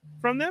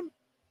from them?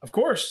 Of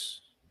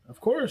course.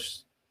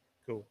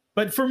 Cool.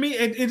 But for me,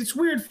 it's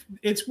weird.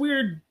 It's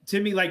weird to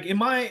me. Like in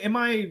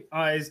my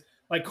eyes,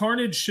 like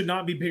Carnage should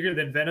not be bigger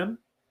than Venom.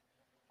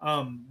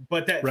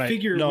 But that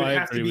figure would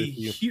have to be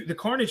huge. The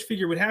Carnage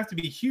figure would have to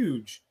be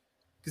huge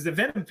because the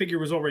Venom figure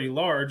was already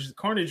large. The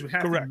Carnage would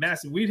have to be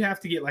massive. We'd have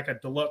to get like a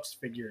deluxe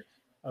figure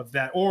of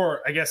that,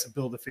 or I guess a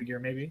Build-A-Figure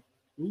maybe.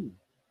 Ooh.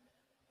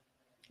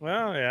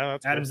 Well, yeah.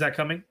 That's Adam's that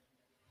coming?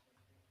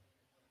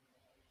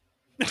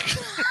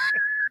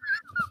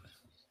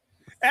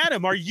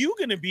 Adam, are you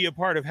going to be a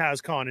part of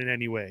HasCon in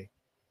any way?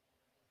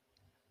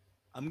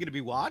 I'm going to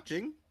be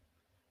watching.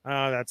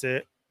 That's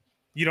it.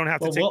 You don't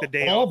have to take the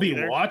day I'll off. be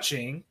either.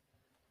 watching.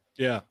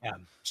 Yeah.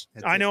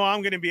 I know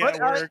I'm going to be at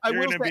work.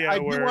 You're going to be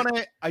at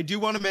work. I do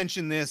want to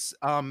mention this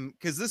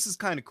because this is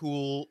kind of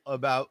cool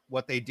about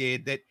what they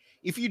did. That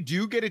if you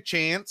do get a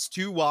chance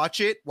to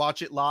watch it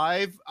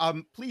live,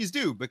 please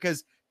do,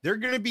 because they're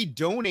going to be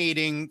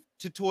donating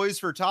to Toys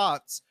for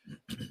Tots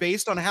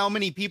based on how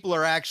many people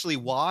are actually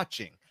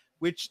watching.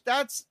 Which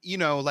that's,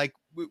 like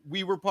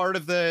we were part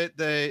of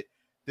the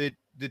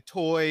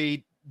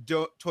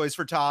Toys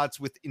for Tots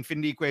with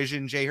Infinity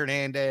Equation, Jay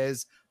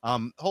Hernandez, a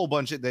whole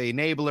bunch of the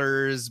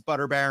Enablers,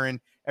 Butter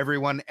Baron,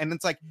 everyone, and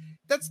it's like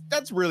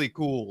that's really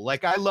cool.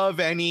 Like I love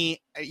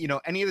any of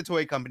the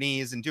toy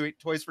companies and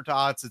Toys for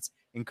Tots. It's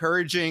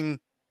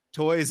encouraging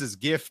toys as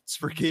gifts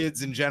for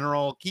kids in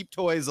general. Keep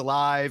toys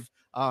alive.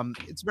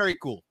 It's very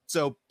cool.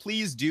 So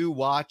please do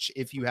watch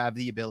if you have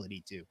the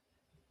ability to.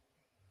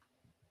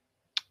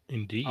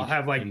 Indeed. I'll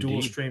have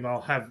dual stream.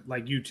 I'll have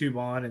YouTube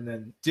on and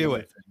then do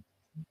it.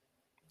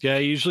 Yeah, I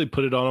usually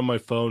put it on my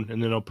phone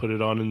and then I'll put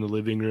it on in the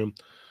living room.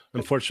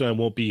 Unfortunately, I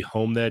won't be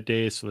home that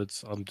day, so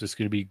I'm just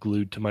going to be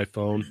glued to my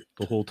phone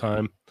the whole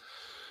time.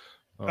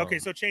 Okay,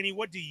 so Cheney,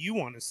 what do you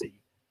want to see?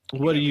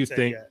 What do you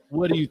think?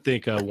 What do you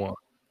think I want?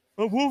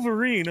 A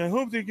Wolverine. I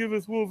hope they give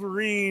us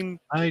Wolverine.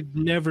 I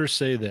never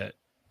say that.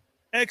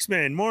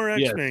 X-Men, more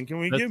X-Men. Yes, Can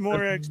we get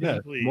more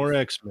X-Men, please? More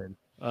X-Men.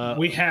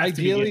 We have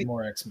to get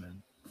more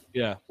X-Men.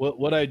 Yeah.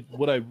 What I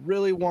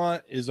really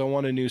want is I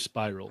want a new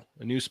Spiral.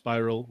 A new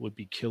Spiral would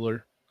be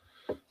killer.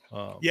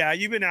 Yeah,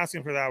 you've been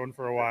asking for that one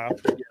for a while.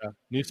 Yeah,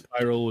 new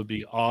Spiral would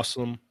be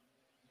awesome.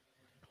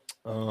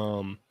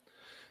 Man,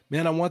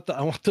 I want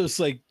those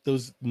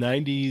those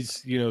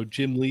 90s,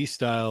 Jim Lee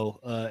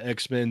style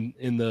X-Men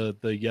in the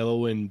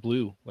yellow and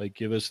blue. Like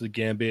give us the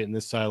Gambit and the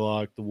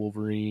Psylocke, the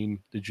Wolverine,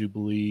 the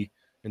Jubilee,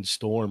 and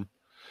Storm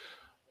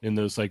in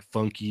those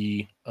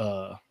funky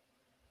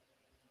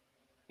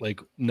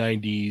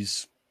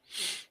 90s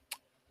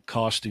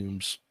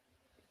costumes.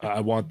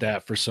 I want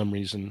that for some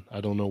reason.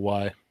 I don't know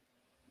why.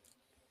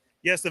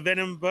 Yes, the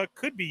Venom book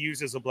could be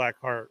used as a Black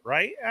Heart,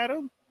 right,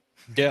 Adam?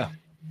 Yeah.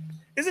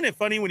 Isn't it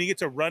funny when you get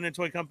to run a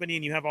toy company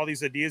and you have all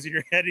these ideas in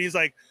your head and he's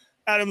like,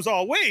 Adam's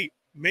all, wait,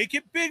 make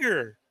it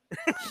bigger.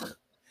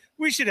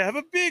 We should have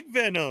a big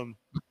Venom.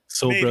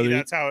 Maybe Brother,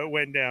 that's how it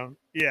went down.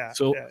 Yeah.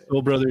 Soul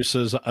Brother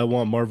says, I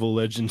want Marvel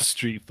Legends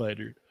Street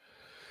Fighter.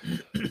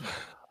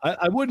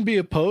 I wouldn't be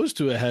opposed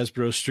to a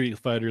Hasbro Street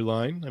Fighter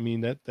line. I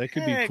mean, that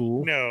could be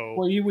cool. No.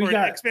 Well, we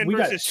got X-Men we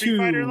got versus 2 Street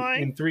Fighter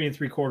line? in 3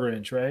 3/4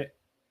 inch, right?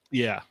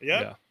 Yeah.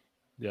 Yep.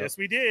 Yeah. Yes,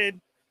 we did.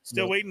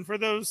 Still waiting for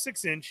those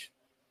 6-inch.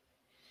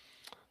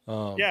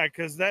 Yeah,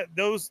 because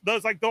those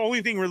the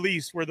only thing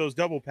released were those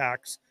double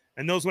packs,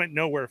 and those went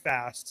nowhere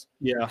fast.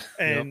 Yeah.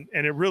 And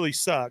it really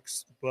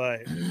sucks,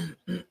 but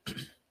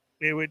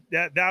it would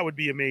that would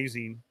be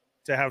amazing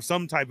to have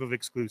some type of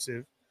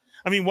exclusive.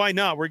 I mean, why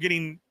not? We're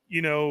getting,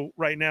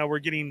 right now we're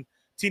getting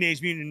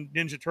Teenage Mutant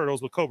Ninja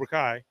Turtles with Cobra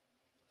Kai.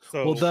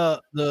 So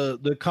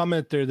the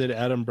comment there that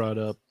Adam brought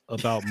up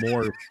about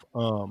Morph,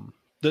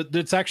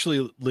 that's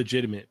actually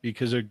legitimate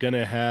because they're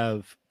gonna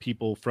have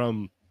people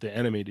from the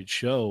animated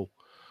show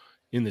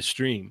in the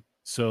stream.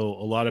 So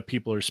a lot of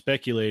people are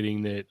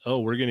speculating that,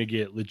 we're gonna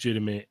get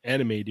legitimate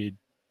animated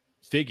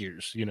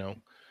figures,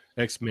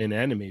 X-Men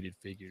animated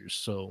figures.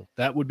 So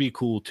that would be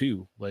cool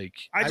too. I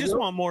just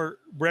want more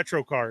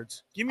retro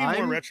cards. Give me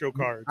more retro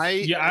cards.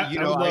 I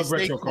love stay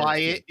retro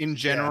quiet cards in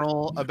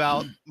general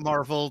about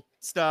Marvel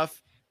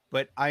stuff,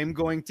 but I'm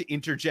going to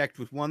interject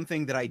with one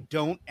thing that I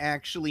don't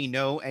actually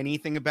know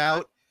anything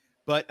about.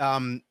 But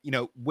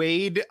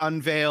Wade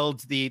unveiled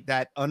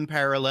that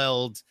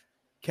unparalleled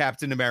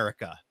Captain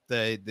America,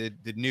 the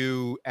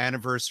new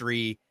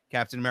anniversary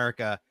Captain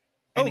America.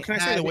 Oh, can I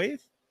say the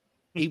wave?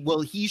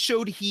 He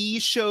showed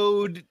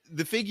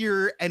the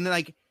figure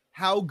and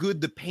how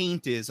good the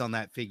paint is on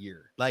that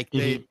figure.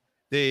 The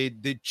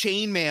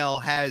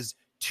chainmail has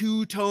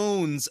 2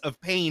 tones of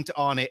paint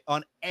on it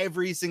on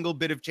every single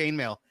bit of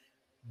chainmail.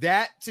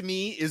 That to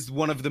me is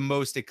one of the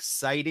most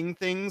exciting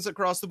things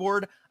across the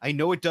board. I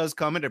know it does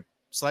come at a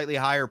slightly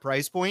higher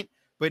price point.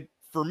 But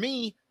for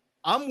me,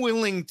 I'm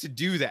willing to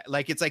do that.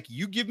 Like, it's like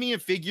you give me a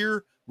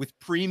figure with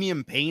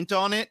premium paint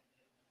on it,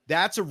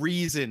 that's a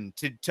reason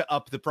to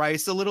up the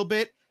price a little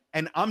bit.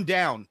 And I'm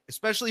down,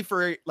 especially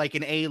for like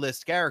an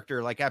A-list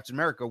character like Captain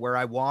America, where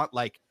I want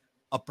like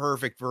a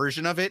perfect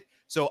version of it.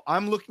 So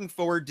I'm looking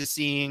forward to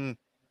seeing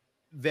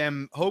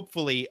them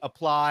hopefully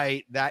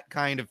apply that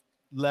kind of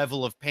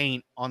level of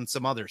paint on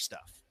some other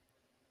stuff.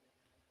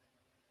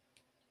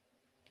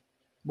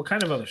 What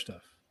kind of other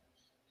stuff?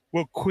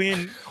 Well,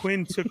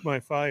 Quinn took my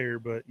fire,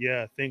 but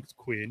yeah, thanks,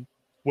 Quinn.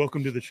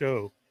 Welcome to the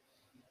show.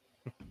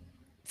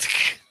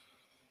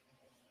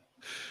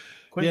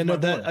 Yeah, no,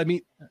 that I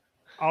mean,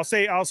 I'll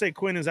say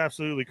Quinn is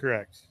absolutely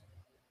correct.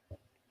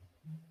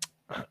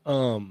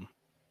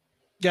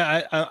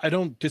 Yeah, I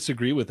don't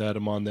disagree with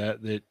Adam on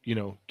that. That, you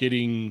know,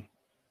 getting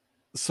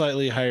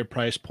slightly higher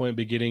price point,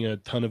 but getting a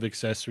ton of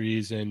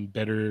accessories and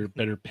better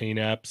paint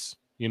apps,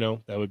 you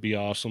know, that would be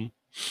awesome.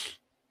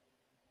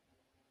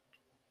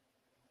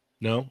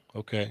 No,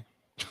 okay.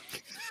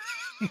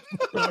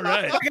 All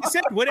right. Like I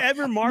said,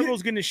 whatever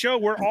Marvel's going to show,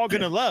 we're all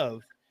going to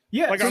love.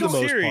 Yeah, like, I'm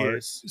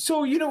serious.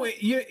 So, you know,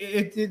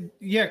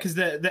 yeah, because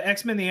the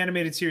X-Men the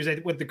animated series,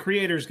 what the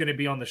creator is going to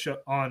be on the show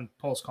on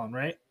PulseCon,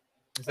 right?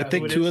 I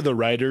think two of the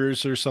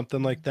writers or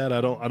something like that. I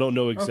don't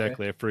know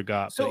exactly. Okay. I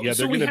forgot. So, but yeah,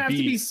 they're going to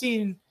be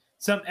seeing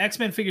some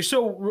X-Men figures.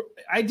 So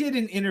I did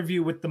an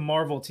interview with the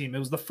Marvel team. It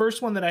was the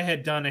first one that I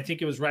had done. I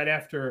think it was right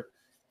after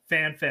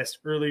FanFest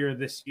earlier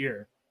this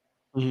year.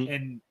 Mm-hmm.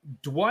 And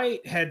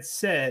Dwight had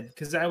said,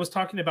 because I was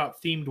talking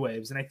about themed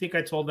waves, and I think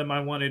I told them I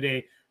wanted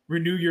a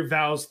Renew Your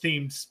Vows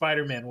themed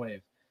Spider-Man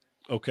wave.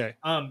 Okay.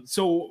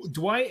 So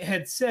Dwight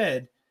had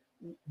said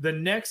the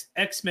next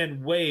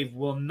X-Men wave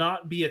will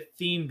not be a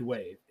themed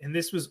wave. And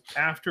this was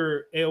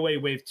after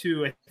AOA Wave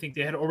 2. I think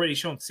they had already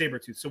shown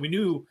Sabretooth. So we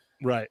knew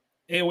right.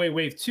 AOA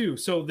Wave 2.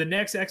 So the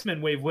next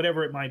X-Men wave,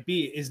 whatever it might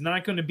be, is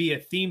not going to be a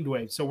themed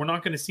wave. So we're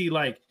not going to see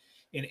like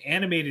an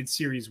animated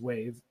series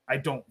wave, I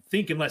don't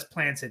think, unless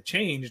plans had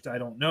changed. I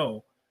don't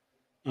know.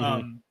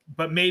 Mm-hmm.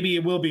 But maybe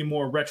it will be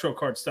more retro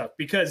card stuff,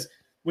 because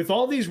with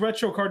all these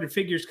retro carded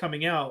figures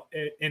coming out,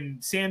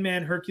 and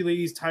Sandman,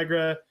 Hercules,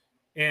 Tigra,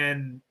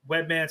 and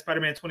Webman,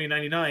 Spider-Man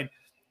 2099,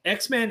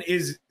 X-Men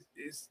is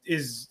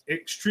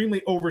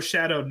extremely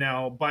overshadowed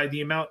now by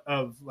the amount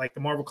of like the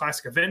Marvel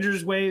Classic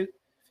Avengers wave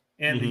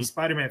and the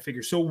Spider-Man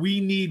figures. So we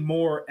need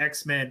more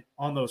X-Men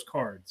on those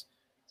cards.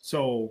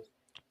 So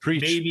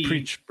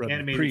preach, brother,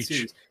 animated preach.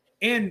 Series.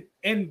 And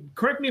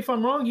correct me if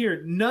I'm wrong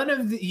here, none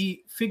of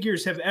the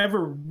figures have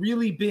ever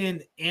really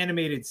been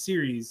animated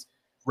series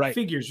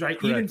figures, right?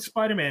 Correct. Even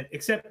Spider-Man,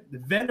 except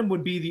Venom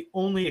would be the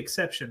only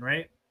exception,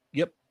 right?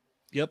 Yep.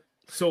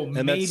 So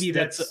and maybe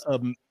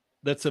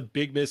that's a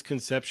big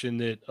misconception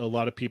that a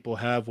lot of people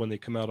have when they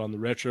come out on the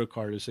retro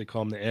card, is they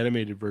call them the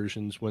animated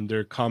versions when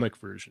they're comic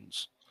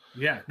versions.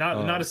 Yeah,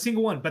 not a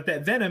single one, but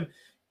that Venom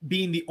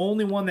being the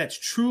only one that's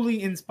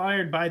truly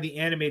inspired by the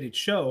animated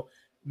show,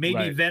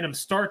 maybe Venom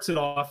starts it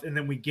off, and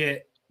then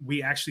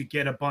we actually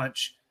get a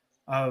bunch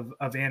of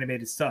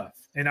animated stuff.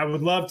 And I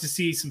would love to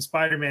see some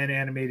Spider-Man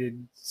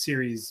animated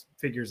series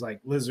figures like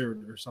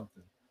Lizard or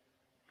something.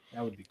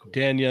 That would be cool.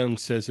 Dan Young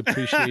says,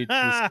 appreciate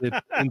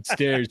this and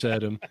stares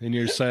at him. In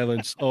your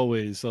silence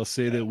always. I'll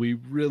say that we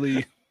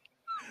really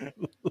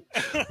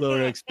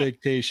lower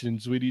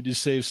expectations. We need to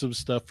save some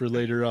stuff for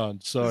later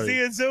on. Sorry. See,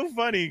 it's so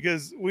funny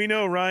because we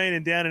know Ryan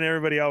and Dan and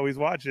everybody always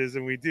watches,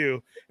 and we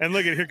do. And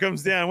look at, here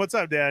comes Dan. What's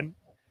up, Dan?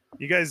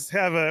 You guys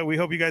we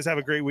hope you guys have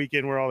a great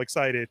weekend. We're all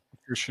excited.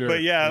 For sure.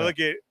 But yeah, look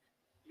at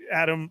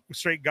Adam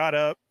straight got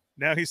up.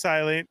 Now he's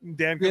silent.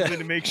 Dan comes in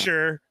to make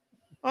sure.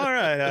 All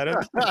right,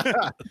 Adam.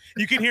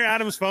 You can hear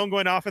Adam's phone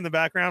going off in the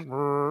background.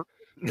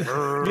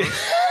 Like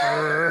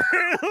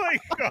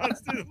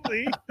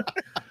constantly.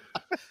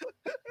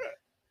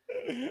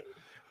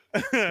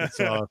 That's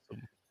awesome.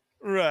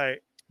 Right.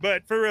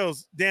 But for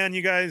reals, Dan,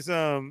 you guys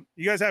have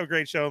a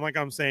great show. And like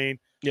I'm saying,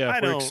 yeah,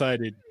 we're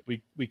excited.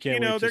 We can't. You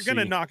know, they're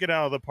gonna knock it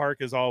out of the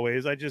park as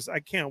always. I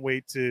can't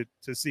wait to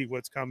see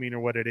what's coming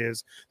or what it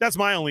is. That's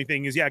my only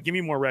thing is, give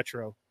me more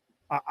retro.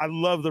 I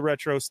love the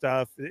retro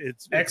stuff.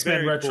 It's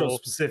X-Men retro cool.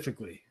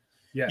 Specifically.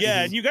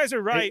 Yeah, and you guys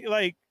are right.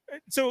 Like,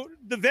 so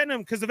the Venom,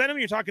 because the Venom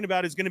you're talking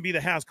about is going to be the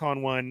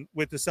HasCon one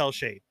with the cell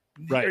shade.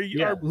 Right.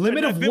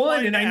 Limit of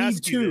one, and I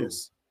need two.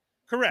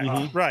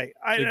 Correct. Right.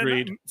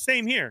 Agreed.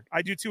 Same here.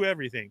 I do two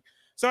everything.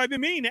 So I've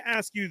been meaning to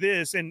ask you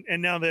this, and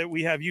now that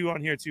we have you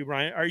on here too,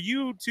 Brian, are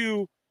you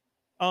too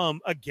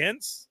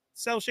against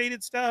cell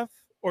shaded stuff,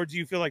 or do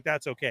you feel like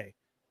that's okay?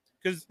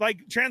 Because like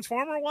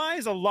Transformer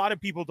wise, a lot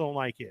of people don't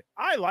like it.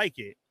 I like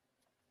it,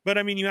 but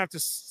I mean, you have to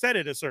set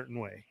it a certain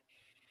way.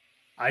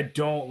 I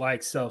don't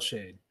like cell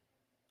shade.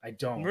 I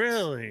don't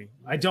really.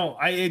 I don't.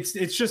 It's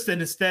just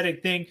an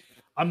aesthetic thing.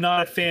 I'm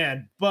not a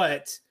fan,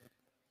 but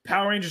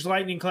Power Rangers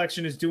Lightning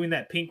Collection is doing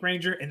that Pink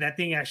Ranger, and that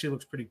thing actually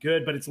looks pretty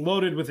good, but it's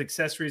loaded with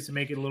accessories to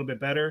make it a little bit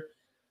better.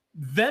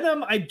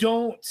 Venom, I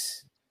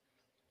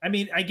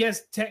mean, I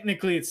guess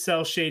technically it's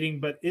cell shading,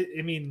 but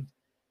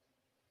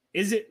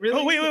is it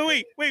really? Oh,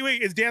 wait.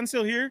 Is Dan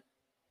still here?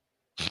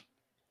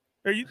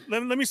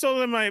 Let me sell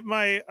them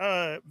my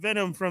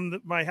Venom from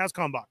my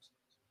HasCon box.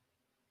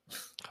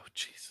 Oh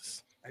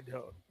Jesus! I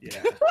don't.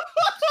 Yeah.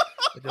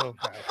 I don't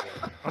have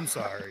one. I'm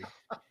sorry.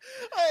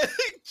 I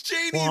think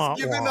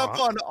JD's given up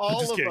on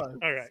all of us.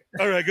 All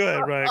right. Go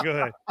ahead, Brian. Go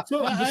ahead.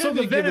 So, I so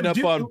the haven't given Venom,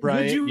 up on would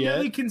Bryant you yet.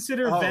 really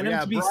consider Venom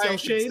to be Brian cell can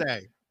shade?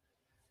 stay.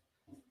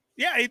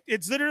 Yeah,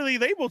 it's literally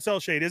labeled cell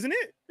shade, isn't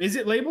it? Is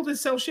it labeled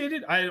as cell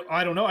shaded?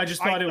 I don't know. I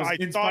just thought it was I thought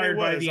it inspired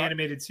by was. the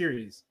animated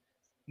series.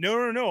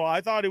 No.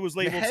 I thought it was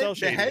labeled cell The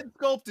shade. head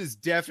sculpt is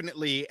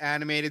definitely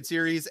animated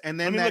series, and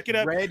then Let me that look it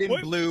up. red and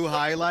What? blue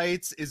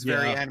highlights is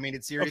very Yeah.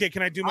 animated series. Okay,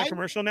 can I do my I-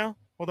 commercial now?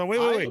 Hold on. Wait.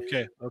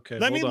 Okay.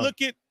 Let me hold on.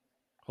 look at.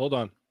 Hold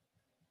on.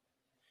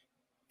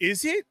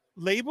 Is it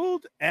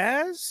labeled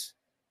as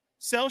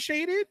cell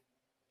shaded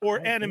or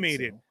don't think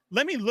animated? so.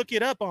 Let me look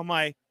it up on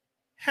my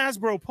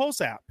Hasbro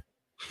Pulse app.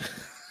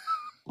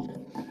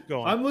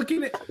 Go on. I'm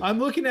looking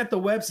at the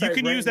website. You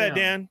can right use that, now.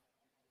 Dan.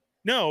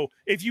 No,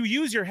 if you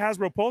use your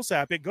Hasbro Pulse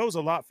app, it goes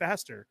a lot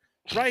faster.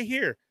 Right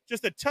here,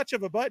 just a touch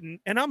of a button,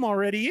 and I'm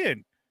already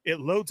in. It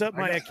loads up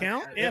my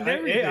account and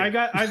everything. I've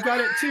got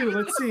it too.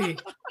 Let's see.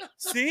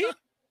 See?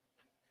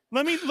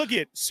 Let me look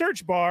at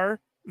search bar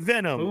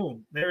Venom.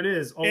 Boom. There it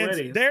is And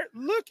already. there,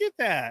 look at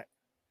that.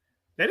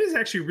 That is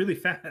actually really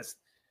fast.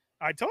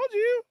 I told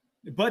you.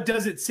 But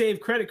does it save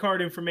credit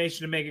card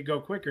information to make it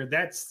go quicker?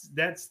 That's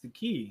the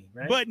key,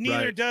 right? But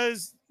neither Right.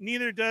 does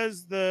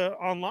the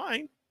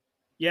online.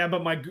 yeah,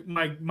 but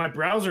my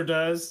browser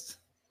does.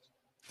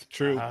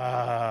 True.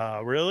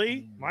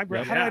 Really? My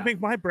Yeah. how do I make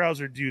my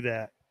browser do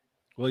that?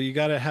 Well, you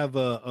got to have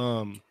a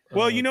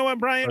Well, you know what,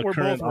 Brian? a We're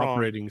current both wrong.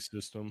 operating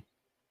system.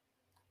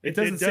 It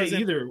doesn't say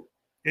either.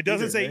 It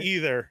doesn't either, say right?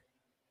 either.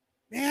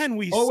 Man,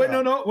 we Oh, wait,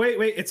 suck. no. Wait.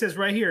 It says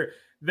right here,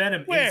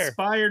 Venom, Where?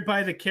 inspired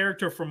by the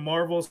character from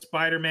Marvel's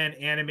Spider-Man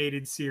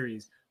animated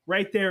series.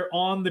 Right there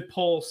on the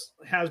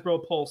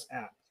Hasbro Pulse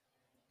app.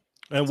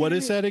 And what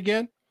is that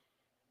again?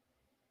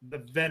 The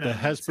Venom. The it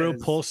Hasbro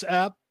says. Pulse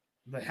app.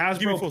 The Give me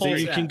Hasbro full So Pulse screen.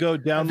 you app. can go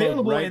download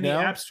Available right in now.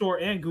 the App Store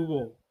and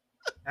Google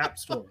App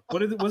Store.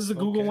 What is the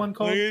Google Okay. one Look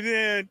called? at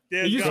that.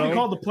 It used to be Go.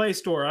 called the Play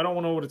Store. I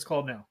don't know what it's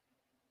called now.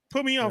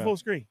 Put me on Yeah. full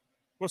screen.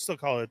 We'll still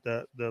call it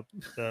the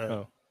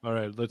Oh, all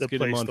right. Let's the get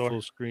Play him on Store.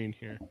 full screen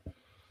here.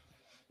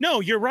 No,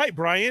 you're right,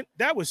 Brian.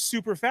 That was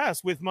super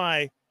fast with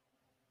my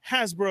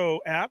Hasbro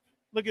app.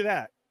 Look at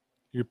that.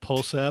 Your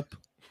Pulse app.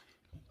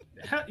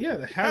 Yeah,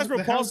 the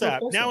Hasbro Pulse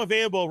app Pulse now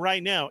available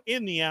right now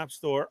in the App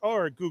Store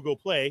or Google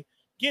Play.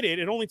 Get it.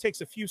 It only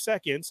takes a few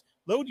seconds.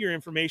 Load your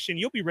information.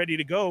 You'll be ready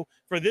to go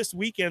for this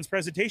weekend's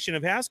presentation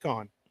of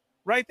HasCon.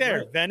 Right there.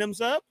 Right. Venom's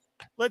up.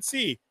 Let's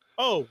see.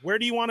 Oh, where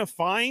do you want to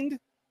find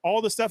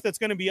all the stuff that's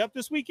going to be up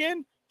this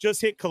weekend?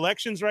 Just hit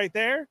collections right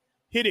there.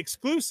 Hit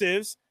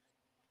exclusives.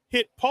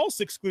 Hit Pulse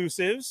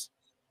exclusives.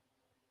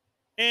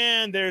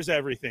 And there's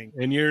everything.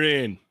 And you're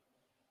in.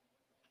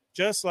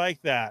 Just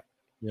like that.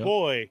 Yep.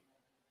 Boy,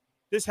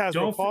 this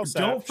Hasbro Pulse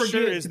app don't forget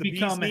sure is to the bee's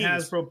become a knees.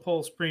 Hasbro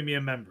Pulse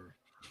premium member.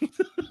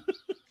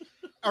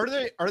 Are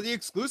the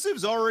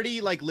exclusives already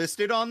like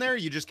listed on there?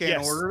 You just can't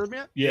Yes. order them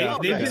yet? Yeah.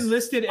 They've Okay. been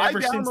listed I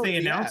ever since downloaded they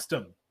the app. announced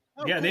them.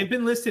 Oh, Yeah, cool. they've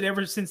been listed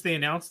ever since they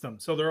announced them.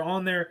 So they're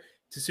on there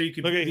so you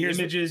can Look view at- the here's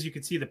the- images, you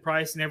can see the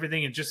price and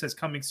everything. It just says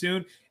coming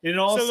soon. It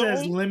all So the says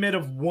only- limit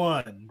of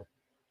 1.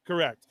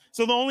 Correct.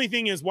 So the only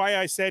thing is why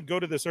I said go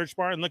to the search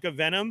bar and look at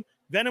Venom.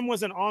 Venom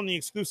wasn't on the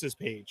exclusives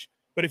page,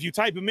 but if you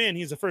type him in,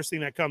 he's the first thing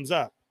that comes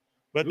up.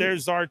 But Ooh.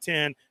 there's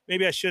Zartan.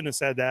 Maybe I shouldn't have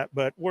said that,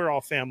 but we're all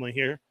family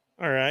here.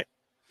 All right.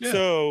 Yeah.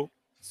 So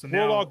So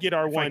we'll all get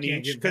our if I one can't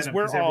each get because Venom,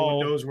 we're everyone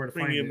all knows where to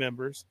find premium it.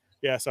 members.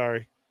 Yeah,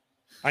 sorry.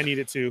 I need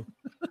it too.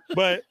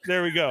 But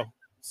there we go.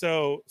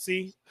 So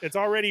see, it's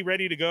already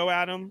ready to go,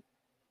 Adam.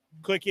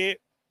 Click it.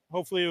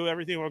 Hopefully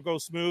everything will go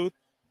smooth.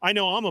 I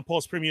know I'm a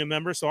Pulse Premium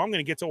member, so I'm going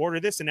to get to order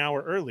this an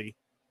hour early.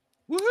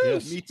 Woohoo!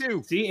 Yes. Me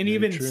too. See, and Very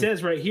even true.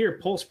 says right here,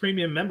 Pulse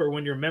Premium member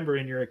when you're a member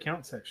in your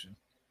account section.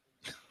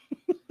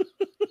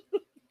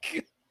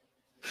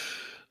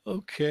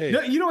 Okay.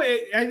 No, you know,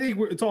 I think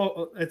it's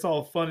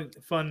all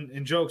fun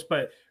and jokes,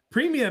 but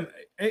premium.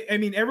 I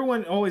mean,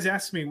 everyone always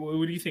asks me,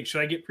 "What do you think?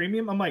 Should I get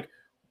premium?" I'm like,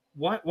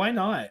 "Why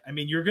not? I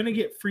mean, you're going to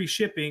get free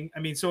shipping. I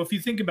mean, so if you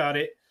think about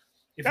it,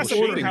 if That's you a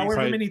order shipping however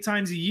price. many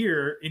times a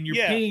year and you're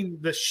Yeah. paying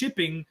the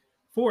shipping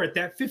for it,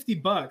 that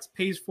 $50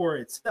 pays for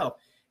itself."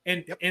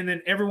 And and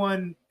then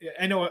everyone,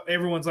 I know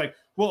everyone's like,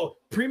 well,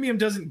 premium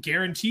doesn't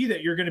guarantee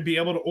that you're going to be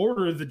able to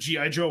order the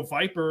G.I. Joe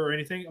Viper or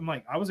anything. I'm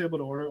like, I was able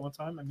to order it one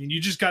time. I mean,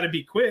 you just got to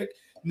be quick.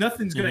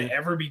 Nothing's going to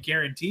ever be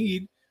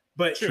guaranteed,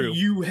 but True.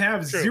 you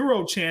have True.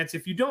 zero chance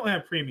if you don't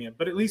have premium.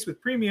 But at least with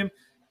premium,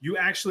 you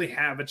actually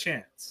have a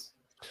chance.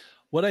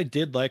 What I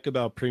did like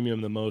about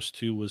premium the most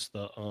too was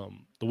the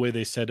way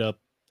they set up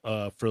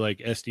for like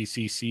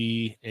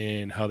SDCC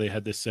and how they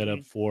had this set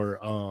up for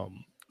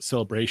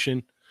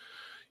celebration.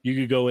 You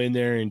could go in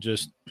there and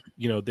just,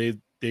 you know,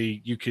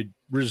 you could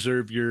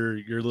reserve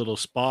your little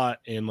spot,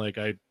 and like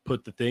I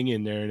put the thing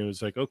in there and it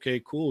was like,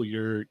 okay, cool,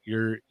 you're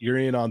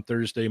in on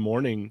Thursday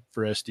morning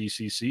for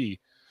SDCC.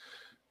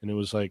 and it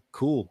was like,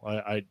 cool.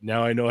 I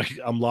now I know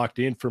I'm locked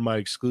in for my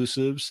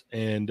exclusives,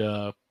 and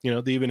you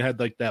know, they even had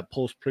like that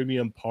Pulse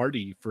Premium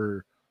party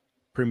for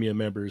premium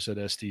members at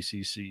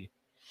SDCC.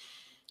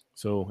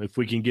 So if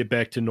we can get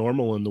back to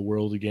normal in the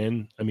world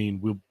again, I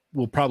mean,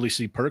 we'll probably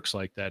see perks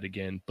like that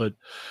again. But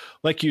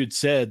like you had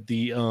said, It's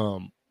the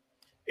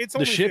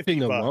only shipping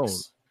 50 alone.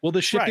 bucks. Well,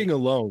 the shipping Right.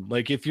 alone,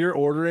 like if you're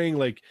ordering,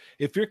 like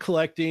if you're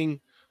collecting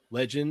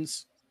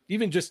legends,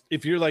 even just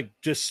if you're like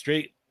just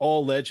straight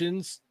all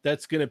legends,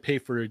 that's going to pay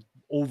for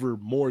over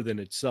more than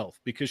itself,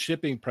 because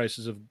shipping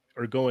prices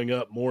are going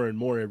up more and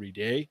more every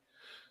day.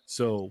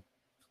 So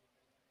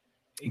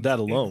that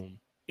alone.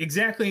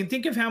 Exactly. And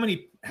think of how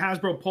many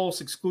Hasbro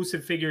Pulse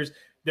exclusive figures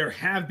there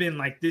have been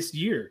like this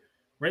year,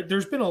 right?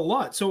 There's been a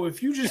lot. So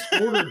if you just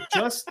order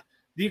just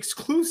the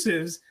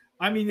exclusives,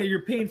 I mean,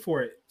 you're paying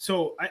for it.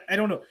 So I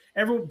don't know.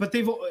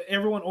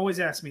 Everyone always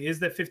asks me, is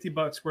that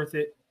 $50 worth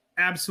it?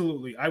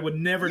 Absolutely. I would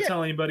never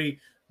tell anybody,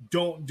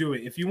 don't do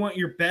it. If you want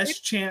your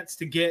best chance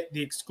to get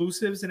the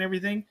exclusives and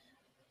everything,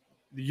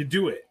 you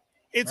do it.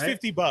 It's right?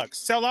 $50.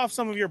 Sell off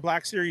some of your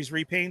Black Series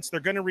repaints. They're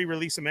going to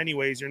re-release them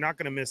anyways. You're not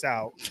going to miss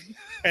out.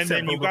 And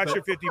then you got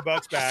your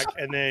 $50 back,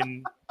 and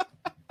then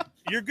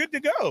you're good to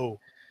go.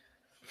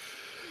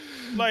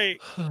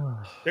 Like,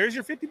 there's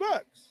your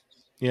 $50.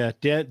 Yeah,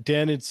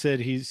 Dan had said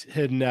he's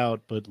heading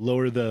out, but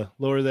lower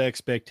the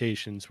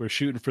expectations. We're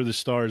shooting for the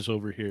stars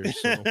over here.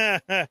 So.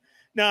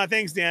 No,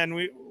 thanks, Dan.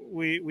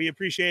 We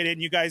appreciate it.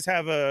 And you guys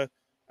have a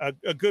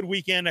good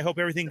weekend. I hope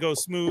everything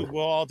goes smooth.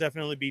 We'll all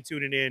definitely be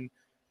tuning in,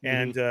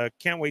 and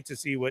can't wait to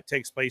see what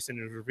takes place and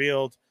is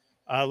revealed.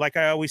 Like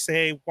I always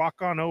say,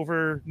 walk on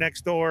over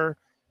next door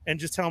and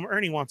just tell him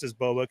Ernie wants his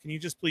boba. Can you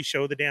just please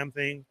show the damn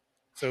thing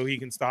so he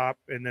can stop,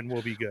 and then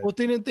we'll be good. Well,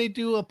 didn't they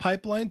do a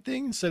pipeline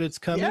thing and said it's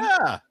coming?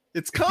 Yeah,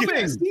 it's coming.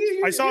 Yes.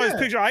 I saw his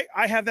picture.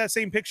 I have that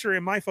same picture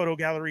in my photo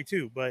gallery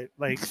too, but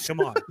like, come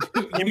on.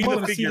 Give me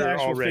the figure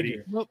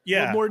already. What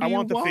Yeah, more do I you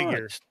want the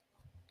figure.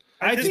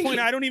 At this point,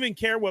 I don't even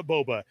care what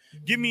boba.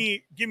 Give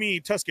me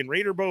Tusken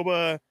Raider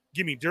boba.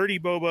 Give me dirty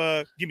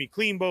boba. Give me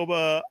clean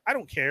boba. I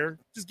don't care.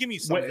 Just give me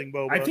something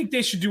boba. I think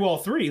they should do all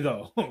three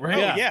though, right?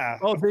 Oh, yeah.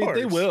 Oh, of they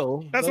course.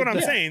 will. That's what I'm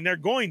saying. They're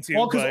going to.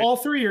 Well, because but- all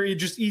three are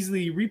just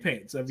easily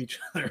repaints of each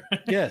other.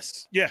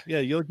 Yes. Yeah. Yeah,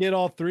 you'll get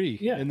all three.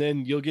 Yeah. And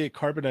then you'll get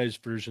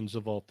carbonized versions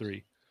of all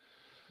three.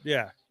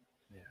 Yeah.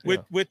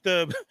 With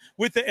the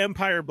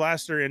Empire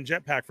Blaster and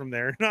Jetpack from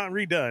there, not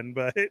redone,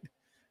 but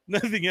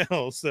nothing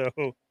else. So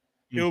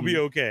it'll be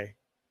okay.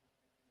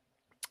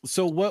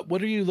 So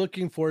what are you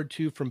looking forward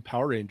to from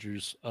Power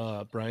Rangers,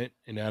 Bryant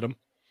and Adam?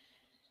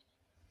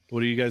 What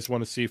do you guys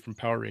want to see from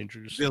Power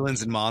Rangers?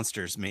 Villains and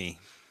monsters, me.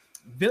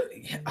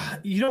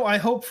 You know, I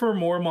hope for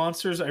more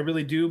monsters. I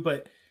really do,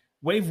 but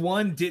Wave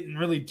 1 didn't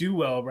really do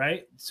well,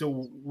 right?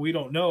 So we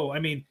don't know. I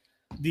mean,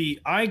 the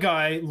Eye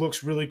Guy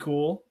looks really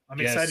cool. I'm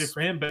excited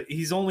for him, but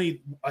he's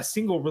only a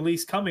single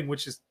release coming,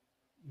 which is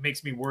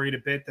makes me worried a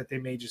bit that they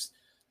may just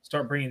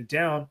start bringing it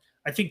down.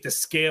 I think the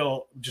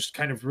scale just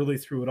kind of really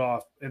threw it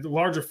off. And the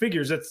larger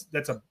figures,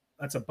 that's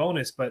a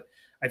bonus, but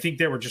I think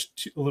they were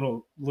just a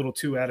little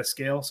too out of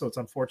scale, so it's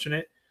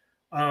unfortunate.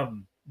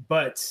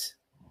 But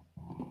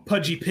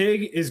Pudgy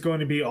Pig is going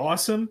to be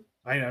awesome.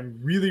 I'm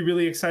really,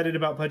 really excited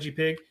about Pudgy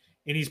Pig,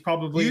 and he's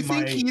probably. Do you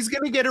think he's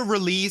going to get a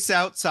release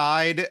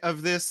outside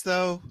of this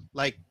though?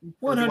 Like,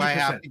 or do I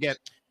have to get?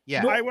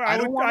 Yeah, No,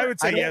 I would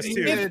say yes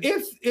too.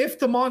 If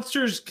the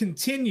monsters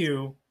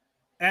continue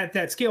at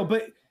that scale,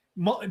 but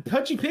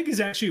Pudgy Pig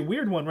is actually a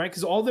weird one, right?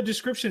 Because all the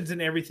descriptions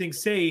and everything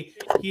say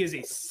he is a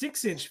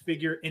 6-inch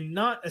figure and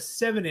not a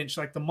 7-inch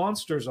like the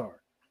monsters are.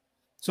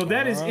 So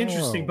that is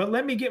interesting. But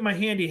let me get my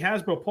handy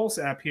Hasbro Pulse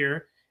app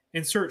here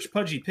and search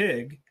Pudgy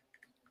Pig,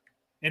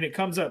 and it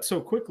comes up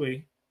so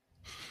quickly.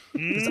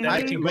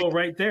 I can go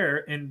right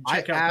there and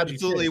check out. I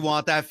absolutely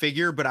want that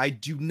figure, but I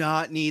do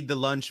not need the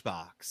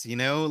lunchbox. You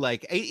know,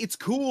 like it's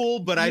cool,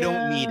 but I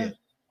don't need it.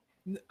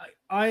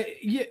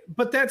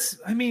 But that's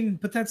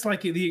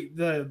like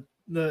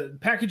the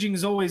packaging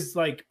is always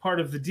like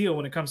part of the deal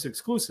when it comes to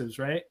exclusives,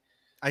 right?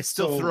 I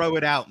still throw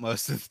it out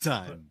most of the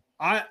time.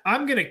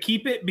 I'm gonna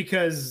keep it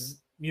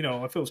because, you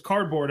know, if it was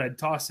cardboard, I'd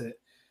toss it.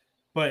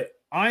 But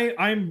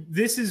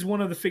this is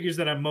one of the figures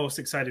that I'm most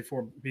excited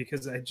for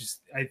because I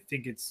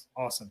think it's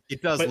awesome.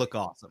 It does look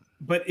awesome.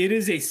 But it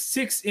is a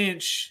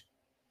 6-inch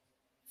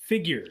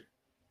figure,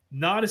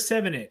 not a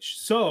 7-inch.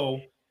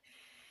 So,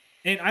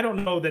 and I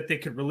don't know that they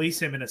could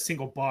release him in a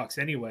single box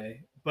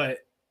anyway, but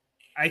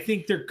I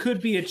think there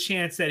could be a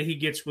chance that he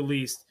gets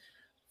released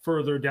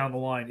further down the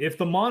line. If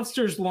the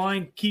Monsters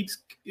line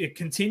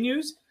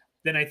continues,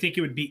 then I think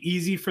it would be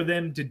easy for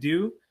them to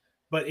do.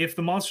 But if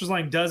the Monsters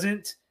line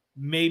doesn't,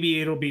 maybe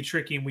it'll be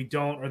tricky and we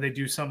don't, or they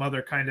do some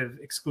other kind of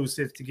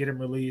exclusive to get him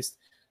released.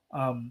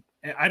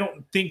 I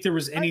don't think there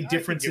was any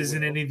differences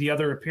in any of the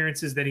other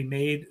appearances that he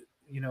made.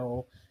 You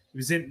know, he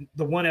was in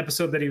the one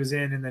episode that he was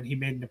in, and then he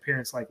made an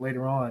appearance like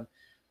later on.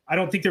 I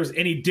don't think there was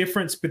any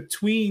difference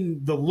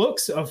between the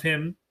looks of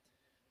him.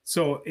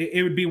 So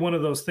it would be one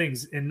of those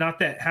things. And not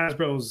that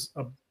Hasbro's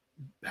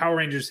Power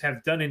Rangers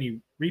have done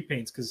any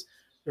repaints, because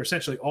they're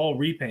essentially all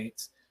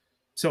repaints.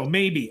 So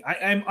maybe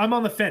I'm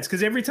on the fence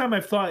because every time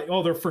I've thought,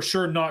 oh, they're for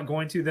sure not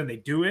going to, then they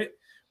do it.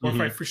 Or if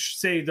I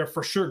say they're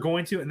for sure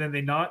going to, and then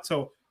they not.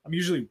 So I'm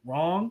usually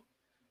wrong,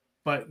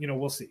 but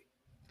we'll see.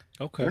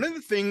 Okay. One of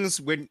the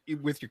things with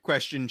your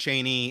question,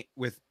 Cheney,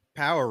 with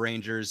Power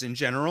Rangers in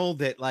general,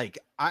 that like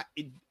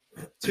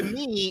to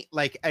me,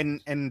 like,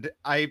 and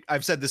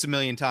I've said this a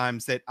million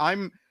times that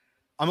I'm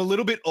a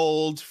little bit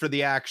old for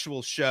the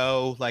actual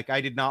show. Like I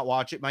did not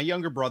watch it. My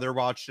younger brother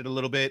watched it a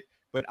little bit,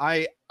 but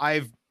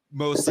I've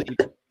mostly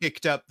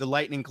picked up the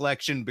Lightning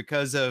Collection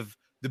because of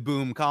the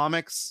Boom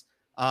comics.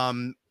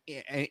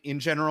 In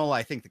general,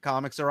 I think the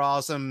comics are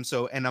awesome.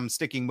 So, and I'm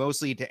sticking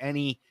mostly to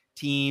any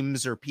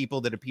teams or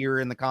people that appear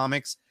in the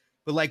comics.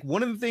 But like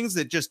one of the things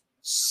that just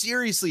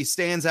seriously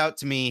stands out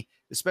to me,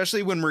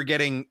 especially when we're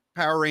getting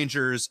Power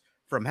Rangers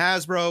from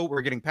Hasbro,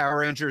 we're getting Power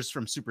Rangers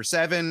from Super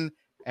 7,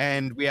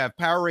 and we have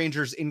Power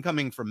Rangers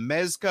incoming from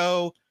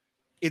Mezco.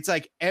 It's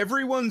like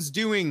everyone's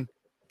doing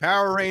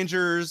Power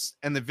Rangers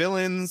and the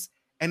villains,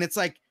 and it's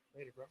like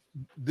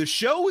the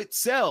show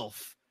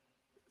itself,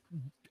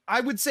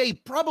 I would say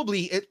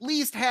probably at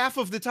least half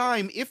of the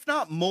time, if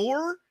not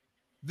more,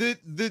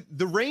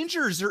 the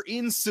Rangers are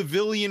in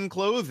civilian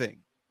clothing.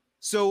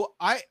 So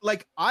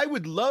I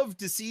would love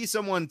to see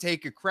someone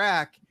take a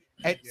crack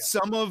at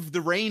some of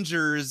the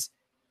Rangers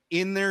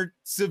in their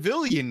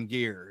civilian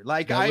gear.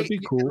 Like that would be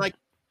cool. Like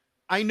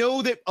I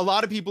know that a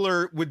lot of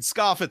people would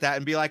scoff at that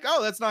and be like,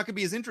 "Oh, that's not going to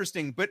be as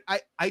interesting." But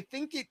I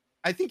think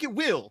it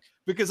will,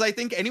 because I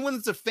think anyone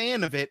that's a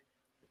fan of it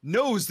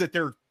knows that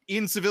they're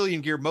in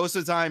civilian gear most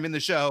of the time in the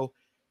show.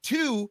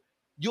 2,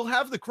 you'll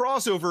have the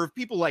crossover of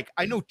people like,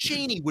 I know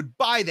Cheney would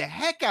buy the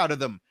heck out of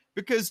them,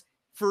 because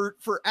for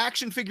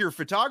action figure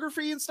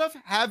photography and stuff,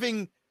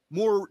 having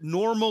more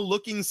normal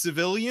looking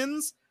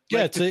civilians.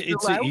 Yeah, like,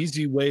 it's an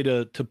easy way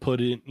to put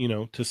in,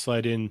 to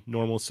slide in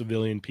normal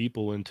civilian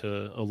people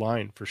into a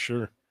line for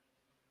sure.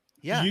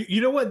 Yeah.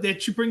 You know what,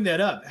 that you bring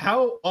that up.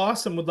 How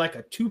awesome would like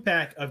a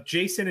 2-pack of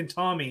Jason and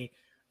Tommy,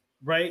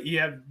 right? You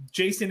have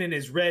Jason in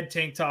his red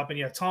tank top and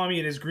you have Tommy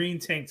in his green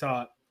tank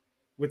top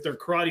with their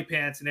karate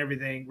pants and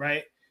everything,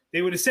 right?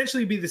 They would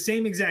essentially be the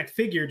same exact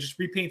figure, just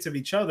repaints of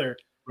each other.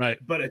 Right.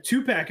 But a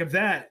 2-pack of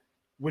that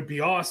would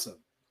be awesome.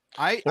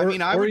 I would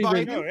buy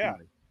it. Oh, yeah.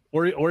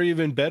 Or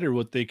even better,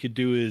 what they could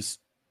do is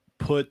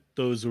put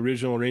those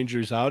original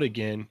Rangers out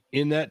again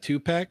in that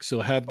 2-pack. So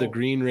have the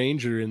Green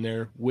Ranger in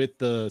there with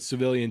the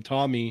civilian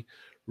Tommy,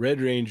 Red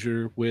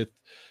Ranger with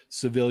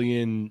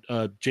civilian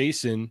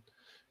Jason,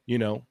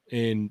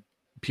 and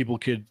people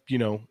could,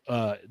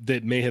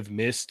 that may have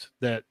missed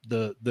that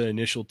the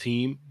initial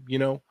team,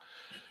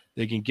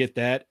 they can get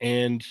that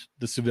and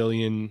the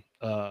civilian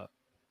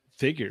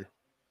figure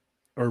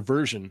or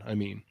version. I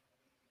mean,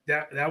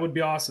 that would be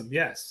awesome.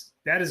 Yes.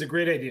 That is a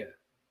great idea.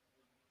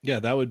 Yeah,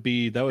 that would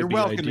be You're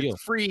welcome. ideal.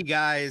 It's free,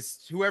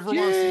 guys. Whoever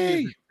wants to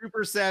use it,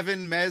 Super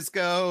 7,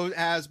 Mezco,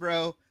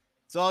 Hasbro,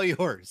 it's all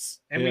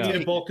yours. And we need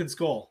a Bulk and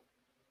Skull.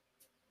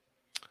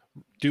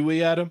 Do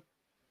we, Adam?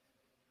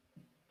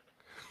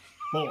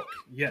 Bulk,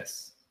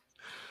 yes.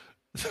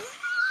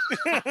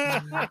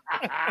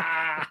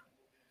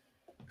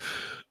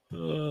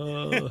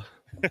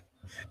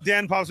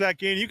 Dan pops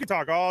back in. You can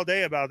talk all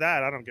day about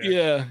that. I don't care.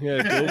 Yeah,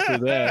 go for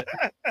that.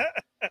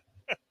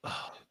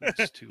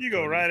 You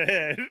go right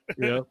ahead.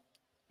 Yeah.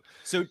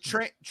 So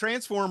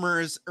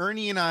Transformers,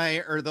 Ernie and I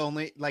are the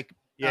only, like,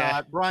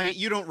 Brian,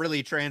 you don't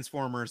really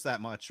Transformers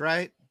that much,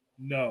 right?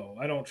 No,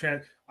 I don't.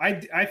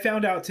 I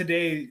found out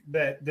today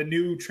that the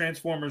new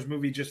Transformers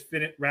movie just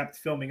wrapped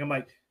filming. I'm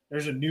like,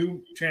 there's a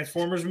new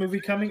Transformers movie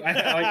coming? I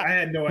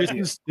had no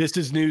idea. This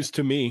is news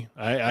to me.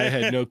 I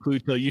had no clue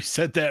till you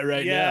said that now.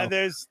 Yeah,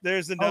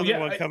 there's another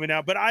one coming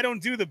out, but I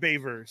don't do the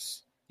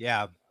Bayverse.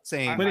 Yeah,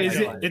 same. But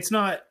it's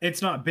not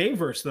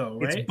Bayverse though,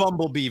 right? It's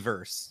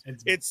Bumblebeeverse.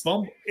 It's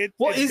Well,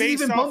 is it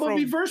even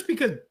Bumblebeeverse?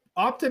 Because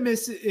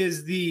Optimus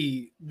is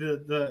the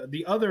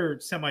other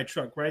semi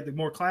truck, right? The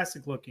more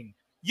classic looking.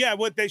 Yeah,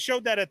 what they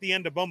showed that at the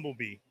end of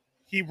Bumblebee.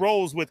 He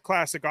rolls with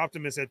classic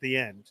Optimus at the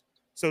end.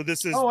 So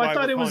this is why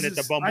we're calling it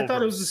the Bumblebee. I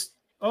thought it was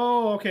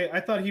okay.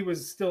 I thought he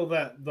was still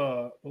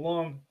the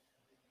long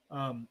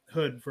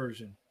hood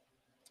version.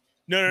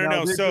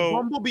 No. The So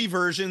Bumblebee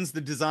versions, the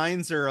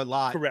designs are a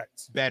lot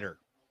better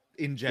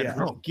in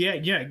general. Yeah.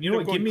 You know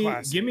what?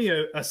 Give me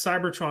a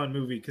Cybertron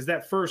movie, because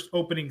that first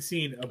opening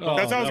scene.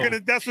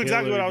 That's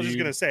exactly what I was just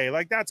gonna say.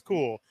 Like, that's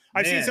cool.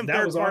 I've seen some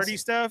third party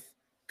stuff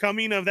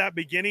coming of that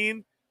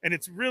beginning, and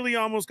it's really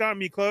almost gotten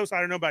me close. I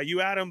don't know about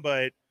you, Adam,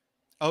 but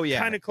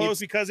kind of close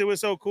because it was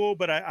so cool.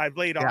 But I've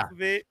laid off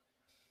of it.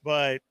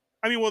 But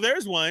I mean, well,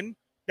 there's one.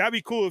 That'd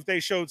be cool if they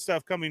showed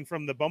stuff coming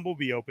from the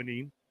Bumblebee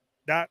opening.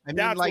 That's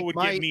what would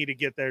get me to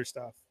get their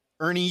stuff.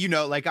 Ernie,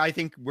 like, I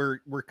think we're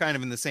kind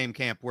of in the same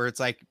camp where it's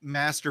like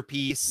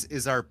Masterpiece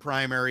is our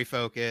primary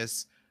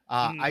focus.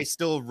 I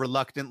still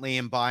reluctantly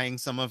am buying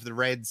some of the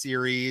Red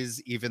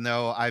series, even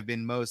though I've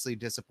been mostly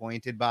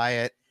disappointed by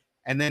it.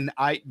 And then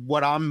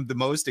what I'm the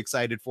most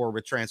excited for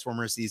with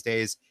Transformers these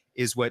days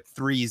is what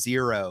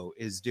 3-0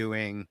 is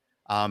doing.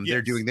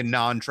 They're doing the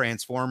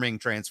non-transforming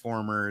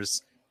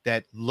Transformers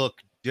that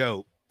look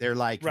dope. They're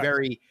like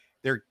Right.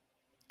 they're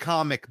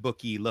comic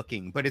booky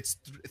looking, but it's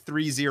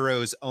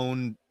 3-Zero's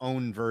own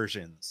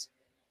versions.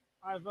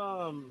 I've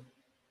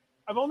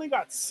only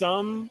got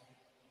some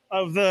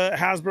of the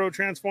Hasbro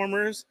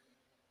Transformers.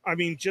 I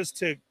mean, just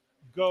to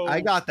go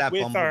I got that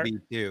with our Bumblebee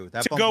too.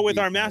 That to go with Bumblebee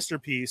our thing.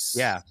 masterpiece.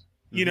 Yeah.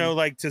 You know,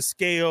 like to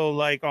scale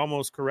like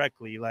almost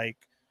correctly. Like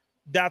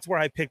that's where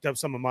I picked up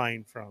some of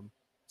mine from.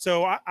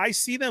 So I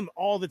see them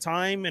all the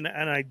time, and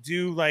I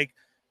do like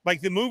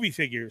the movie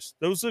figures.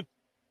 Those look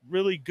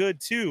really good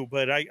too,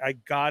 but I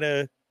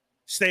gotta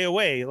stay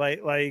away.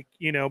 Like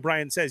you know,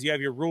 Brian says you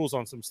have your rules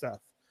on some stuff.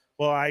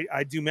 Well,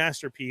 I do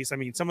masterpiece. I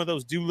mean, some of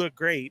those do look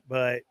great,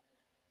 but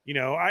you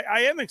know,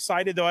 I am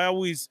excited though. I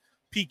always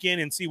peek in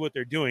and see what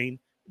they're doing.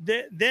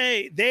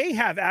 They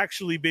have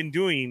actually been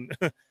doing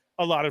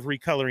a lot of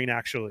recoloring,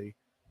 actually,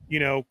 you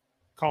know,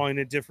 calling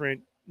it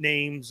different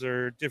names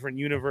or different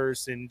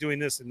universe and doing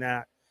this and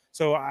that.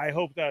 So I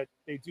hope that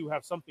they do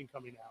have something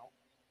coming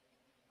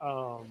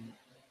out.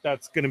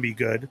 That's going to be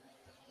good.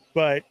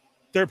 But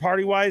third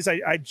party wise,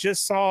 I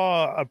just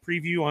saw a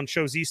preview on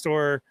Show Z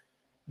Store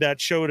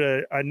that showed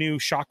a new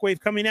Shockwave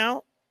coming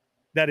out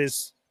that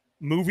is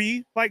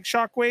movie like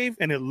Shockwave,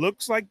 and it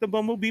looks like the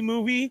Bumblebee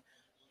movie,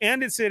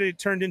 and it said it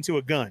turned into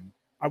a gun.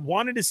 I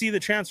wanted to see the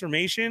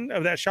transformation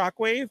of that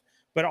Shockwave,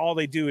 but all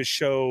they do is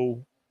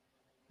show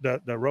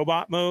the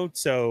robot mode.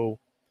 So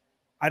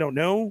I don't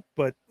know,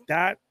 but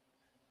that,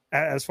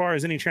 as far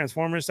as any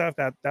Transformers stuff,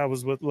 that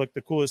was what looked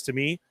the coolest to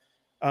me.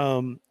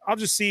 I'll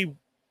just see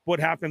what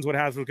happens, what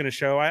Hasbro's going to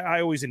show.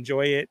 I always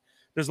enjoy it.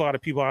 There's a lot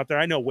of people out there.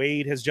 I know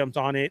Wade has jumped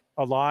on it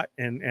a lot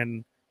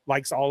and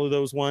likes all of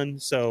those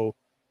ones. So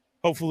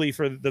hopefully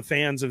for the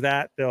fans of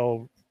that,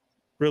 they'll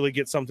really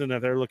get something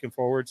that they're looking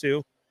forward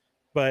to.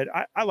 But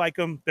I like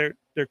them.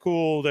 They're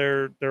cool.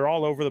 They're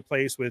all over the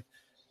place with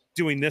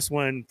doing this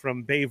one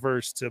from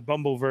Bayverse to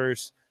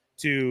Bumbleverse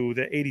to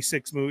the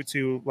 86 movie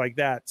to like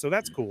that. So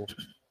that's cool.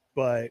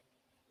 But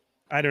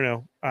I don't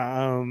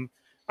know.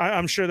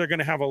 I'm sure they're going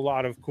to have a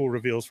lot of cool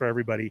reveals for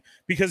everybody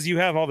because you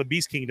have all the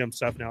Beast Kingdom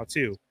stuff now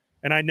too.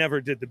 And I never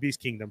did the Beast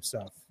Kingdom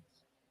stuff.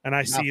 And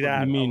I see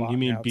that. You a lot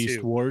mean now, Beast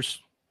too. Wars?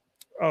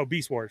 Oh,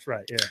 Beast Wars,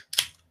 right? Yeah.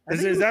 I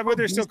think Is it that what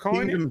they're was still Beast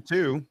calling Kingdom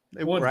too?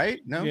 Well,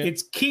 Right? No. Yeah.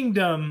 It's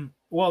Kingdom.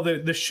 Well,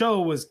 the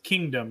show was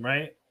Kingdom,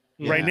 right?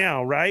 right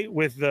now, right?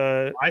 With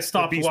the I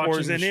stopped Beast watching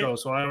Wars the in show, it.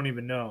 so I don't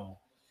even know.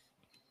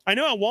 I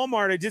know at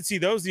Walmart, I did see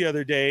those the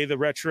other day. The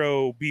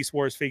retro Beast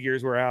Wars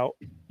figures were out.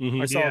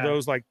 Mhm. I saw Yeah.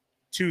 those like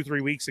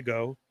 2-3 weeks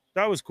ago.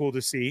 That was cool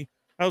to see.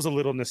 That was a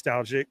little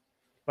nostalgic,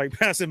 like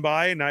passing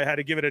by, and I had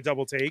to give it a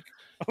double take.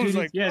 I was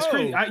Dude, like, Yeah, it's oh.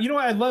 crazy. You know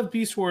what? I loved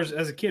Beast Wars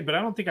as a kid, but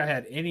I don't think I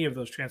had any of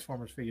those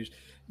Transformers figures.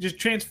 Just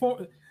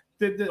transform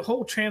the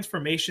whole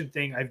transformation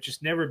thing. I've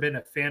just never been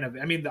a fan of.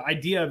 I mean, the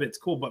idea of it's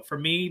cool, but for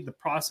me, the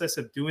process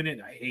of doing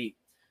it, I hate.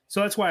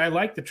 So that's why I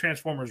like the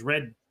Transformers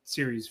Red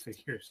series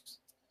figures.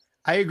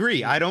 I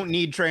agree. I don't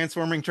need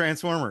transforming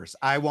Transformers.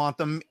 I want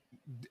them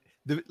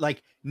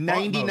like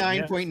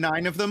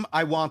 99.9 of them.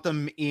 I want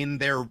them in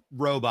their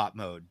robot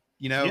mode.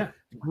 You know, Yeah.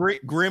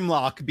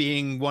 Grimlock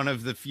being one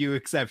of the few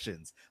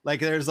exceptions.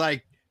 Like there's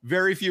like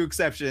very few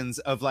exceptions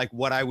of like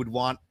what I would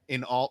want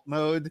in alt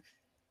mode.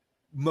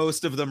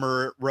 Most of them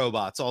are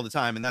robots all the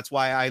time, and that's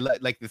why I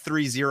like the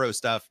 3-Zero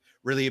stuff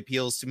really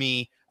appeals to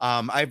me.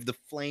 I have the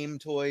Flame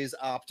Toys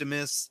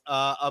Optimus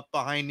up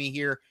behind me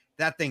here.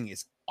 That thing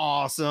is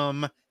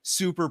awesome,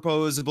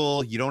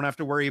 superposable. You don't have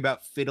to worry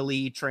about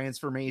fiddly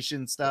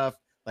transformation stuff.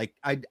 Like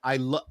I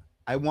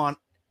want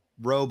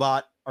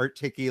robot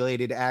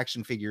articulated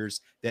action figures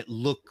that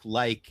look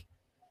like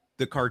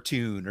the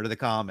cartoon or the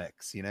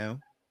comics, you know?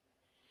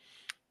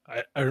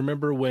 I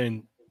remember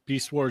when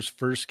Beast Wars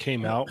first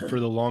came out, for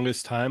the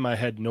longest time, I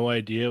had no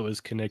idea it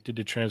was connected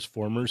to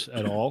Transformers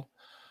at all,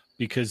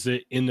 because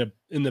in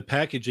the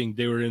packaging,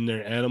 they were in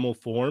their animal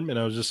form. And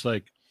I was just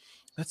like,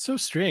 that's so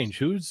strange.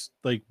 Who's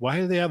like, why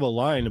do they have a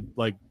line of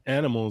like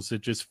animals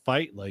that just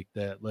fight like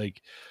that?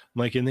 Like,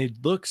 and they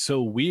look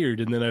so weird.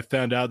 And then I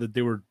found out that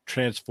they were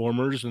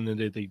Transformers, and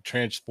then they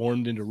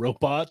transformed into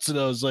robots. And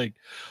I was like,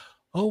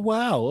 oh,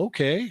 wow.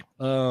 Okay.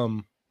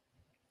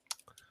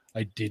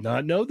 I did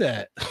not know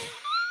that.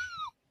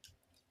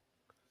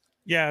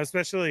 Yeah,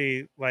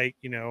 especially like,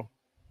 you know,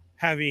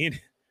 having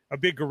a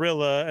big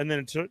gorilla and then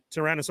a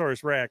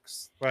Tyrannosaurus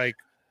Rex. Like,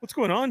 what's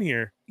going on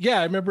here? Yeah,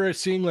 I remember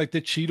seeing like the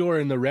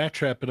Cheetor and the Rat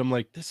Trap, and I'm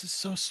like, this is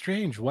so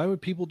strange. Why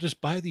would people just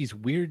buy these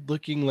weird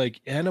looking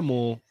like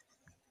animal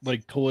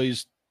like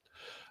toys?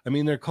 I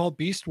mean, they're called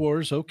Beast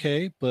Wars,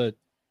 okay, but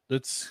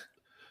that's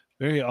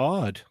very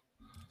odd.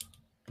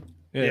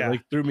 Yeah, Yeah.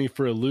 like threw me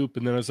for a loop,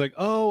 and then I was like,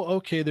 oh,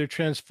 okay, they're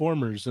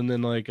Transformers. And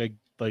then like I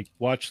like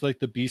watched like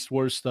the Beast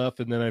Wars stuff,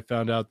 and then I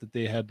found out that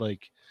they had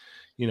like,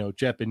 you know,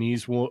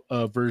 Japanese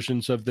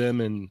versions of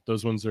them, and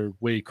those ones are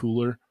way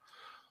cooler.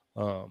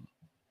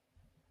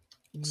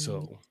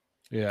 So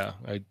yeah,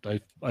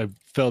 I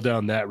fell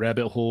down that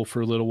rabbit hole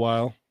for a little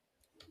while.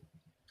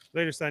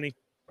 Later, Sonny.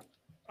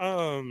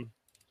 Yeah,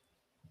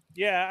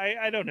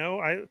 I don't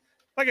know.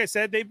 Like I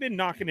said, they've been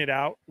knocking it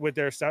out with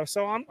their stuff,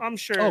 so I'm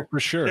sure Oh,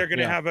 for sure. they're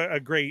gonna Yeah. have a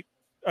great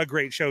a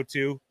great show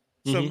too.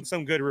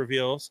 Some good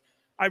reveals.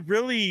 I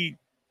really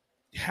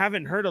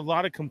haven't heard a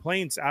lot of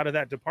complaints out of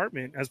that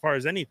department as far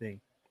as anything.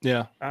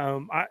 Yeah.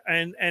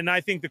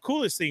 I think the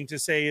coolest thing to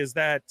say is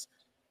that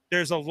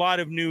there's a lot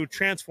of new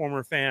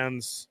Transformer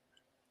fans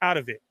out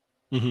of it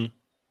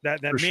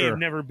that may have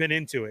never been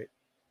into it.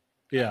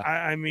 Yeah.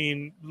 I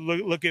mean,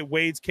 look at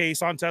Wade's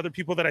case onto other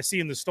people that I see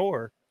in the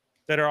store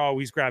that are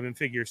always grabbing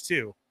figures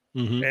too.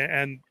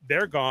 And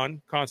they're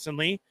gone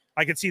constantly.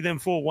 I could see them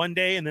full one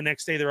day and the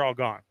next day they're all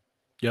gone.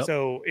 Yep.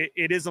 So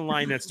it is a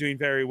line that's doing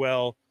very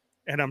well.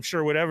 And I'm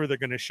sure whatever they're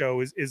going to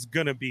show is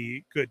going to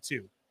be good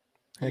too.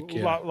 Heck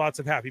yeah. Lots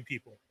of happy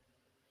people.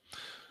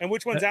 And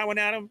which one's that one,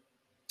 Adam?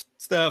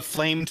 It's the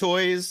Flame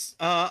Toys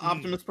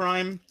Optimus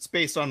Prime. It's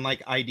based on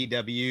like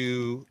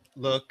IDW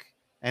look.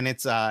 And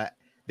it's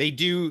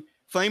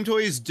Flame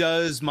Toys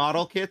does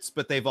model kits,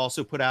 but they've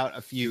also put out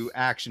a few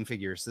action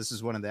figures. This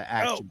is one of the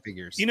action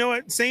figures. You know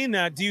what? Saying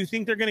that, do you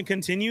think they're going to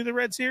continue the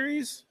Red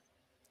Series?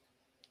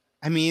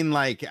 I mean,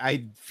 like,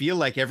 I feel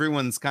like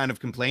everyone's kind of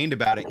complained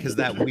about it because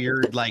that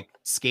weird, like,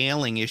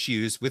 scaling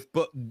issues with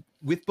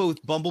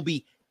both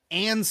Bumblebee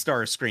and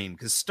Starscream,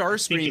 because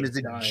Starscream is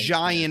a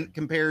giant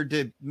compared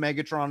to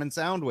Megatron and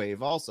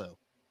Soundwave also.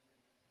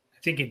 I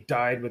think it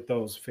died with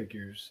those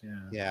figures.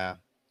 Yeah.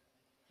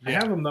 I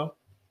have them, though.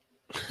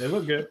 They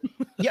look good.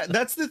 Yeah,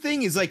 that's the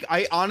thing is, like,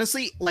 I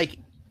honestly, like,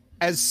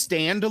 as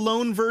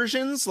standalone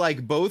versions,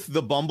 like both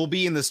the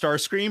Bumblebee and the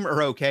Starscream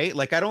are okay.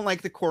 Like, I don't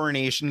like the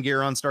coronation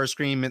gear on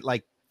Starscream. It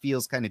like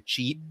feels kind of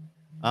cheap.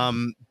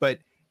 But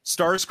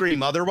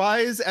Starscream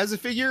otherwise as a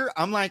figure,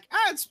 I'm like,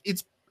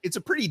 it's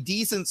a pretty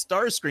decent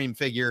Starscream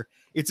figure.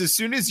 It's as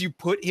soon as you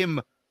put him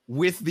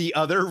with the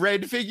other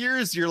red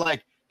figures, you're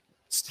like,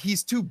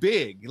 he's too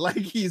big. Like,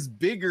 he's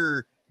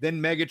bigger than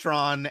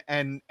Megatron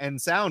and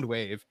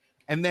Soundwave.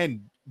 And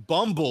then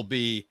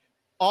Bumblebee,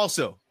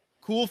 also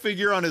cool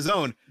figure on his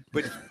own,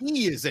 but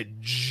he is a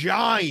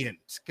giant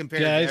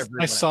compared to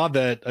everyone. I saw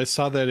that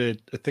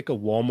at I think a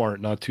Walmart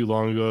not too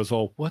long ago. I was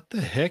all, what the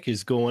heck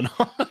is going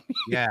on here?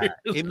 Yeah,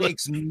 it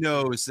makes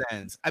no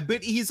sense.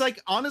 But he's like,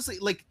 honestly,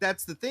 like,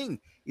 that's the thing,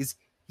 is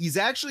he's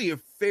actually a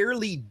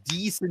fairly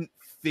decent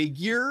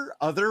figure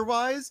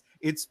otherwise.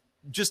 It's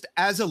just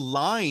as a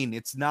line,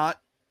 it's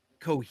not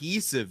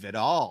cohesive at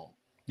all.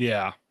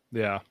 Yeah.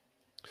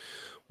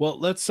 Well,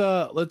 let's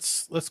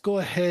go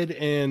ahead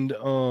and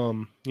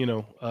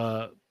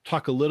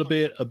talk a little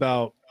bit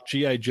about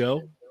G.I.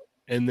 Joe,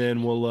 and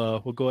then we'll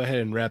go ahead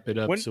and wrap it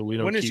up.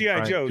 When is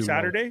G.I. Joe?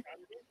 Saturday?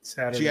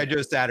 G.I.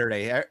 Joe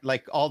Saturday.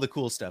 Like, all the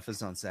cool stuff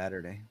is on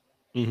Saturday.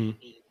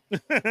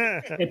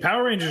 Hey,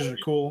 Power Rangers are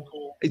cool.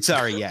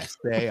 Sorry, yes,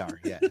 they are.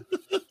 Yeah.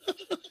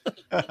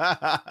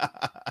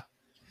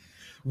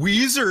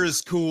 Weezer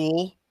is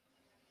cool.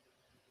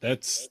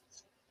 That's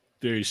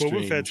very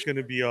strange. Boba Fett's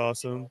gonna be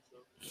awesome.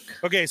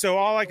 Okay, so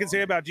all I can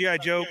say about G.I.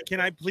 Joe,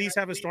 can I please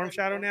have a Storm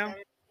Shadow now?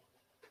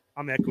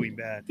 I'm echoing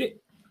bad.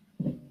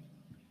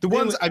 The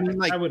ones, I mean,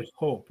 like, I would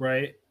hope,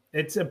 right?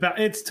 It's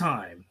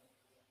time.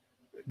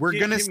 We're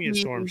gonna give me a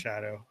Storm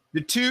Shadow.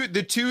 The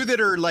two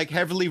that are like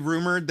heavily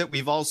rumored that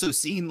we've also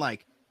seen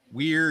like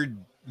weird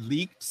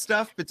leaked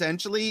stuff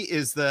potentially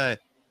is the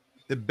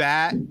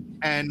Bat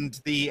and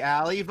the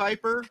Alley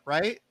Viper,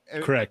 right?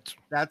 Correct.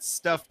 That's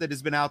stuff that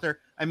has been out there.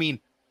 I mean,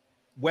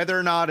 whether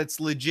or not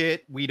it's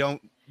legit, we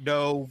don't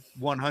know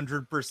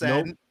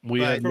 100%. Nope,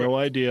 we had no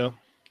idea.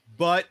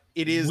 But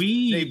it is.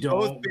 They've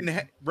both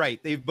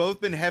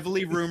been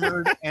heavily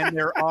rumored, and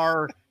there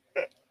are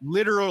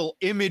literal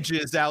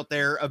images out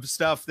there of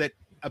stuff that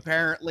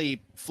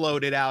apparently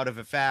floated out of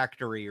a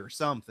factory or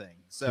something.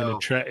 So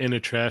in a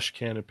trash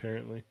can,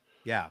 apparently.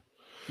 Yeah.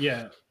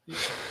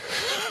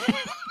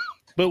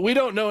 But we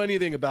don't know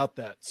anything about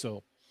that.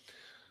 So,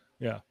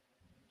 yeah.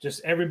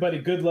 Just everybody,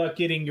 good luck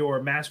getting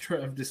your Master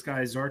of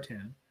Disguise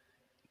Zartan.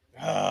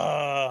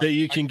 That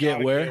you can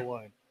get where?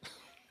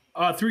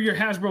 Through your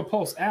Hasbro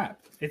Pulse app.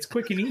 It's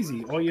quick and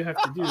easy. All you have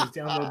to do is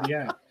download the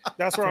app.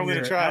 That's where I'm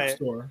going to try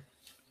it.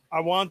 I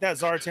want that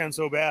Zartan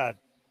so bad.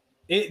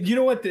 You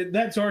know what?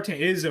 That Zartan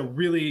is a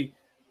really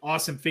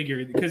awesome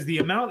figure because the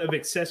amount of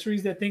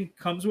accessories that thing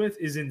comes with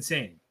is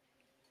insane.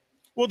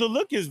 Well, the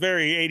look is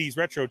very 80s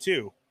retro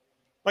too.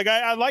 Like,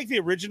 I like the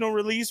original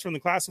release from the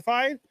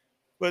Classified,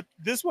 but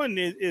this one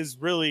is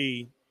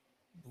really,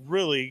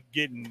 really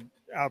getting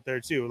out there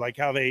too. Like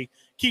how they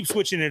keep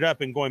switching it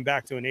up and going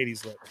back to an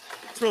 80s look.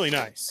 It's really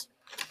nice.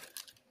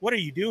 What are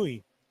you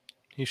doing?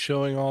 He's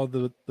showing all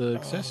the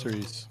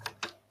accessories.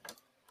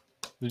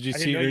 Did you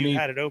see Ernie? You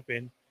had it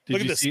open. Did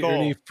Look you at the see skull.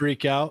 Ernie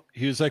freak out?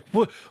 He was like,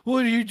 "What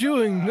are you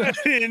doing?" I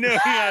didn't know he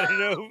had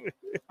it open.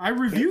 I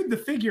reviewed the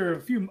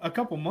figure a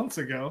couple months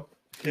ago.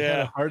 He had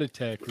a heart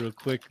attack real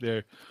quick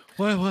there.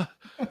 Why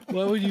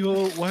would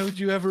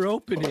you ever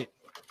open it?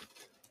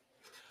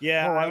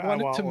 Yeah, I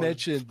wanted to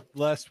mention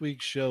last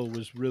week's show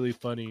was really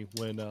funny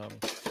when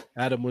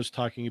Adam was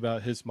talking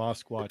about his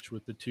Mosquatch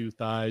with the two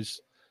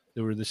thighs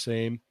that were the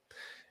same.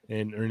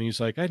 And Ernie's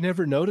like, I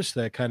never noticed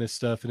that kind of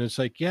stuff. And it's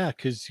like, yeah,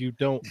 because you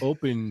don't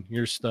open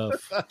your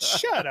stuff.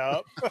 Shut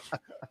up.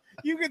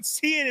 You can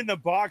see it in the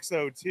box,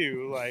 though,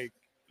 too. Like,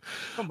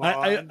 Come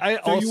I on. I So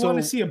you want also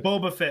to see a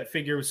Boba Fett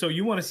figure, so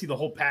you want to see the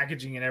whole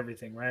packaging and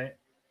everything, right?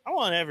 I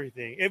want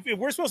everything. If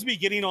we're supposed to be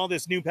getting all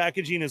this new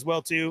packaging as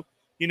well, too,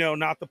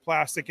 not the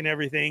plastic and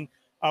everything.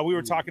 We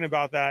were talking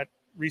about that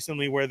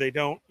recently, where they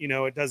don't,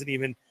 it doesn't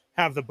even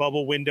have the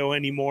bubble window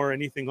anymore,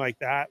 anything like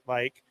that.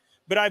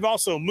 But I've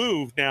also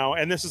moved now,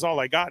 and this is all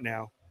I got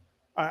now.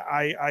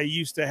 I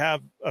used to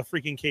have a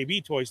freaking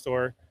KB toy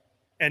store,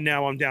 and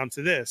now I'm down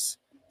to this.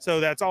 So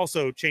that's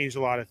also changed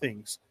a lot of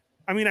things.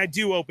 I mean, I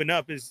do open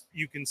up, as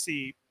you can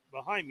see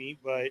behind me,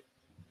 but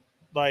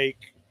like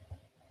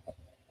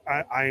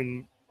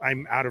I'm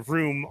out of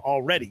room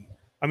already.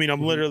 I mean,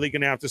 I'm literally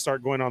going to have to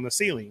start going on the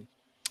ceiling.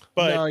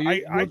 But no,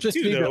 I just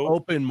do, need to though.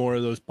 open more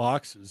of those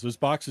boxes. Those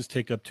boxes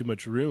take up too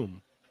much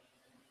room.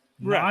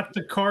 Right. Not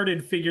the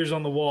carded figures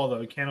on the wall,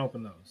 though. You can't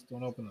open those.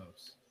 Don't open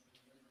those.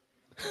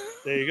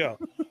 There you go.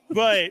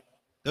 But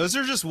Those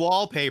are just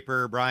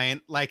wallpaper, Brian.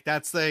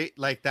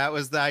 That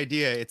was the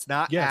idea. It's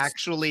not Yes.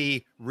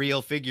 actually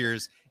real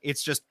figures.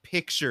 It's just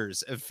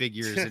pictures of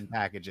figures and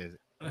packages.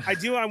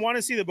 I want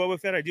to see the Boba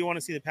Fett. I do want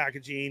to see the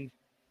packaging.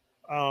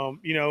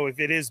 If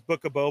it is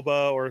Book of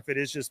Boba or if it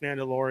is just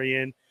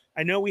Mandalorian.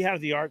 I know we have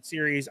the art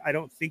series. I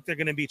don't think they're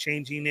going to be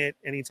changing it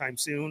anytime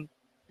soon.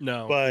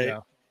 No, But yeah,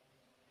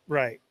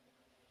 right.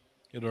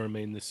 it'll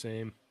remain the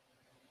same.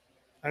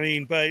 I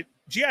mean, but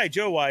G.I.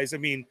 Joe wise, I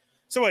mean,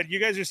 so what? You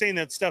guys are saying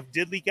that stuff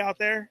did leak out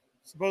there,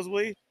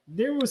 supposedly?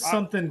 There was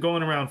something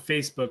going around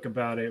Facebook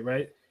about it,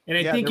 right? And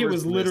I Yeah, think there it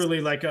was was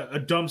literally lists. like a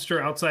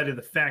dumpster outside of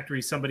the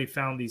factory. Somebody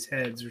found these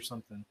heads or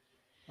something.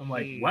 I'm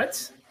like,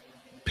 what?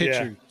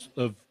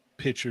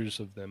 Pictures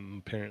of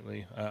them.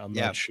 Apparently, I'm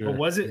Yeah, not sure. But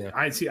was it? Yeah.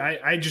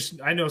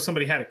 I know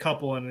somebody had a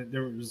couple and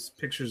there was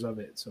pictures of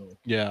it. So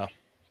Yeah.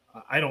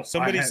 I don't.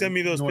 Somebody I had send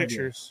me those no idea.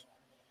 pictures.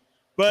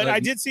 But Like- I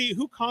did see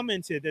who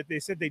commented that they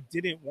said they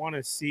didn't want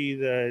to see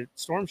the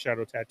Storm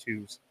Shadow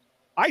tattoos.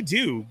 I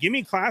do. Give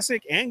me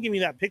classic and give me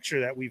that picture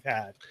that we've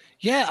had.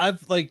 Yeah,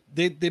 I've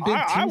they've been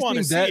I want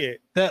to teasing see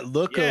it. that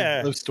look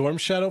Yeah. of Storm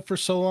Shadow for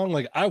so long.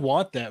 Like, I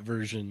want that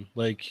version.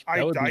 Like,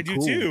 that would be I do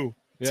cool. too.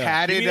 Yeah. Give me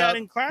Tatted that up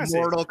in classic.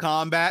 Mortal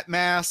Kombat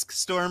mask,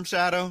 Storm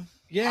Shadow.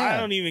 Yeah. I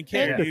don't even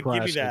care, And the dude. Give me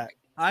classic. that.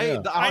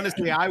 Yeah.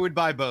 Honestly, I would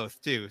buy both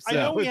too. So I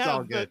know we it's all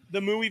have good. the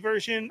movie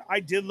version.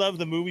 I did love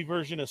the movie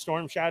version of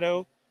Storm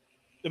Shadow.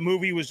 The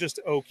movie was just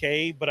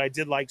okay, but I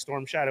did like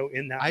Storm Shadow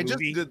in that I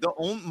movie.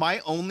 just my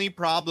only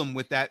problem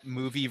with that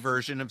movie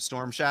version of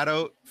Storm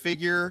Shadow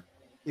figure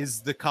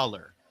is the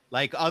color.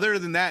 Like, other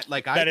than that,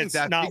 like, I That think it's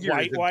that not figure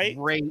is a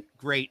white?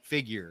 great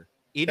figure.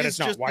 It That is it's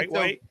not just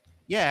white.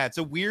 Yeah, it's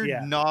a weird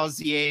Yeah.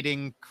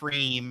 nauseating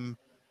cream.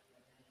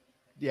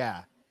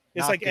 Yeah,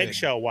 It's not like good.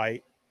 eggshell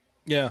white.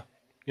 Yeah.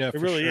 Yeah. It for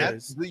really sure.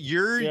 is.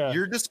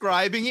 You're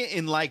describing it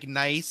in like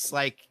nice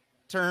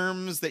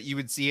terms that you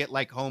would see at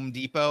like Home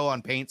Depot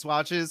on paint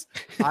swatches.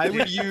 I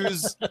would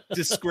use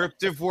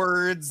descriptive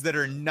words that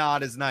are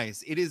not as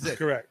nice. It is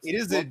Correct.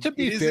 Well, to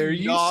be it is fair, a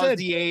you said-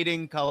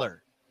 nauseating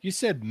color. You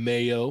said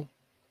mayo,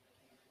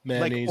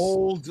 mayonnaise.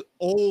 Like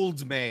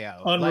old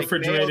mayo. Like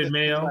Unrefrigerated that's been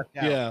mayo. left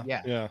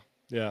out.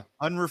 Yeah.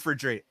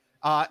 Unrefrigerated.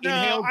 No,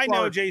 Inhaled I know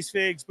fart, Jace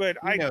Figs, but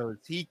he knows.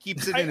 He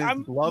keeps it in his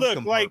I'm- glove look,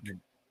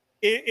 compartment.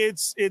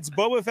 it's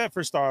Boba Fett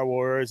for Star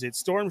Wars. It's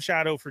Storm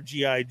Shadow for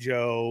G.I.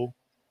 Joe.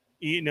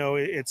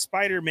 It's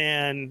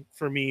Spider-Man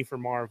for me for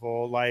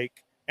Marvel,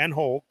 and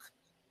Hulk,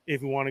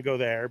 if we want to go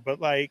there. But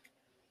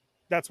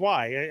that's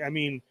why. I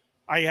mean,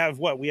 I have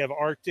we have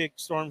Arctic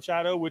Storm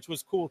Shadow, which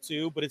was cool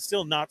too, but it's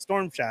still not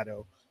Storm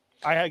Shadow.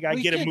 I Well,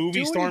 you get a can't movie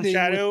do Storm anything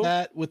Shadow. with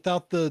that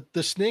without the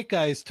snake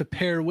eyes to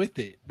pair with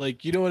it.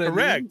 Like, you know what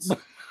Correct. I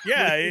mean?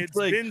 Yeah, It's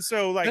it's been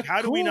so that's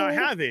how do we not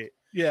cool. have it?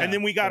 Yeah. And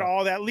then we got yeah.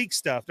 all that leak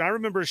stuff. And I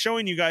remember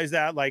showing you guys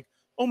that,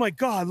 oh my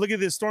God, look at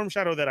this Storm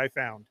Shadow that I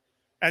found.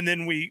 And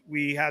then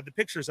we had the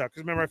pictures up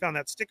because remember I found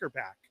that sticker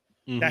pack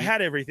that Mhm.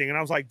 had everything. And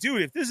I was like,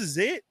 dude, if this is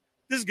it,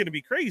 this is gonna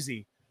be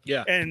crazy.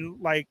 Yeah. And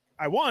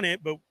I want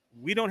it, but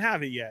we don't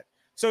have it yet.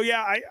 So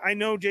yeah, I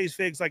know Jay's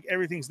Figs,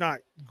 everything's not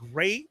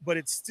great, but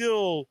it's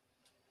all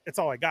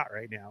I got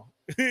right now.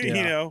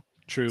 Yeah. So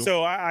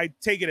True. I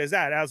take it as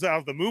that. As out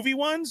of the movie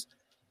ones,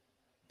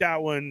 that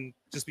one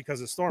just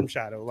because of Storm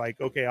Shadow,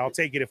 okay, I'll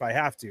take it if I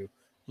have to.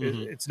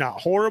 Mhm. It's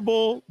not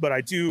horrible, but I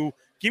do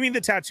give me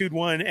the tattooed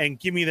one and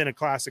give me then a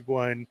classic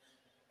one.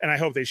 And I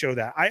hope they show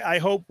that. I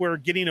hope we're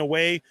getting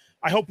away.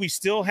 I hope we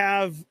still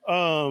have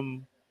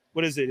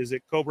what is it? Is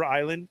it Cobra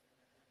Island,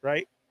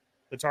 right?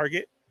 The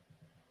Target.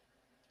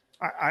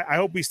 I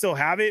hope we still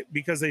have it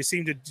because they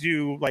seem to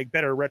do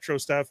better retro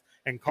stuff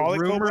and call it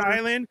Cobra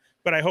Island,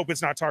 but I hope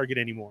it's not Target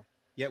anymore.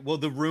 Yeah, well,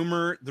 the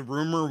rumor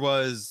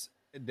was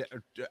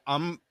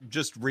I'm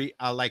just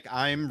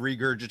I'm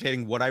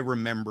regurgitating what I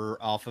remember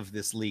off of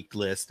this leaked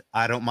list.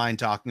 I don't mind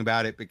talking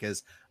about it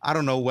because I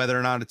don't know whether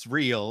or not it's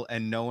real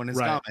and no one has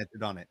Right.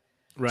 commented on it.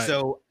 Right.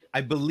 So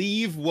I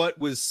believe what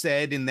was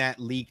said in that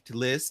leaked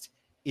list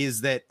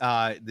is that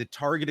the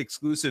Target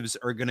exclusives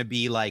are going to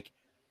be like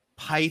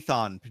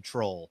Python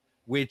Patrol,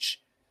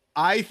 which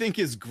I think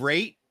is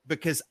great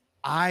because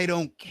I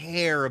don't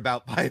care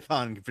about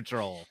Python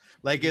Patrol.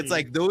 Like it's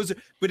like those,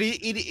 but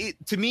it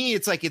to me,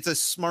 it's like it's a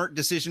smart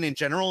decision in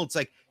general. It's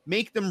like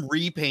make them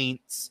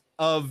repaints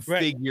of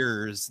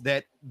figures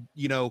that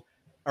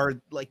are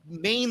like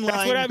mainline.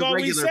 That's what I've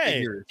always said.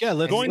 Figures. Yeah,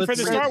 going for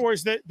the Star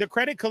Wars, the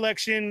credit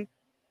collection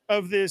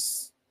of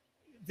this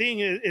thing,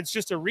 it's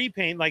just a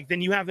repaint. Like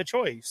then you have the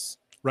choice.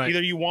 Right.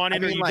 Either you want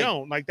it or you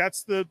don't. Like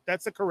that's the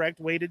correct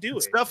way to do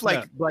it. Stuff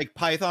like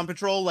Python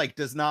Patrol like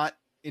does not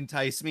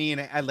entice me,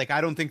 and I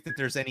don't think that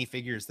there's any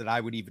figures that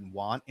I would even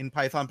want in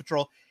Python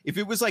Patrol. If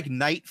it was like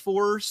Night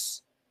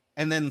Force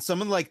and then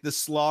some of like the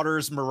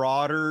Slaughters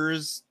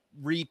Marauders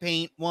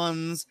repaint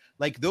ones,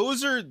 like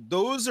those are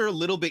a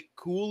little bit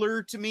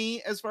cooler to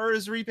me as far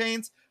as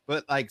repaints.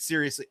 But like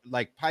seriously,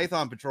 like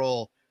Python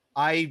Patrol,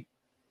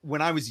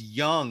 when I was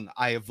young,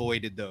 I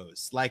avoided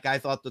those. Like I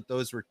thought that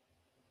those were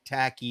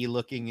tacky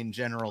looking in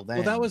general. Then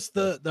well, that was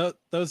that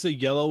was a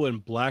yellow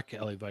and black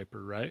Alley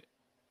Viper, right?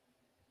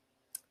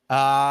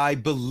 I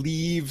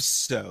believe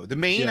so. The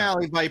main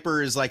Alley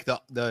Viper is like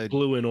the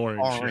blue and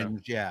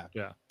orange. Yeah.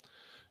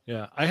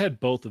 I had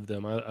both of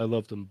them. I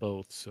loved them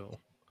both. So,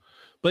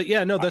 but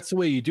yeah, no, that's the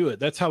way you do it.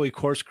 That's how we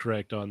course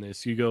correct on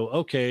this. You go,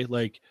 okay,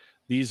 like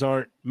these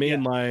aren't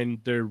mainline;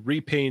 they're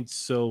repaints.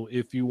 So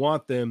if you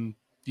want them,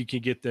 you can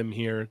get them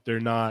here. They're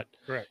not,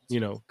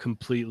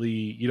 completely.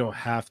 You don't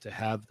have to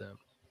have them.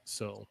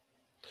 So,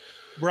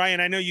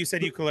 Brian, I know you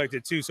said you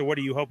collected too. So what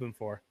are you hoping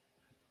for?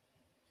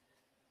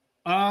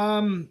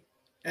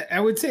 I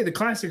would say the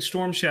classic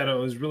Storm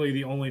Shadow is really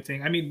the only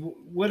thing. I mean,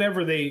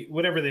 whatever they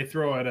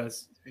throw at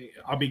us,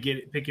 I'll be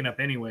picking up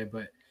anyway.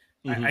 But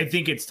I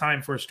think it's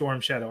time for a Storm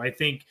Shadow. I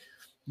think,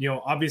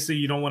 obviously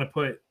you don't want to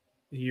put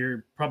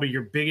probably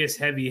your biggest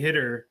heavy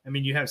hitter. I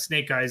mean, you have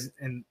Snake Eyes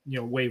and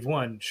Wave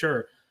 1,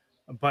 sure,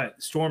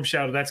 but Storm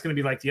Shadow, that's going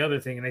to be like the other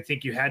thing. And I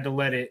think you had to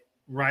let it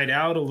ride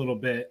out a little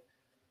bit.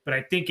 But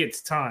I think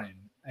it's time.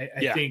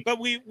 I think. But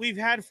we've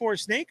had 4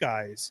 Snake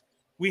Eyes.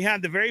 We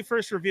had the very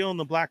first reveal in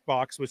the black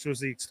box, which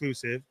was the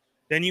exclusive.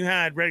 Then you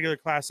had regular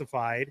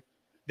classified.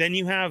 Then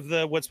you have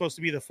what's supposed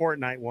to be the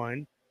Fortnite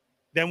one.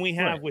 Then we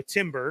have with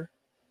Timber.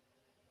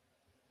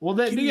 Well,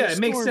 it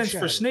makes sense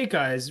for Snake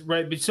Eyes,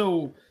 right? But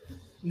so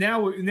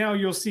now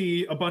you'll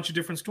see a bunch of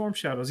different Storm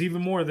Shadows,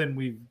 even more than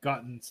we've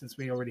gotten since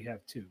we already have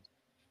 2.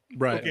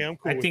 Right. Okay, I'm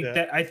cool.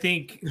 I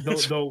think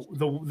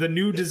the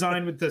new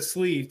design with the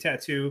sleeve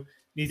tattoo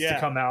needs to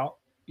come out.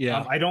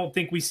 Yeah. I don't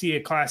think we see a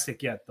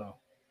classic yet, though.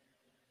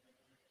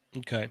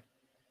 Okay.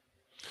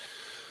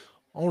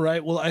 All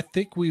right. Well, I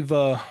think we've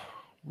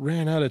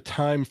ran out of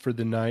time for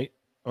the night.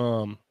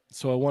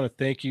 So I want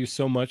to thank you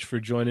so much for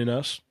joining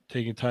us,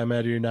 taking time out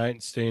of your night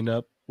and staying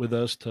up with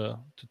us to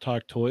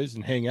talk toys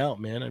and hang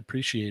out, man. I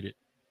appreciate it.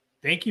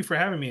 Thank you for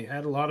having me. I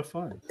had a lot of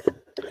fun.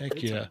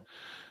 Heck yeah.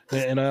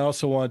 And I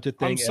also wanted to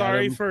thank I'm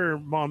sorry Adam. for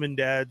Mom and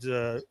Dad's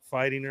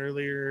fighting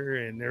earlier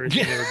and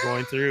everything they were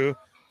going through.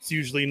 It's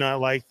usually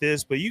not like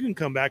this, but you can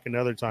come back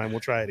another time.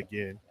 We'll try it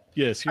again.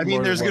 Yes. I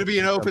mean, there's going to be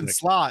an open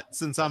slot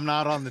since I'm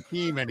not on the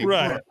team anymore.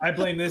 Right. I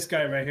blame this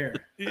guy right here.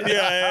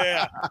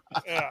 Yeah.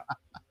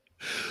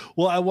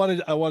 Well, I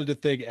wanted to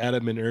thank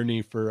Adam and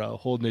Ernie for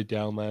holding it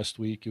down last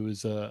week. It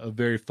was a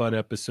very fun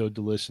episode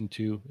to listen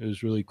to. It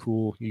was really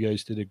cool. You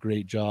guys did a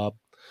great job.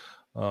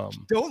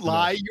 Don't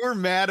lie. You were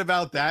mad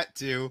about that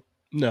too.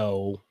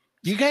 No,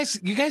 you guys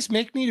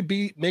make me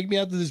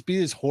out to be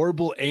this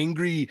horrible,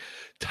 angry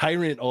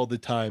tyrant all the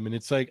time. And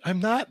it's like,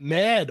 I'm not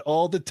mad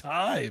all the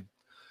time.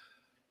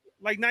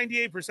 Like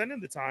 98% of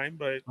the time,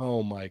 but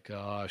oh my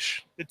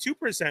gosh, the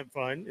 2%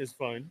 fun is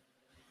fun.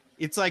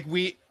 It's like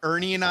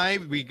Ernie and I,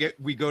 we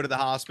go to the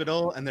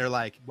hospital and they're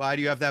like, why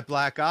do you have that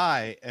black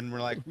eye? And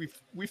we're like,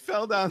 we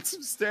fell down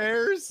some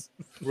stairs.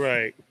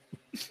 Right.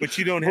 But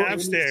you don't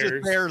have stairs.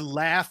 Just there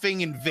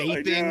laughing and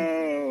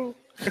vaping.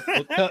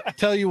 Well,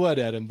 tell you what,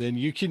 Adam, then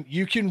you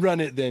can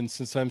run it then,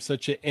 since I'm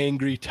such an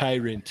angry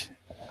tyrant.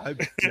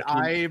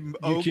 I'm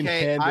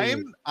okay.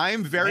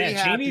 I'm very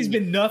happy. Janie's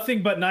been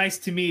nothing but nice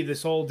to me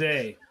this whole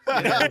day.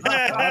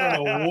 I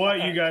don't know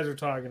what you guys are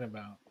talking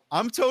about.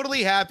 I'm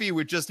totally happy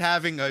with just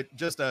having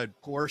just a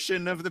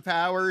portion of the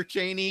power,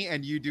 Cheney,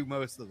 and you do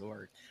most of the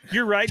work.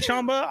 You're right,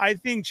 Chamba. I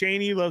think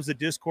Cheney loves the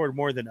Discord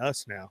more than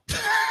us now.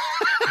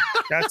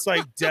 That's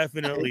like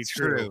definitely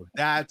true.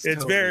 It's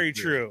totally very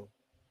true.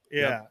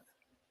 Yeah.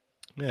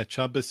 Yeah,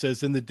 Chamba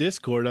says in the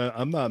Discord,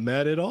 I'm not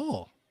mad at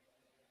all.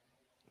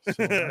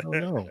 So, I don't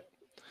know.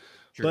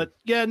 True. But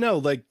yeah, no,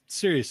 like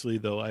seriously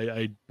though,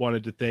 I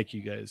wanted to thank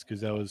you guys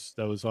because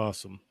that was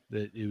awesome.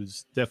 It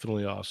was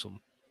definitely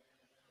awesome.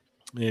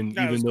 And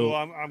that even was though cool.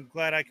 I'm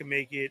glad I could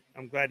make it.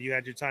 I'm glad you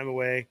had your time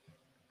away.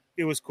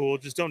 It was cool.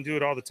 Just don't do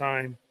it all the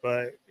time.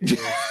 But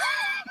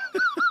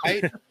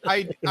I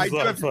do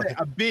have to say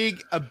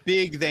a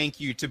big thank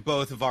you to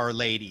both of our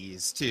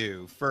ladies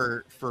too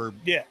for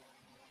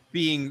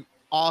being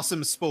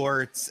awesome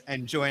sports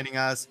and joining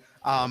us.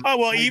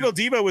 Evil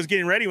Diva was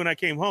getting ready when I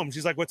came home.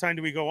 She's like, "What time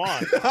do we go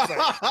on?"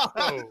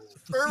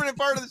 Permanent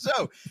part of the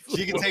show.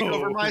 She can take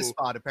over my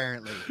spot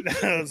apparently.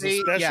 That was a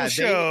special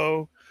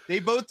show. They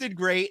both did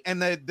great,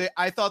 and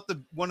I thought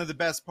one of the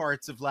best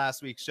parts of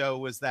last week's show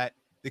was that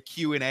the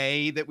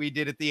Q&A that we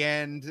did at the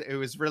end. It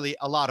was really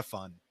a lot of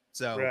fun.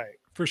 So Right.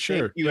 For sure.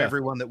 thank you Yeah.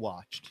 everyone that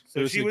watched. So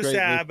It was she a was great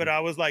sad, listen. but I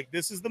was like,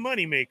 this is the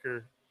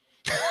moneymaker.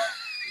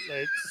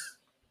 Let's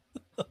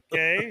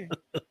okay.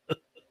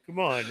 Come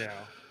on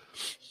now.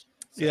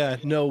 Yeah,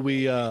 no,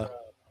 we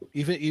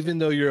even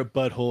though you're a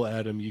butthole,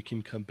 Adam, you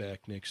can come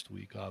back next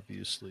week,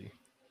 obviously.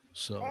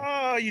 So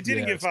Oh, you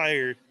didn't get Yes.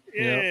 fired.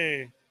 Yep.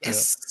 Yay.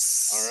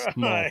 Yes.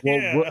 All right.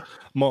 Well,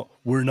 Yeah.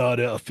 we're not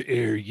off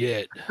air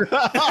yet.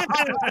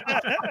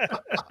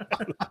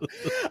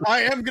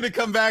 I am gonna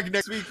come back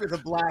next week with a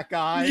black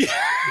eye.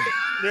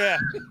 Yeah.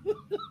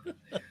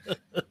 Oh,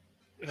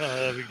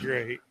 that'd be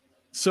great.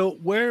 So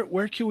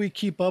where can we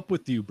keep up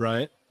with you,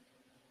 Bryant?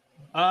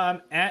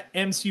 At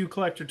MCU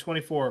Collector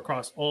 24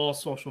 across all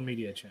social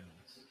media channels.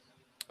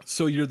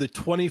 So you're the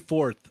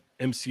 24th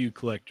MCU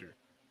collector.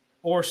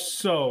 Or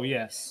so,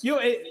 yes.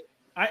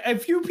 A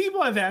few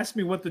people have asked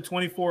me what the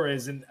 24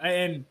 is,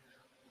 and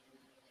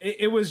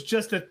it was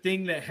just a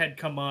thing that had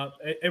come up.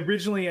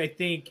 Originally, I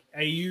think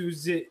I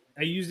used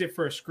it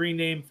for a screen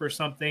name for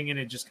something, and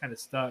it just kind of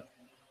stuck.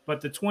 But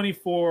the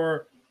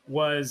 24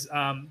 was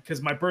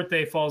because my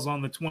birthday falls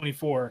on the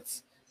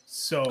 24th,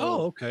 so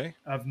Okay.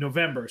 of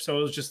November. So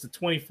it was just the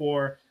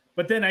 24.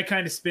 But then I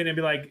kind of spin and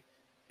be like,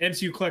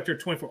 MCU Collector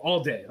 24 all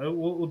day.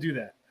 We'll do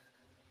that.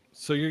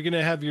 So you're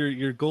gonna have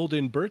your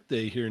golden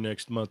birthday here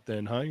next month,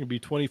 then, huh? You're gonna be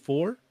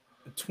 24.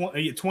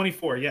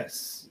 24,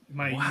 yes.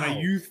 My Wow.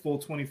 youthful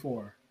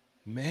 24.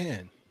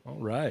 Man, all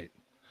right.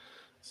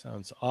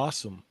 Sounds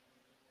awesome.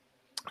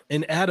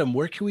 And Adam,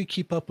 where can we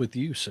keep up with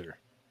you, sir?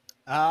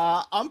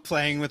 I'm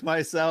playing with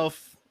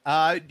myself.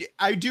 I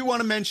do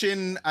want to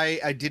mention,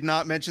 I did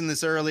not mention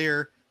this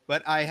earlier,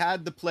 but I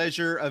had the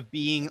pleasure of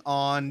being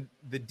on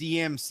the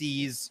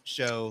DMC's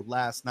show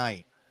last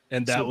night.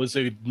 And that So- was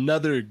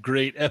another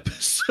great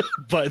episode,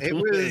 by the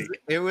way.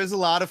 It was a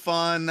lot of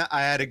fun.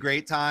 I had a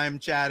great time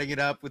chatting it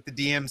up with the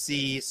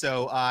DMC.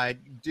 So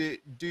do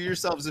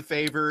yourselves a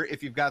favor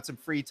if you've got some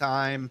free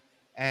time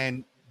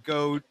and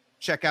go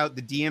check out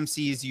the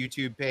DMC's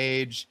YouTube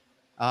page.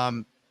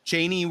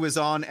 Cheney was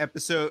on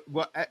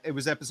it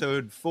was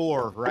episode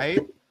 4, right?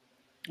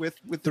 With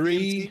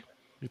the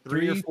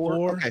Three or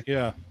four. Okay.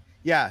 Yeah.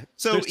 Yeah.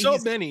 So There's so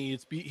he's- many.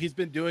 He's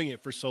been doing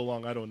it for so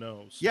long. I don't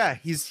know. So. Yeah,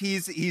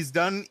 he's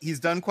done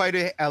quite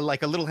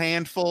a little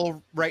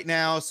handful right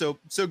now. So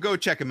go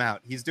check him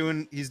out. He's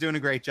doing a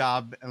great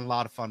job and a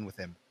lot of fun with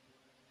him.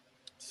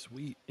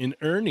 Sweet. And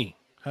Ernie,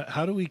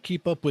 how do we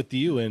keep up with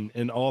you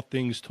and all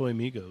things Toy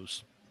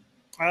Migos?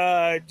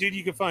 Dude,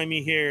 you can find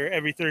me here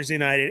every Thursday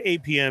night at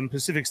 8 p.m.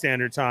 Pacific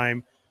Standard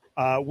Time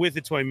with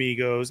the Toy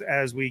Migos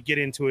as we get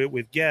into it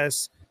with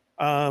guests.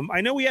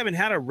 I know we haven't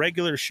had a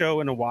regular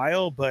show in a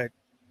while, but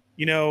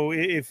you know,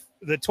 if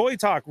the Toy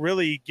Talk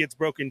really gets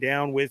broken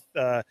down with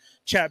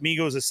Chat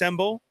Migos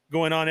Assemble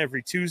going on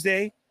every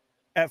Tuesday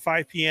at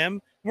 5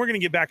 p.m., we're going to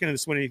get back into the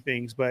swing of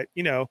things. But,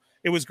 you know,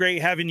 it was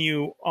great having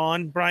you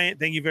on, Bryant.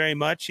 Thank you very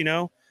much. You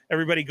know,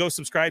 everybody go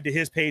subscribe to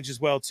his page as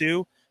well,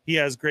 too. He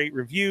has great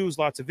reviews,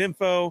 lots of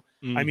info.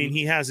 I mean,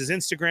 he has his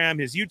Instagram,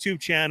 his YouTube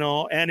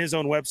channel, and his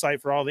own website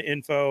for all the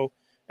info.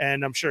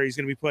 And I'm sure he's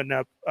going to be putting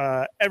up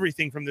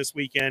everything from this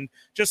weekend,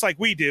 just like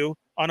we do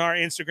on our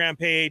Instagram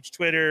page,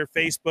 Twitter,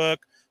 Facebook.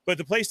 But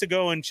the place to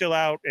go and chill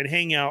out and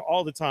hang out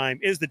all the time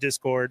is the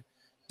Discord.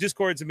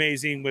 Discord's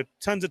amazing with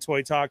tons of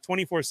Toy Talk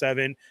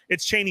 24/7.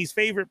 It's Cheney's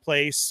favorite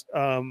place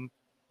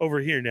over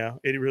here now.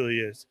 It really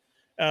is.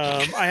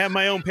 I have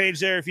my own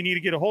page there if you need to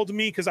get a hold of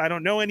me because I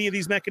don't know any of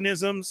these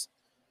mechanisms.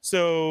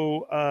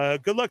 So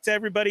good luck to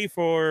everybody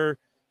for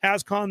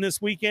HasCon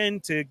this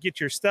weekend to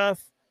get your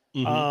stuff.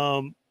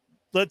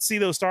 Let's see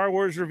those Star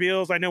Wars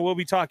reveals. I know we'll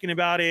be talking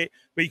about it,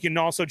 but you can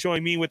also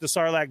join me with the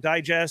Sarlacc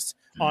Digest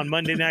on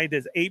Monday night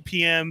at 8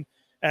 p.m.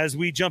 as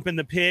we jump in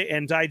the pit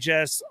and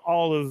digest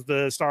all of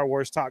the Star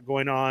Wars talk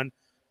going on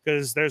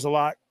because there's a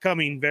lot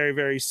coming very,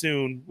 very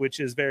soon, which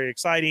is very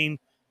exciting.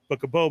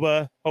 Book of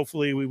Boba.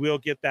 Hopefully we will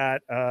get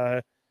that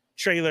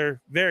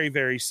trailer very,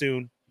 very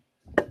soon.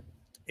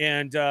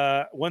 And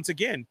once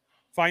again,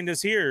 find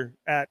us here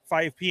at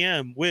 5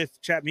 p.m.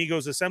 with Chat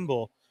Migos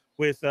Assemble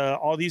with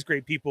all these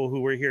great people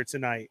who were here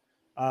tonight,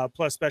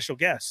 plus special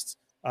guests.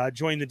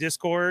 Join the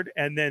Discord,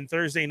 and then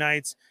Thursday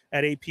nights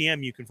at 8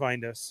 p.m. you can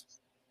find us.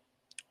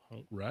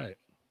 All right.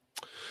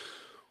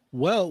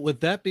 Well, with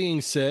that being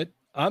said,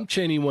 I'm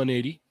Cheney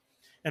 180.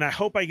 And I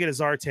hope I get a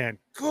Zartan.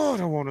 God,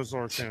 I want a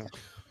Zartan.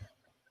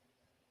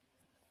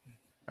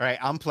 All right,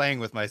 I'm playing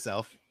with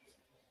myself.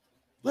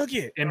 Look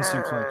it. MC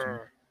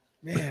Collector.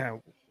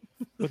 Man,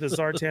 with a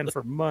Zartan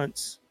for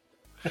months.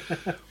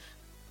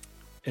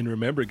 And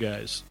remember,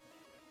 guys,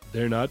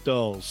 they're not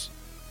dolls.